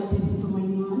of what is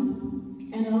going on?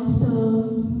 And also,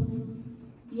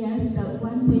 yes, that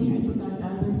one thing, I forgot the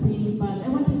other thing, but I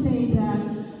want to say that,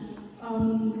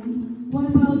 what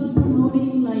about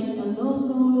promoting like a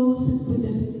logo with a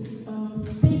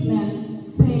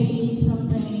statement saying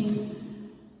something,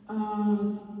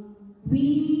 we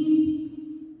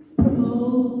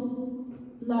promote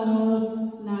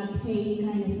love, not hate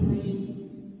kind of thing.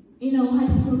 You know, high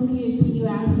school kids, when you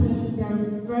ask them,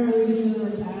 they're very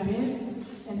good at it,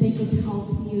 and they could help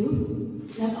you,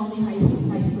 not only high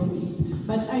school kids.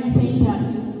 But I'm saying that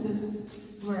this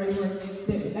is where I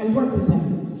work with them.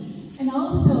 And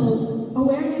also,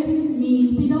 awareness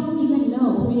means they don't even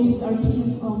know who is our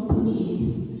chief of police.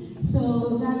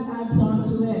 So that adds on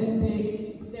to it.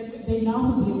 They now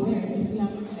will be aware if we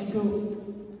have a group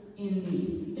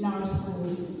in our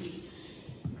schools.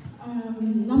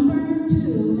 Number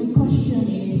two, my question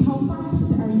is, how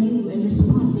fast are you in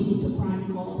responding to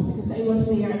crime calls? Because I was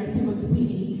there at Cebu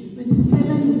City when the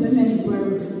 7 women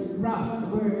were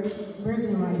robbed, were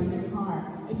burglarized their car.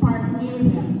 I parked near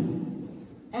them.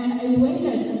 And I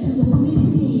waited until the police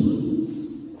came.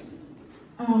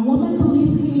 Woman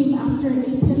police came after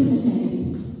 18 minutes.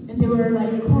 And they were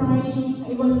like crying.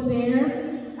 I was there.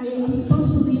 I'm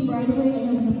supposed to leave right away. I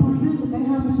have an apartment, but I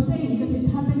have to stay because it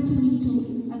happened to me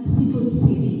too at Cebu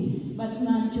City, but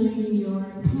not during your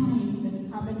time. That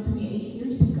happened to me 8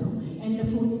 years ago. And the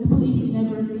police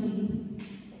never came.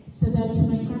 So that's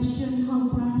my question. How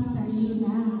fast are you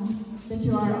now that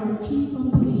you are our chief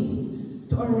of police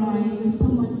to arrive when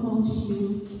someone calls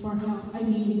you for help? I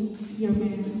mean, your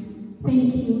mayor.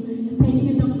 Thank you. And thank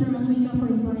you, Dr. Aliga, for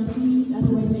inviting me.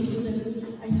 Otherwise,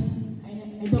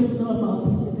 I don't know about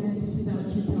these events without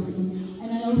you telling me. And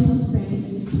I also spent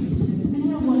this research. And I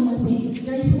have one more thing.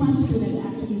 There is one student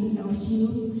actually who knows you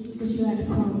because you had a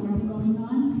program going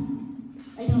on.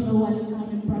 I don't know what kind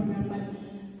of program, but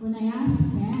when I asked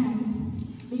them,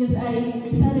 because I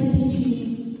started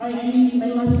teaching, my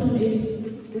lesson is,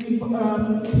 I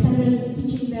started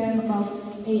teaching them about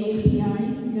AAPI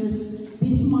because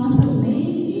this month of May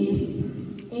is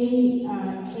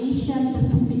Asian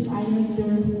Pacific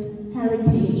Islander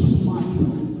Heritage Month.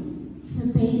 So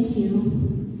thank you.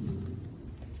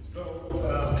 So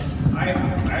I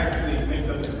actually think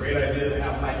that's a great idea to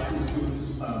have high school students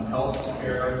help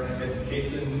prepare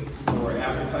education or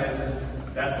advertisements.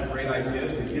 That's a great idea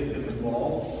to get them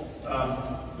involved.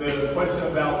 The question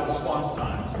about response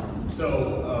times. So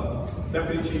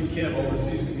Deputy Chief Khimm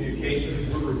oversees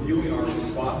communications. We're reviewing our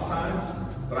response times,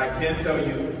 but I can tell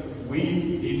you we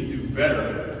need to do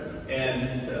better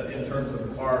and in terms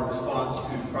of our response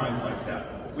to crimes like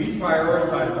that. We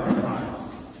prioritize our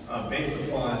crimes based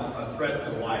upon a threat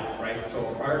to life, right? So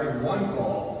a priority 1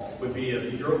 call would be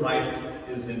if your life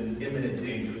is in imminent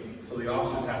danger. So the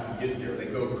officers have to get there. They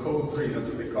go code 3, that's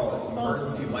what they call it,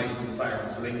 emergency lights and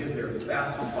sirens. So they get there as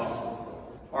fast as possible.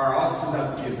 Our officers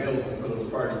have to be available for those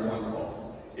priority 1 calls.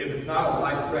 If it's not a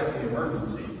life-threatening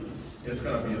emergency, it's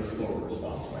going to be a slower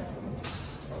response. Right?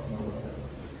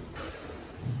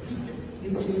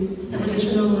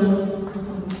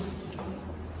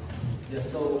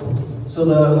 Yes, so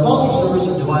the calls for service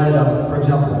are divided up. For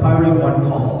example, priority 1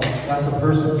 call. That's a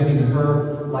person getting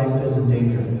her life is in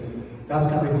danger. That's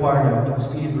going to require an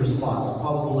expedient response,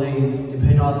 probably,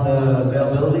 depending on the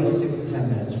availability, 6 to 10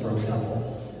 minutes, for example.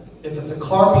 If it's a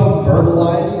car being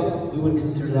burglarized, we would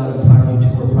consider that a priority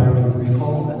 2 or priority 3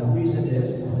 call, and the reason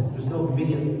is there's no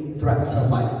immediate threat to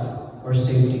life or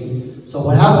safety. So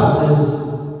what happens is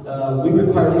we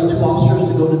require at least 2 officers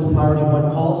to go to the priority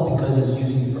 1 calls because it's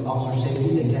usually for officer safety.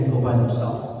 They can't go by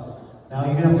themselves. Now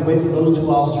you're going to have to wait for those 2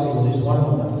 officers, or at least one of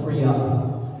them, to free up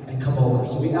and come over.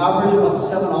 So we average about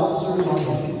 7 officers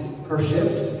per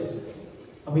shift.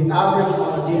 And we average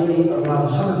on a daily around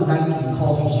 190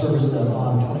 calls for service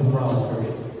on a 24-hour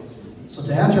period. So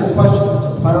to answer your question, if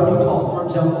it's a priority call, for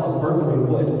example, a burglary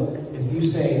would, if you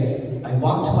say, I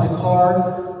walked to my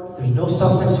car, there's no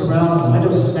suspects around, the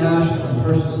window's smashed, and the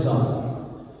person's gone.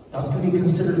 That's going to be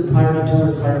considered a priority 2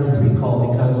 or priority 3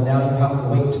 call because now you have to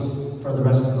wait for the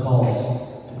rest of the calls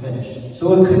to finish.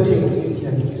 So it could take 18,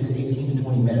 I think you said 18 to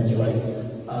 20 minutes, right,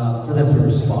 for them to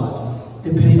respond,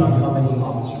 depending on how many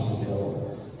officers are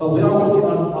available. But we are working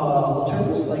on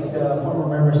alternatives, like the former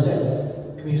member said.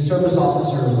 Community service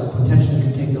officers that potentially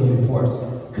could take those reports.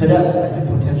 Cadets that could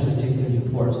potentially take those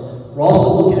reports. We're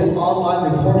also looking at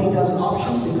online reporting as an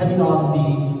option, depending on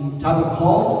the type of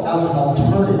call, as an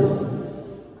alternative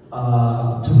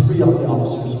to free up the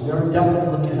officers. We are definitely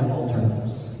looking at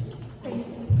alternatives. I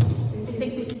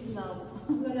think this is now.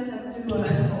 I'm going to have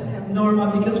to have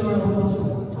Norma because we're almost,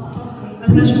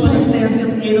 unless you want to stay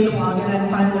until 8 o'clock, and I'm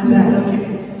fine with that, okay?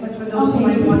 But for those who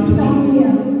might want to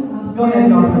go ahead,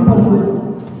 Norma.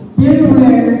 There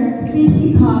were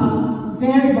physical,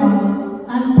 verbal,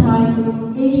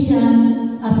 anti-Asian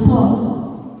assaults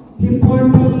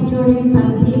reported during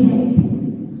pandemic.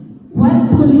 What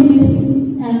police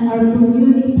and our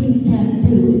community can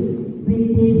do with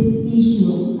this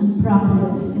issue and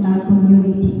problems in our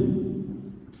community?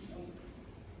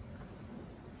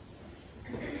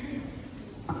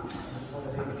 I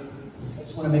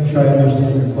just want to make sure I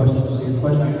understand your question. So your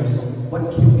question is, what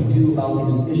can we do about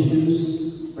these issues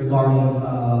regarding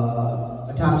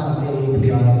attacks on the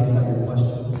AAPI? Is that your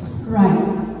question? Right.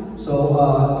 So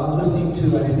I'm listening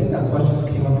to, and I think that questions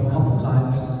came up a couple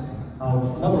times.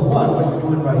 Number one, what we're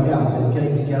doing right now is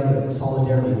getting together the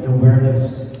solidarity, the awareness,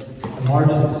 the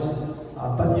marches.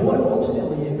 But you know what?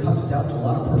 Ultimately, it comes down to a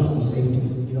lot of personal safety.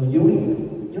 You know, you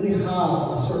only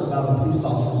have a certain amount of police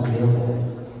officers available.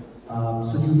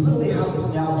 So you really have to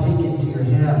now take into your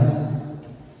hands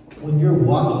when you're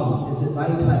walking. Is it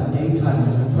nighttime, daytime,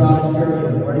 in a crowded area,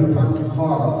 where do you park your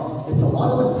car? It's a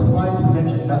lot of the crime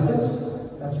prevention methods.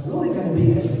 That's really going to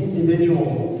be an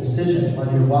individual decision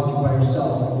whether you're walking by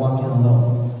yourself or walking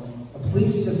alone. The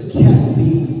police just can't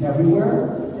be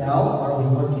everywhere. Now, are we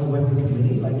working with the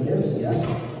community like this? Yes.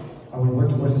 Are we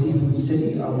working with Seafood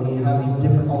City? Are we having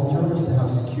different alternatives to have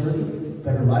security,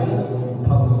 better lighting? We're working with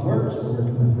public works, we're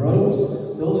working with roads.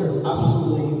 Those are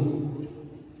absolutely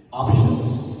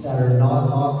options that are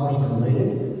non-law enforcement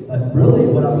related. But really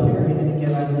what I'm hearing, and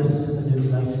again, I listen to the news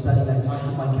and I study and I talk to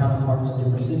my counterparts in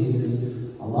different cities, is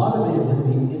a lot of it is going to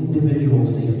be individual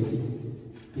safety.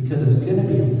 Because it's going to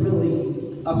be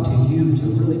really up to you to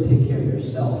really take care of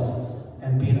yourself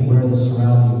and being aware of the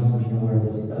surroundings and being aware of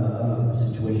the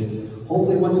situation.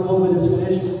 Hopefully once COVID is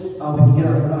finished, we can get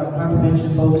our crime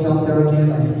prevention folks out there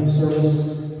again, our community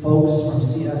service folks from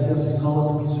CSS, we call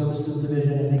it Community Services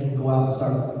Division, and they can go out and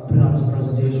start putting on some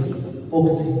presentations,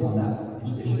 focusing on that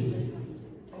issue.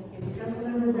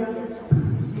 Councilmember Brown.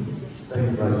 Thank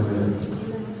you, Vice Mayor.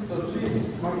 So,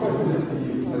 Chief, my question is to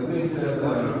you. I think that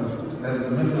as a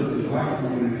member of the Black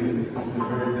community, it's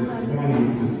very disappointing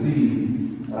to see,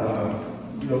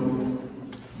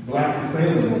 Black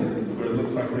assailants, where it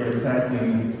looks like they're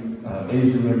attacking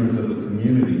Asian members of the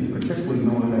community, particularly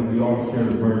knowing that we all share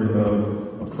the burden of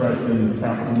oppression,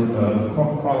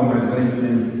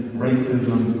 colonization,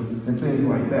 racism, and things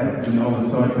like that, And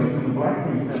so I think from the Black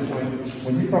community standpoint,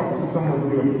 when you talk to some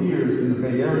of your peers in the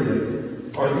Bay Area,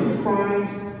 are these crimes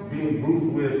being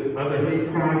grouped with other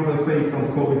hate crimes, let's say from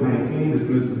COVID-19, as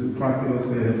Mrs. Placido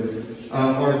said?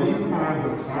 Are these crimes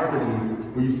of poverty,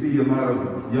 where you see a lot of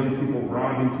young people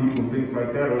robbing people and things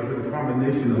like that, or is it a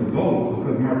combination of both?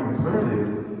 Because my concern is,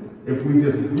 if we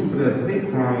just group it as hate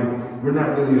crime, we're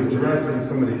not really addressing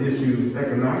some of the issues,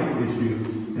 economic issues,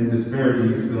 and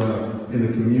disparities in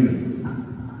the community.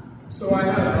 So I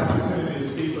had an opportunity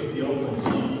to speak with the Oakland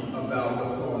chief about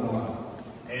what's going on.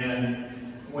 And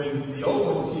when the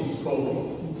Oakland chief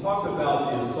spoke, he talked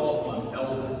about the assault on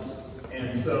elders.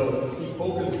 And so he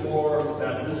focused more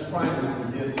that this crime is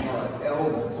against our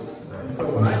elders. And so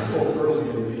when I spoke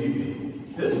earlier in the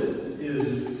evening, this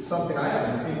is something I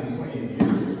haven't seen in 28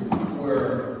 years,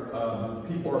 where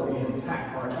people are being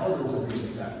attacked, our elders are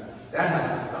being attacked. That has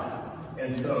to stop.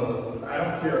 And so I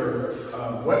don't care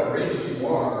what race you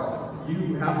are,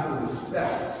 you have to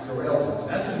respect your elders.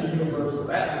 That's in the universal.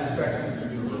 That respect is in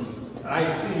the universal. And I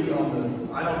see on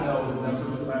the, I don't know the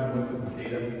numbers, I haven't looked at the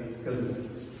data, because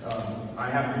I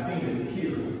haven't seen it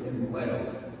here in Vallejo.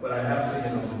 but I have seen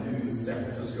it on the news, San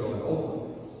Francisco and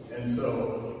Oakland. And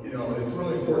so, you know, it's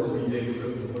really important to be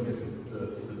data-driven to look at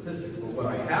the statistics. But what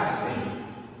I have seen,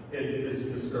 it is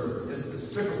disturbing. It's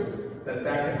despicable that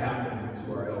that can happen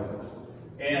to our elders.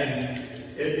 And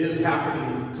it is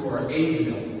happening to our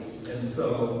Asian elders. And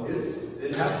so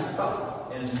it has to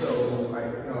stop. And so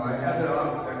I had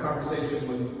that conversation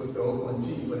with the Oakland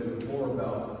chief, but it was more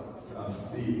about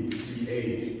the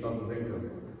age of the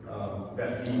victim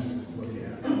that he's looking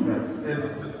at. And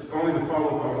only to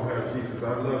follow up on that, Chief, because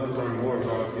I'd love to learn more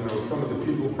about, you know, some of the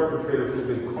people, perpetrators who've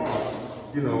been caught,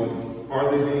 you know,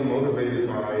 are they being motivated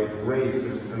by race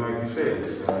and like you said,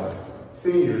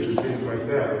 seniors and things like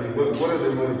that? I mean, what are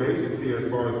their motivations here as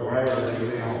far as why are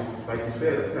they now, like you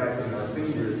said, attacking our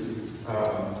seniors,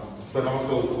 but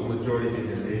also the majority in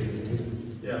their age?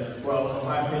 Yes, well, in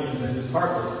my opinion, they're just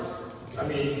heartless. I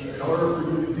mean, in order for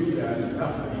you to do that, you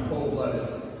have to be cold-blooded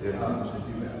to do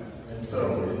that. And so,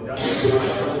 that's my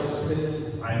personal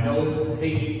opinion. I know that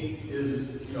hate is,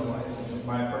 you know,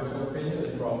 my personal opinion,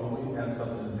 it probably has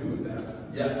something to do with that.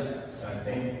 Yes, and I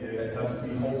think it has to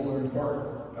be whole or in part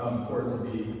for it to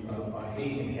be a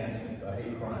hate enhancement, a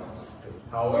hate crime.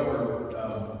 However,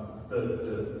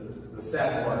 the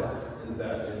sad part is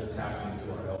that it's happening to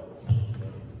our elders.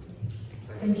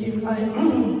 Thank you.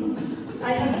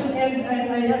 I have to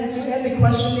end the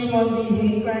questioning on the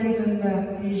hate crimes and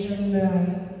Asian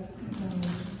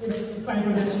crime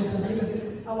prevention center, because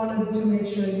I wanted to make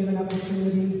sure I give an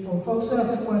opportunity for folks who have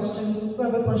a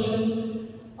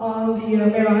question on the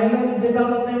Mare Island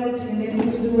development and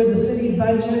anything to do with the city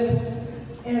budget,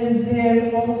 and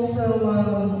then also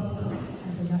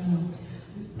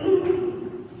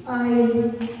I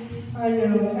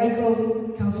echo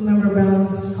Councilmember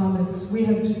Brown's comments. We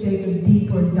have to take a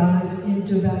deeper dive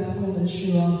into that whole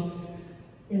issue of,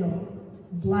 you know,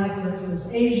 Black versus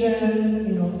Asian,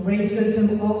 you know,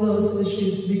 racism, all those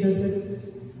issues, because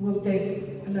it will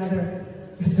take another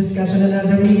discussion,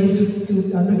 another meeting to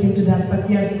look into that. But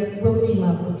yes, we'll team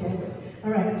up, okay?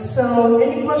 All right, so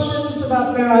any questions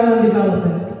about Mare Island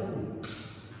development?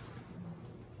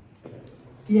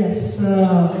 Yes,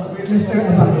 Mr.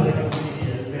 Abad.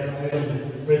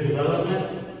 Redevelopment.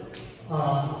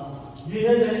 Do you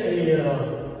have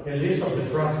a list of the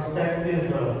prospective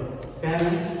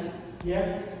tenants yet?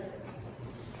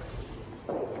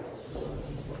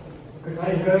 Because I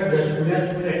heard that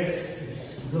Netflix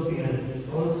is looking at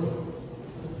also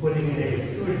putting in a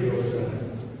studio.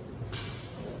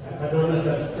 I don't know if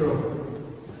that's true.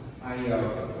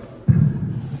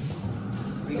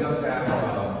 We don't have,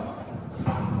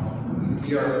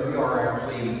 we are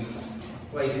actually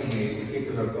placing a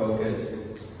particular focus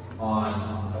on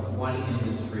one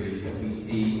industry that we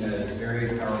see as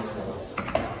very powerful.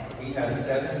 We have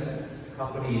 7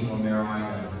 companies on Mare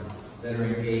Island that are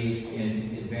engaged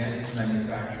in advanced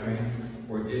manufacturing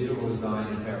or digital design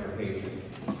and fabrication.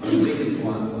 The biggest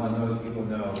one, the one most people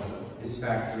know, is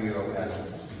Factory OS.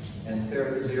 And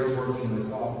they're working with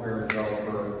software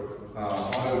developer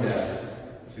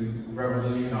Autodesk to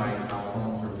revolutionize how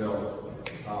homes are built.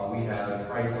 We have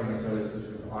Price on Associates.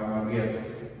 We have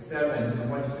 7, and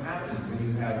what's happened when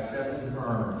you have 7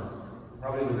 firms,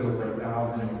 probably with over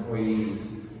 1,000 employees,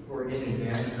 who are in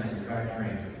advanced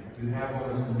manufacturing, you have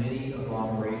almost a mini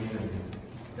agglomeration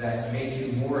that makes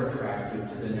you more attractive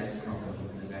to the next company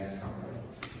and the next company.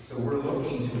 So we're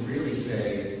looking to really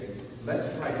say, let's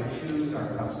try to choose our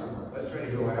customer. Let's try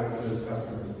to go after those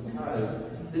customers, because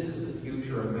this is the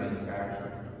future of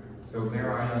manufacturing. So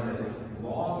Mare Island has a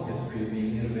long history of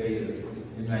being innovative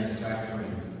in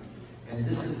manufacturing. And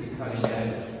this is the cutting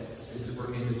edge. This is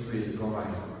where industry is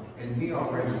going. And we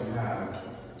already have,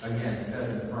 again,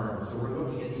 7 firms. So we're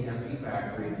looking at the empty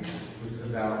factories, which is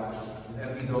about,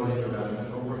 empty buildings are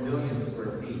about over 1 million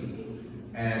square feet.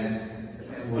 And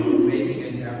we're making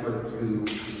an effort to,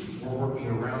 we're working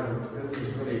around it, because this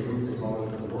is really a group that's all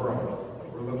over the world.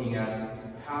 We're looking at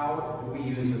how do we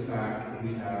use the fact that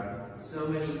we have so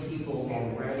many people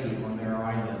already on Mare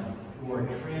Island who are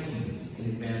trained in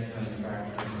advanced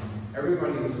manufacturing.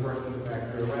 Everybody who's working with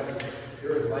Factory OS,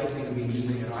 they're likely to be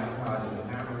using an iPod as a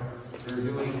camera. We're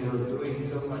doing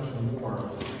so much more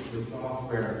with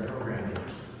software and programming.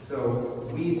 So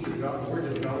we're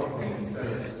developing a set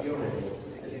of skills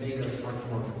that make us much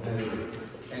more competitive.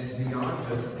 And beyond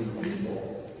just the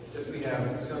people, just we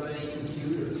have so many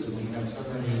computers and we have so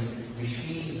many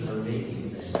machines that are making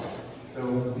things. So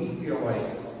we feel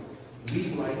like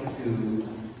we'd like to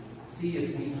see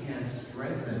if we can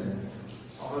strengthen,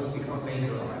 almost become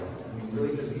Maker Island. I mean,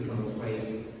 really just become a place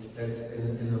that's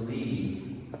in the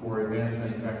lead for advanced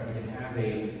manufacturing and have a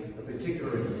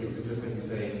particular industry. So just like you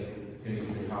say, you know,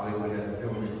 Hollywood has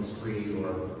film industry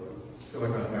or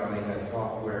Silicon Valley has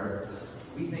software.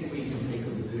 We think we can take a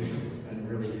position and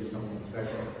really do something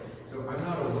special. So I'm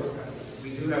not aware. We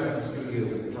do have some studios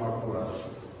that talk to us.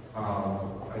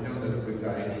 I know that we've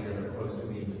got any that are close to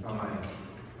being signed.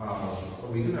 But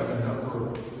we do have a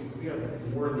number, we have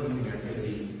more leasing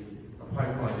activity, a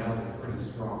pipeline now that's pretty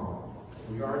strong.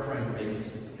 We are trying to make a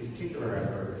particular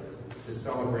effort to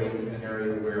celebrate an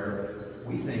area where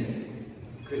we think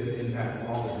could impact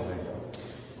all of Vallejo.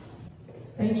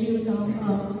 Thank you, Tom.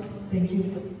 Thank you.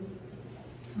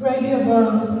 Greg, you have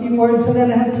a few words, and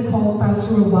then I have to call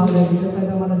Pastor Rozzana because I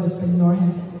don't want to just ignore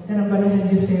him. Then I'm going to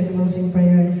have you say a closing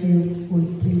prayer if you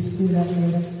would please do that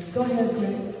later. Go ahead,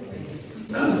 Greg.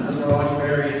 Those are all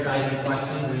very exciting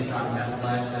questions when you talk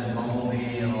Netflix and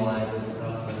Bumblebee and all that good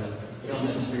stuff in the film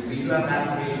industry. We do have an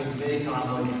application. City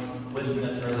Council wouldn't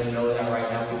necessarily know that right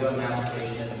now. We do have an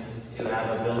application to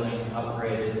have a building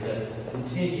upgraded to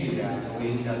continue that. So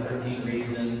we have 13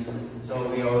 reasons. So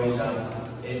we always have,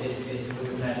 it's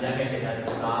with the pandemic, it had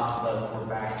to stop, but we're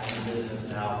back in business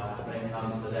now when it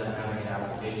comes to them having an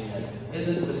application that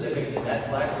isn't specific to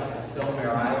Netflix. It's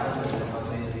Filmware Island, there's a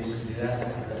company that used to do that,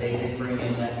 but they did bring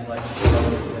in Netflix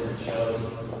different shows,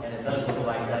 and it does look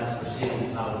like that's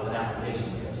proceeding with an application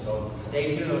here. So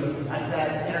stay tuned. That's that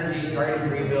energy starting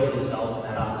to rebuild itself in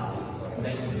that opportunity. So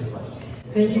thank you for the question.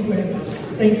 Thank you, Greg.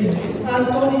 Thank you.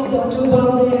 Tony, Dr.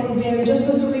 Valde, and just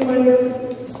as a reminder,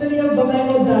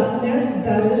 cityofvallejo.net,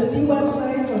 that is the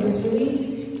website for the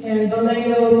city, and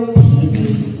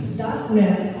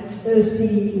VallejoPD.net is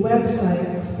the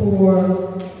website for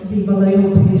the Vallejo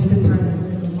Police Department.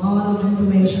 There's a lot of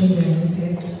information there,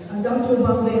 okay? Dr.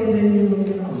 Valde, and then you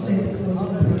will say the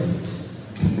closing prayer.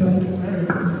 Go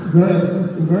ahead.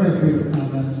 Very good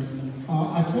comment.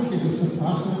 I think it is a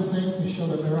positive thing to show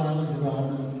that there are island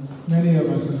development. Many of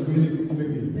us are really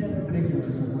ignorant of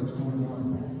what's going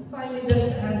on. Finally, just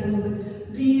to add a little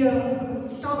bit, the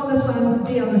Tom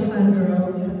de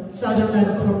Alessandro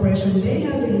Southern Corporation, they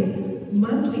have a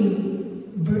monthly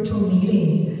virtual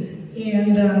meeting,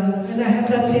 and I have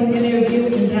not seen any of you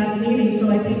in that meeting, so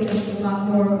I think there's a lot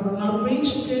more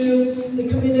outreach to the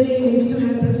community needs to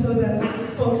happen so that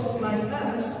folks like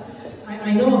us,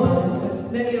 I know about it,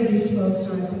 but many of these folks,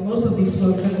 or I think most of these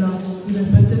folks, have not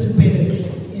even participated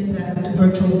in that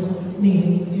virtual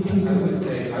meeting. If you I would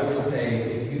say,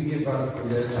 if you give us the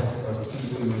list of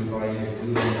people you invite, we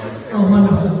will invite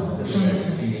wonderful. To the next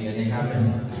meeting, and they happen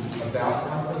about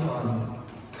once a month.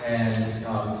 And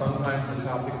sometimes the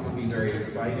topics will be very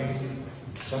exciting.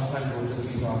 Sometimes we'll just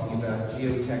be talking about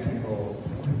geotechnical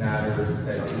matters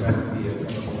that you have to be a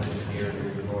chemical engineer to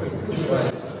avoid.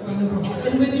 But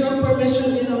and with your permission,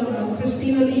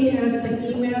 Christina Lee has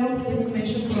the email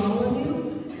information for all of you.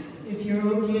 If you're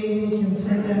okay, you can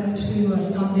send that to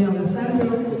Tom de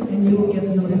Alessandro, and you will get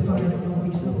notified of all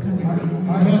these upcoming.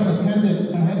 I have attended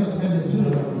two of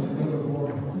those and never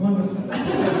more. Wonderful.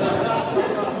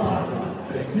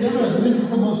 This is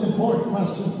the most important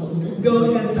question for me. Go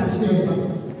ahead, Pastor.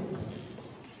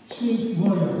 Chief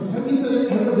Williams, have you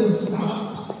ever been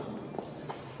stopped?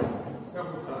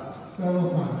 Several times. Several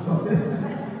times, okay.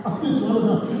 I just want to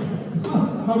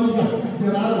know, how do you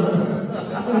get out of it?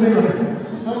 Anyway,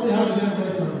 tell me how to get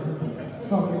away from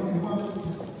it.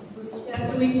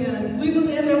 We will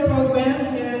end our program,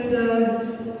 and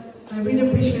I really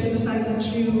appreciate the fact that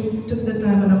you took the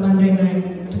time on a Monday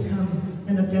night to come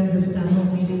and attend this town hall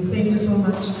meeting. Thank you so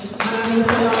much.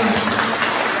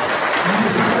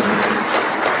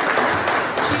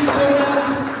 Chief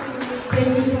Williams, thank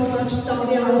you so much. Tom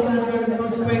de Alessandro, and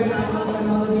also Greg Nyhoff, and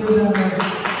all of you.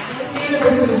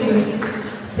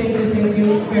 Thank you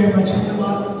very much.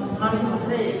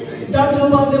 Dr.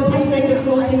 Valde, please make the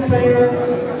closing prayer.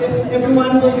 If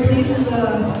everyone will please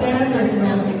stand and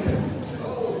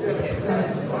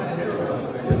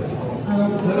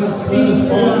please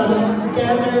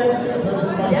gather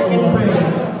and pray.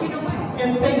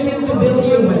 And thank you to Bill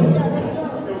Human.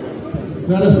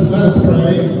 Let us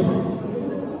pray.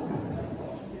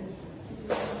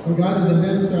 Oh God, in the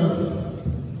midst of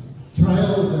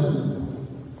trials and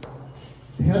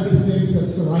heavy things that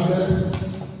surround us,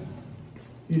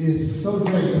 it is so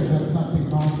great to have something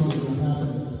constant that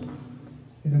happens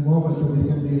in a moment that we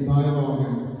can be in dialogue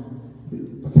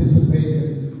and participate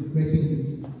in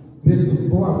making this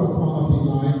more of a quality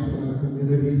life for our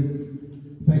community.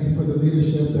 Thank you for the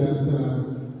leadership that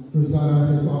Rozzana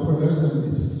has offered us,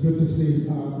 and it's good to see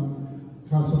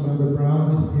Councilmember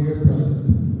Brown here present.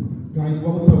 Guide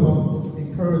both of them,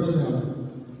 encourage them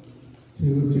to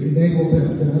enable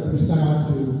the staff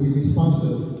to be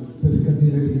responsive to the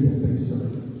community that they serve.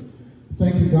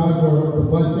 Thank you, God, for the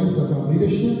blessings of our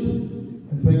leadership,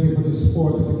 and thank you for the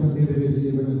support that the community has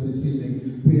given us this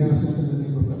evening. We ask this in the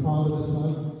name of the Father, the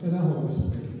Son, and the Holy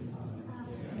Spirit.